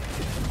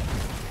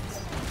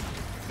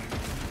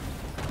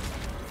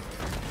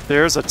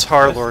 There's a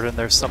Tar Lord in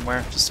there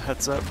somewhere, just a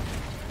heads up.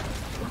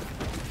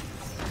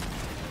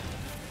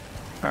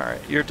 Alright,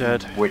 you're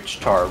dead.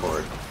 Which Tar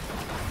Lord?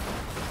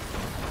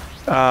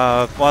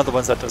 One of the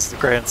ones that does the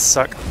grand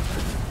suck.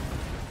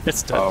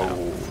 It's dead now.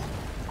 Oh,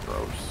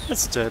 gross.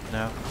 It's dead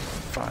now.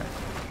 Fine.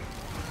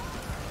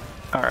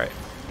 Alright.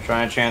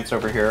 Trying a chance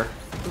over here,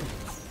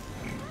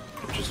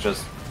 which is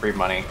just free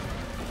money.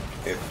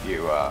 If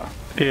you,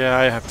 Yeah,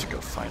 I have to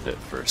go find it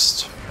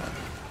first.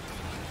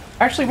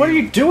 Actually, what are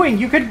you doing?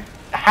 You could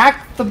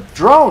hack the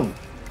drone!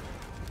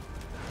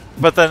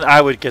 But then I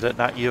would get it,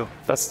 not you.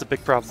 That's the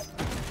big problem.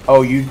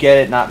 Oh, you get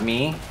it, not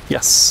me?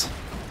 Yes.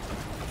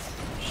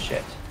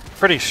 Shit.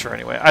 Pretty sure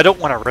anyway. I don't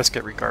want to risk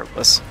it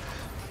regardless.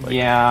 Like,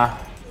 yeah.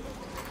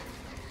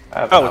 I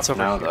have Oh, enough it's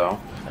over now, here. though.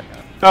 Hang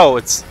on. Oh,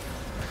 it's...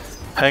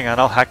 Hang on,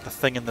 I'll hack the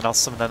thing and then I'll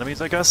summon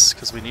enemies, I guess,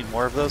 because we need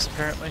more of those,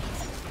 apparently.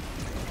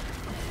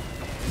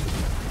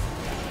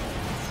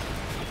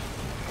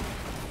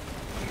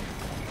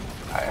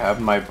 I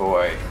have my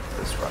boy.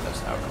 This run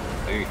is now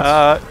complete.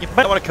 You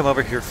might want to come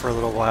over here for a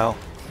little while.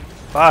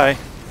 Bye.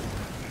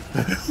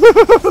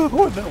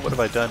 Oh no, what have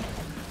I done?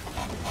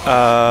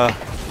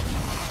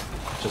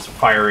 Just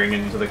firing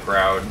into the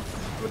crowd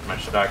with my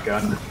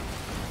shotgun.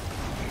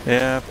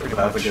 Yeah, pretty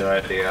much. That's a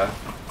good idea.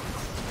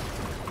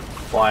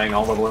 Flying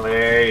all the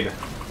blade.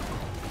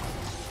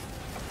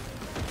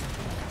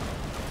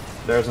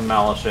 There's a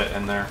malachite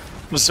in there.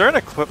 Was there an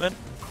equipment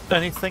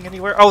anything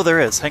anywhere? Oh, there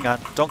is. Hang on.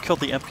 Don't kill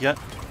the imp yet.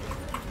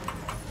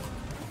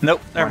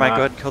 Nope. Never Why mind. not?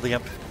 Go ahead and kill the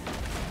imp.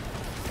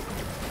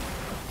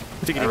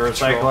 If you can A even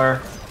control.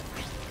 recycler.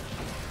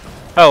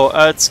 Oh,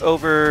 it's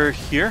over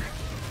here.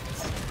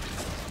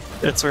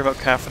 It's a remote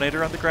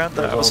caffeinator on the ground.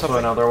 That There's I was also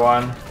hoping. another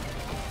one.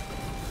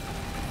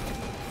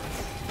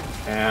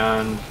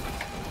 And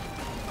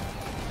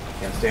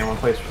can't stay in one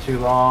place for too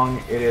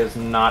long. It is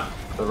not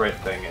the right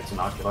thing. It's an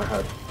ocular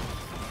head.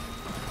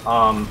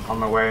 On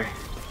my way.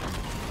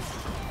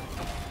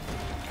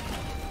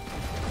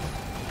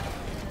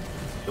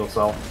 Fuel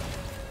cell.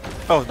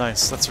 Oh,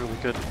 nice. That's really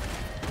good.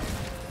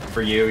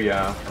 For you,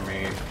 yeah. For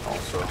me,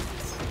 also.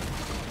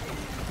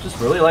 Just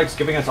really likes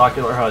giving us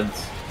ocular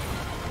HUDs.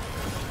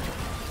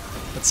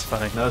 That's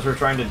funny. Knows we're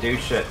trying to do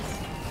shit.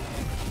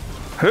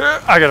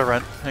 I gotta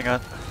run. Hang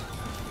on.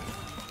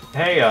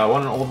 Hey,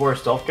 want an old war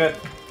stealth kit?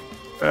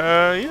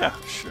 Yeah,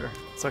 sure.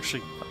 It's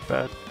actually not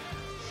bad.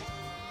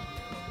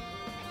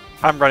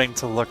 I'm running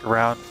to look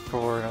around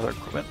for another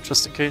equipment,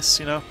 just in case,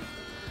 you know.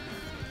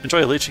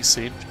 Enjoy a leeching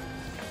seed.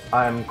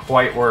 I'm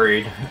quite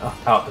worried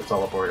about the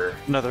teleporter.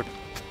 Another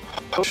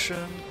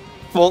potion.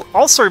 Well,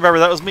 also remember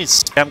that was me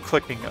spam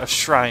clicking a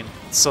shrine,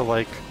 so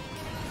like...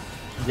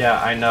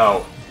 Yeah, I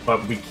know,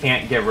 but we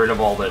can't get rid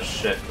of all this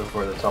shit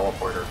before the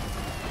teleporter.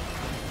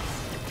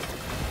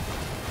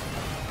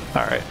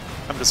 Alright,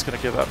 I'm just gonna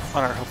give up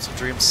on our hopes and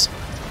dreams.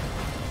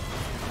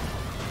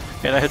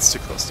 And that hits too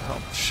close to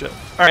home. Shit.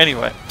 Alright,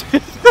 anyway.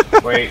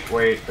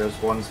 Wait, there's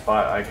one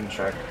spot I can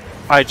check.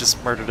 I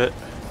just murdered it.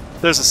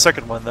 There's a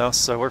second one though,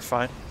 so we're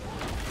fine.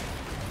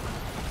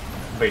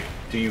 Wait,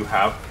 do you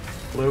have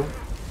blue?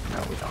 No,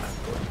 we don't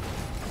have blue.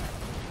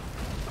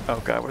 Oh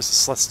god, where's the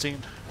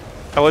Celestine?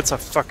 Oh, it's a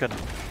fucking...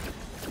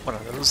 one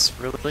of those,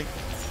 really?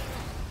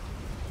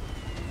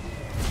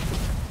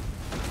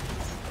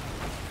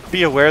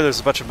 Be aware there's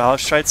a bunch of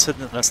Malashites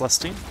hidden in a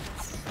Celestine.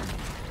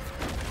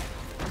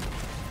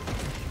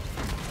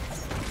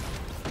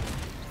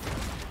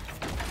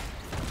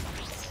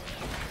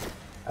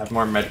 Have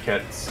more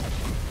medkits.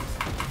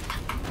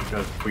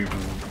 Because we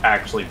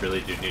actually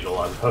really do need a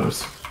lot of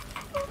those.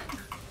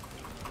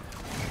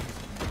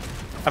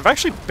 I've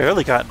actually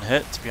barely gotten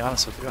hit, to be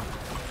honest with you.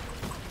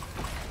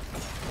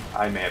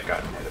 I may have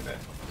gotten hit a bit.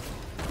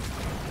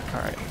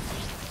 Alright.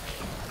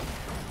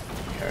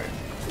 Okay.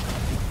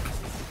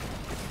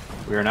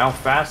 We are now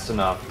fast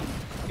enough.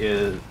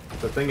 The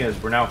thing is,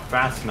 we're now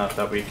fast enough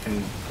that we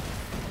can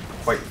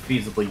quite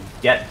feasibly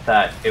get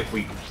that if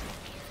we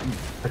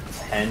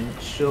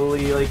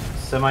potentially, like,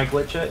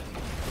 semi-glitch it.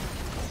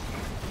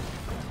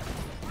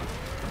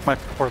 My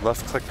poor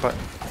left click button.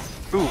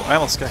 Ooh, I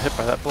almost got hit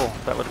by that bull.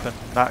 That would have been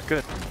not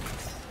good.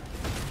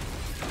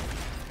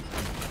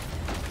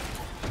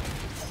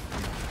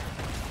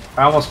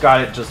 I almost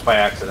got it just by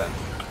accident.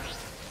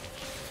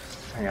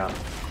 Hang on.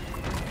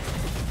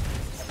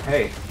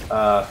 Hey,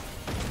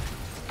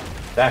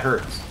 that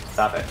hurts.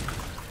 Stop it.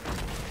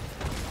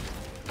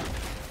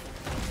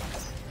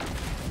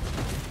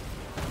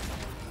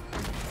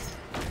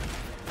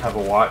 Have a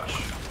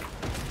watch.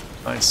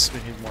 Nice, we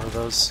need more of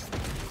those.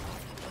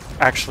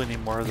 Actually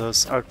need more of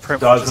those. I would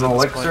print Does watches an at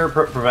this elixir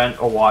point. prevent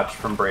a watch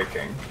from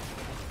breaking?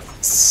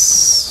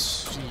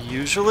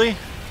 Usually?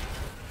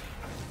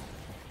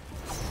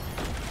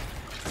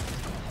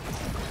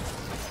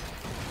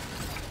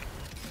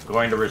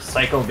 Going to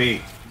recycle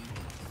B.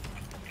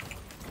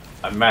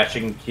 I'm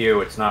matching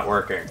Q, it's not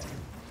working.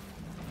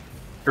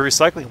 You're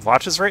recycling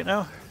watches right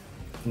now?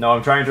 No,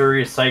 I'm trying to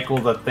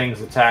recycle the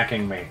things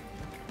attacking me.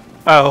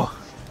 Oh.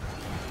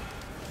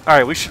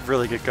 Alright, we should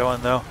really get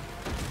going though.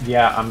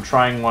 Yeah, I'm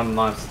trying one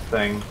last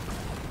thing.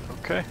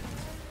 Okay.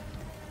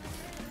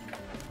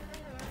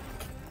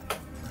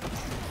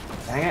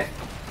 Dang it.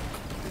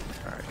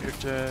 Alright, you're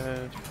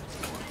dead.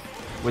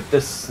 With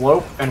this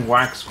slope and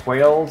wax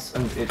quails,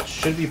 and it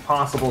should be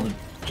possible to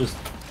just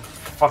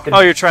fucking... Oh,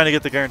 you're trying to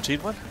get the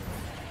guaranteed one?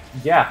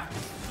 Yeah.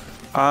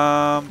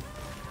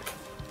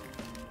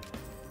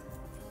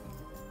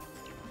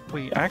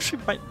 We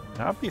actually might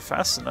not be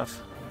fast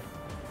enough.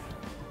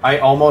 I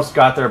almost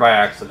got there by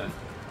accident.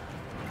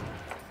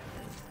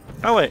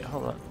 Oh wait,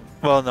 hold on.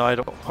 Well, no, I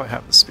don't quite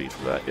have the speed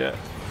for that yet.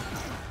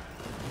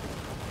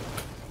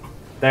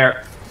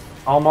 There.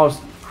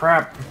 Almost.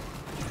 Crap.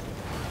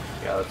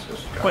 Yeah, let's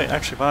just go. Wait,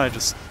 actually, mine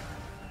just...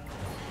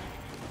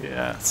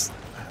 Yeah, it's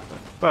happened.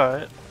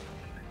 But... I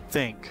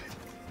think...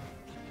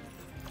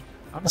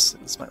 Honestly,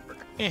 this might work.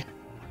 Eh.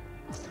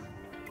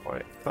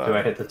 Wait, but... Do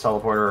I hit the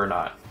teleporter or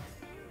not?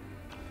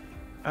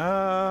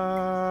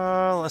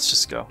 Let's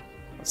just go.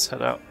 Let's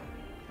head out.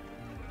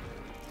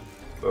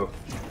 Oh.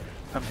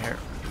 I'm here.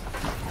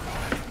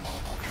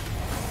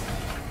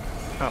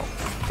 Oh,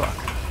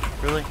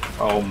 fuck. Really?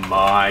 Oh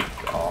my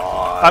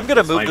god. I'm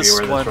gonna This move might be this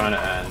where one run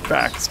ends.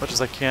 back as much as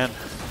I can.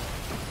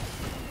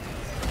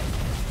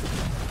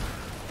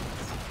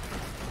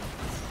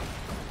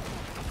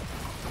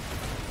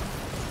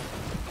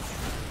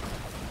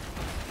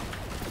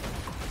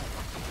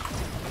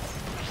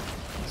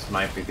 This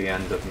might be the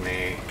end of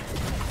me.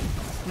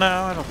 No,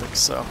 I don't think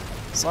so.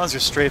 As long as you're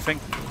strafing,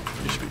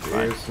 you should be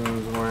fine.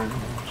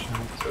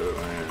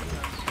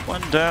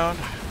 One down.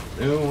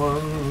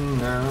 One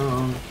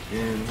down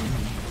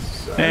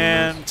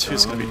And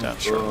two's gonna be down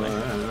shortly.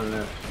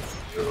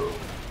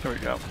 There we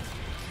go.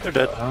 They're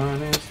dead.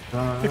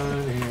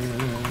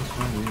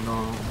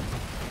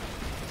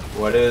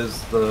 What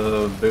is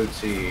the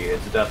booty?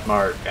 It's a death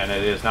mark, and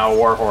it is now a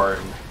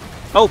warhorn.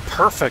 Oh,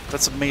 perfect.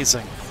 That's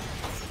amazing.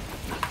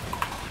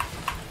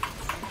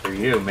 For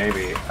you,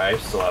 maybe. I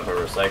still have a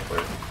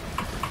recycler.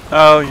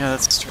 Oh, yeah,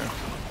 that's true.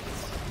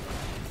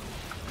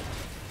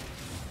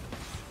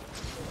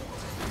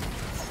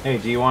 Hey,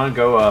 do you want to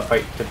go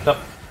fight Tip Top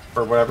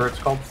or whatever it's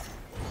called?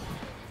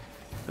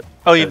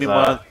 Oh, you mean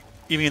Because,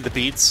 you mean the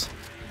beads?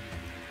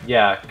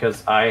 Yeah,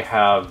 because I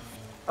have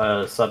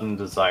a sudden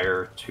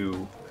desire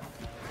to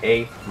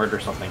A, murder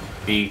something,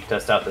 B,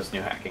 test out this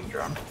new hacking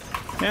drone.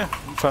 Yeah,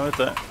 I'm fine with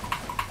that.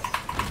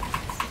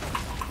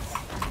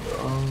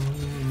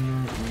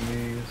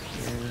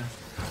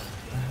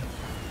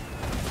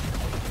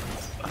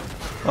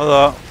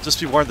 Although, just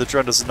be warned, the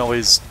drone doesn't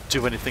always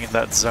do anything in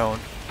that zone.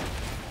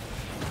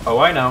 Oh,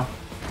 I know.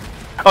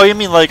 Oh, you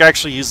mean like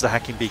actually use the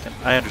hacking beacon?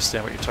 I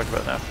understand what you're talking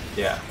about now.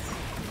 Yeah.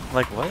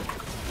 Like what?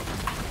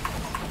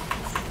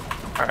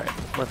 Alright,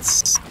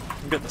 let's...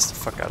 I'm getting this the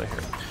fuck out of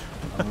here.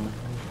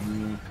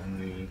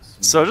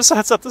 So just a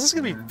heads up, this is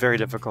going to be very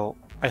difficult,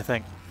 I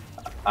think.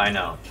 I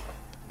know.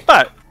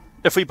 But,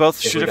 if we both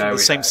If shoot we it from die, the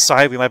we same die.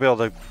 side, we might be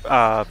able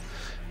to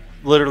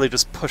literally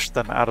just push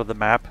them out of the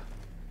map.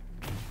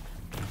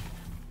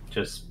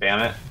 Just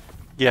spam it.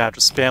 Yeah,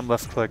 just spam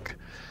left click,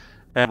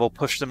 and we'll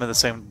push them in the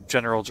same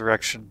general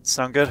direction.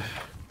 Sound good?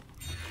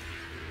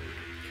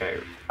 Okay,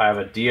 I have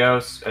a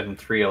Dios and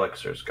 3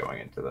 elixirs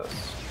going into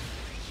this.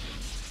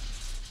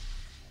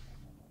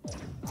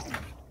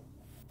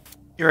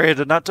 You ready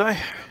to not die?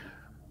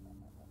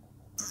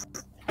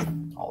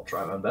 I'll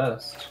try my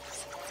best.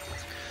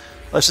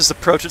 Let's just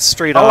approach it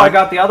straight Oh, on. I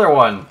got the other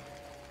one!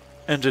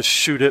 And just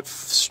shoot it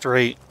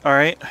straight.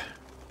 Alright?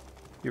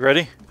 You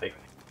ready? Like,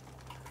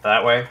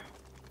 that way?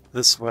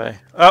 This way.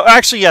 Oh,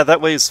 actually, yeah, that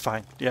way is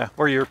fine. Yeah,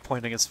 where you're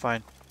pointing is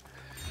fine.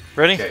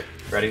 Ready? Okay,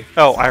 ready?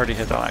 Oh, I already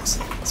hit on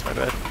accident. That's my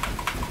bad.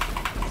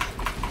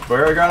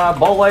 We're gonna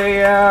bully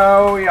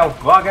you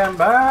fucking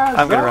bad!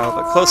 I'm gonna run a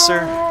little bit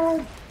closer.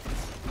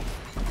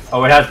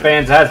 Oh, it has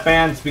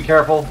fans, be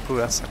careful. Ooh,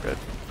 that's not good.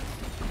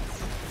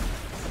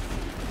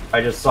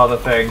 I just saw the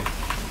thing.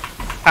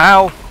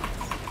 Ow!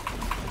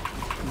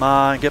 Come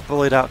on, get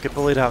bullied out, get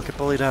bullied out, get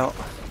bullied out.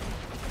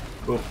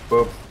 Boop,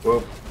 boop,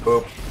 boop,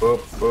 boop, boop,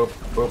 boop,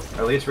 boop.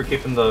 At least we're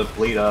keeping the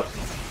bleed up.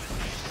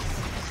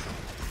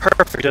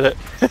 Perfect, did it.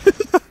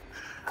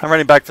 I'm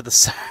running back for the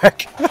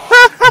sack.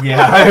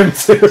 Yeah, I am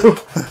too.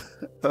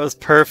 That was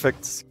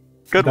perfect.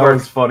 Good That work.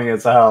 was funny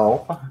as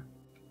hell.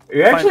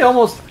 We actually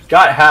almost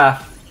got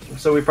half,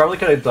 so we probably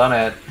could have done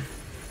it.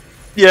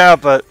 Yeah,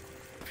 but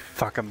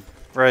fuck him,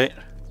 right?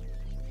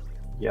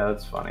 Yeah,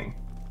 that's funny.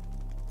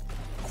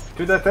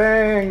 Do the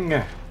thing!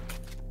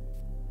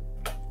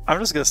 I'm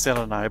just gonna stand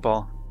on an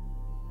eyeball.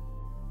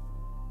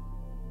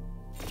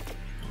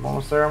 I'm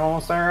almost there, I'm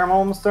almost there, I'm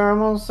almost there,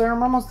 I'm almost there,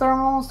 I'm almost there,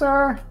 I'm almost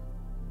there!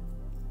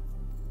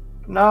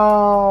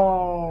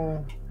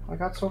 No! I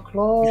got so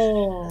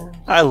close!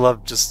 I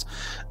love just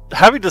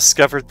having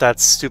discovered that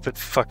stupid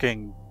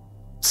fucking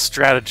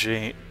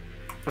strategy.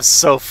 Was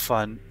so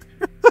fun.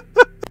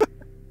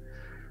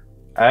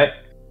 Alright.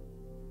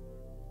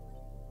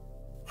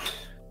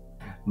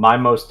 My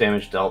most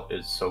damage dealt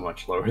is so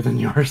much lower than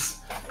yours.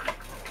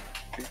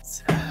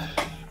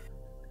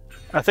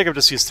 I think I'm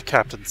just used to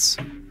captains.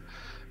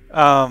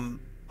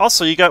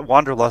 Also, you got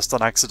Wanderlust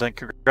on accident.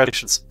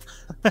 Congratulations.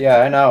 Yeah,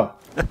 I know.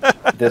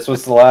 This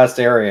was the last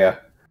area.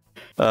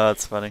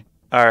 That's funny.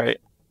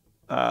 Alright.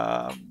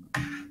 I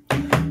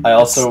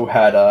also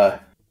had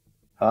a...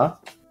 Huh?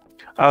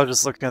 I was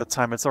just looking at the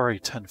time. It's already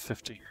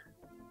 10:50.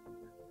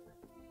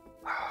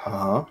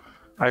 Uh-huh.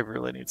 I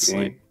really need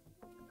sleep.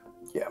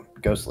 Yeah,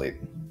 go sleep.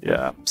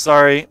 Yeah,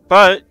 sorry,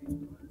 but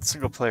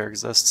single player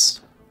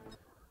exists.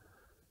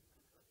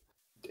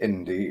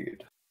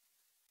 Indeed.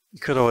 You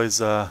could always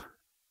try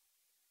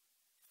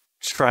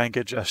and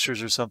get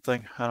gestures or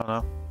something. I don't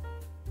know.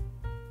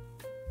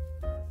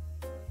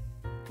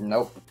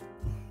 Nope.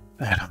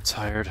 Man, I'm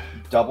tired.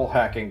 Double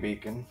hacking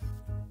beacon.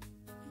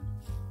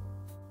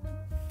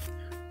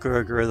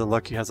 Gura the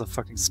Lucky has a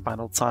fucking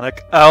spinal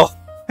tonic. Oh!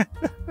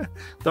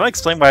 That might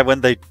explain why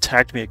when they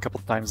tagged me a couple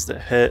times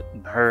it hit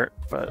and hurt,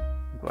 but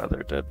I'm glad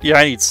they did. Yeah,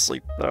 I need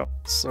sleep though.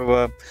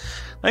 So,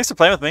 thanks for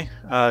playing with me,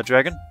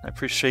 Dragon. I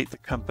appreciate the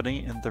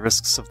company and the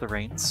risks of the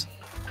reigns.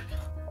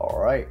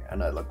 Alright,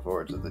 and I look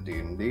forward to the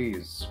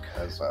D&Ds,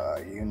 because,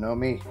 you know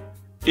me.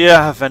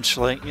 Yeah,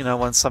 eventually. You know,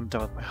 once I'm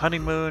done with my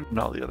honeymoon and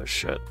all the other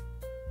shit.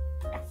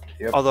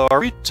 Yep. Although, are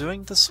we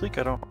doing this week?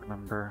 I don't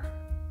remember.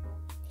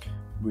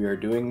 We are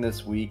doing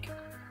this week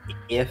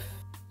if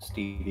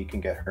Stevie can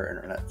get her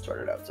internet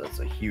sorted out, so it's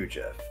a huge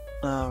if.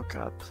 Oh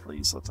god,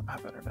 please let them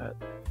have internet.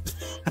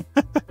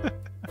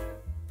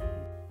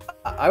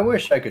 I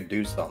wish I could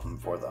do something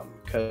for them,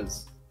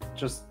 because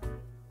just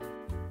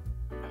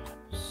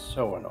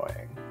so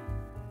annoying.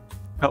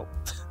 Oh,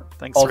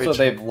 thanks, Also, Rachel.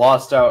 they've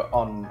lost out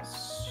on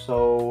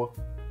so...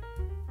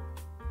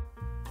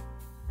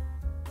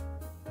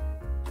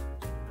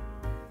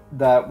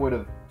 That would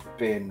have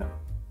been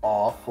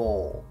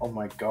awful. Oh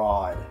my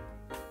god.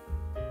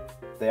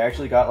 They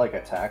actually got like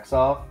a tax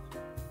off.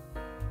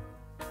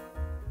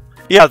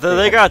 Yeah,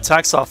 they got a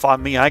tax off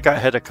on me. I got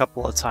hit a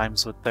couple of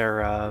times with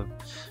their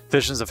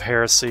Visions of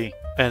Heresy,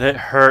 and it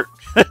hurt.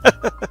 But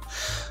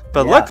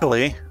Yeah.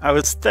 luckily, I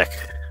was thick.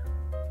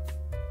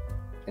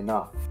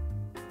 Enough.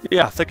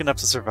 Yeah, thick enough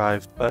to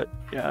survive, but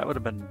yeah, it would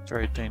have been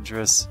very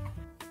dangerous.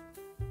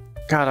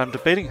 God, I'm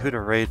debating who to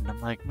raid, and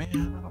I'm like,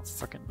 man, I don't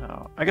fucking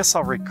know. I guess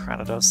I'll raid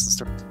Cranados and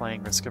start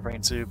playing Risk of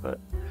Rain 2, but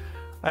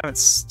I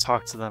haven't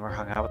talked to them or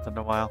hung out with them in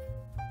a while,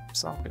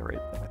 so I'm gonna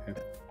raid them.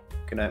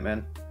 Good night,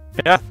 man.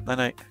 Yeah, night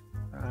night.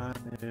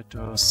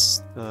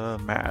 Cranados the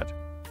Mad.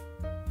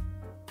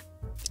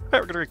 Alright,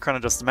 we're gonna raid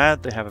Cranados the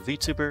Mad. They have a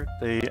VTuber.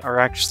 They are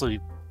actually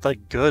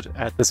like good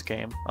at this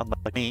game,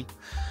 unlike me.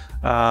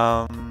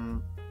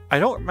 I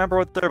don't remember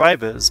what their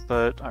vibe is,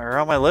 but are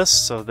on my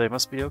list, so they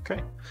must be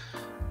okay.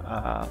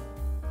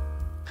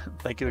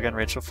 Thank you again,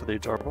 Rachel, for the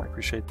adorable. I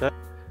appreciate that.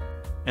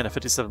 And a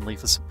 57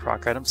 leaf with some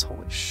proc items.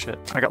 Holy shit.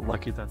 I got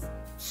lucky then.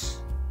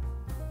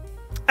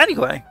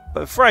 Anyway,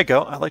 but before I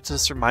go, I'd like to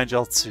just remind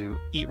y'all to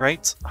eat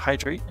right,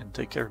 hydrate, and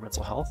take care of your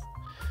mental health.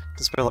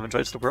 To spread love and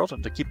joy to the world,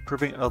 and to keep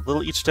improving a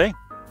little each day.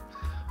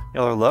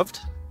 Y'all are loved,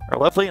 are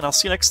lovely, and I'll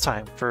see you next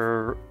time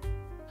for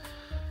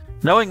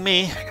knowing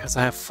me, because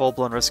I have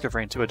full-blown Risk of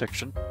Rain 2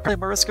 addiction. Probably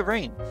more Risk of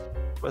Rain,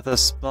 with a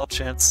small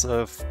chance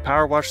of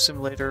Power Wash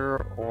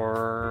Simulator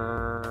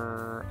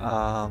or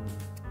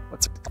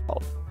what's it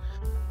called?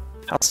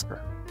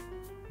 Housekeeper.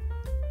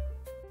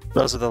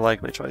 Those are the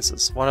likely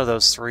choices. One of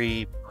those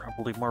three,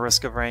 probably more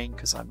Risk of Rain,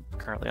 because I'm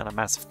currently on a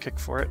massive kick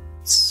for it.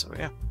 So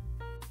yeah.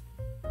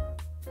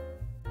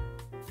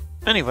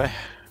 Anyway,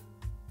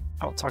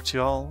 I will talk to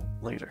you all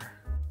later.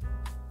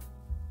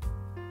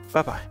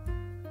 Bye-bye.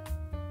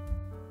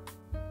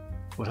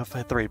 Would have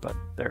had 3, but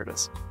there it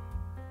is.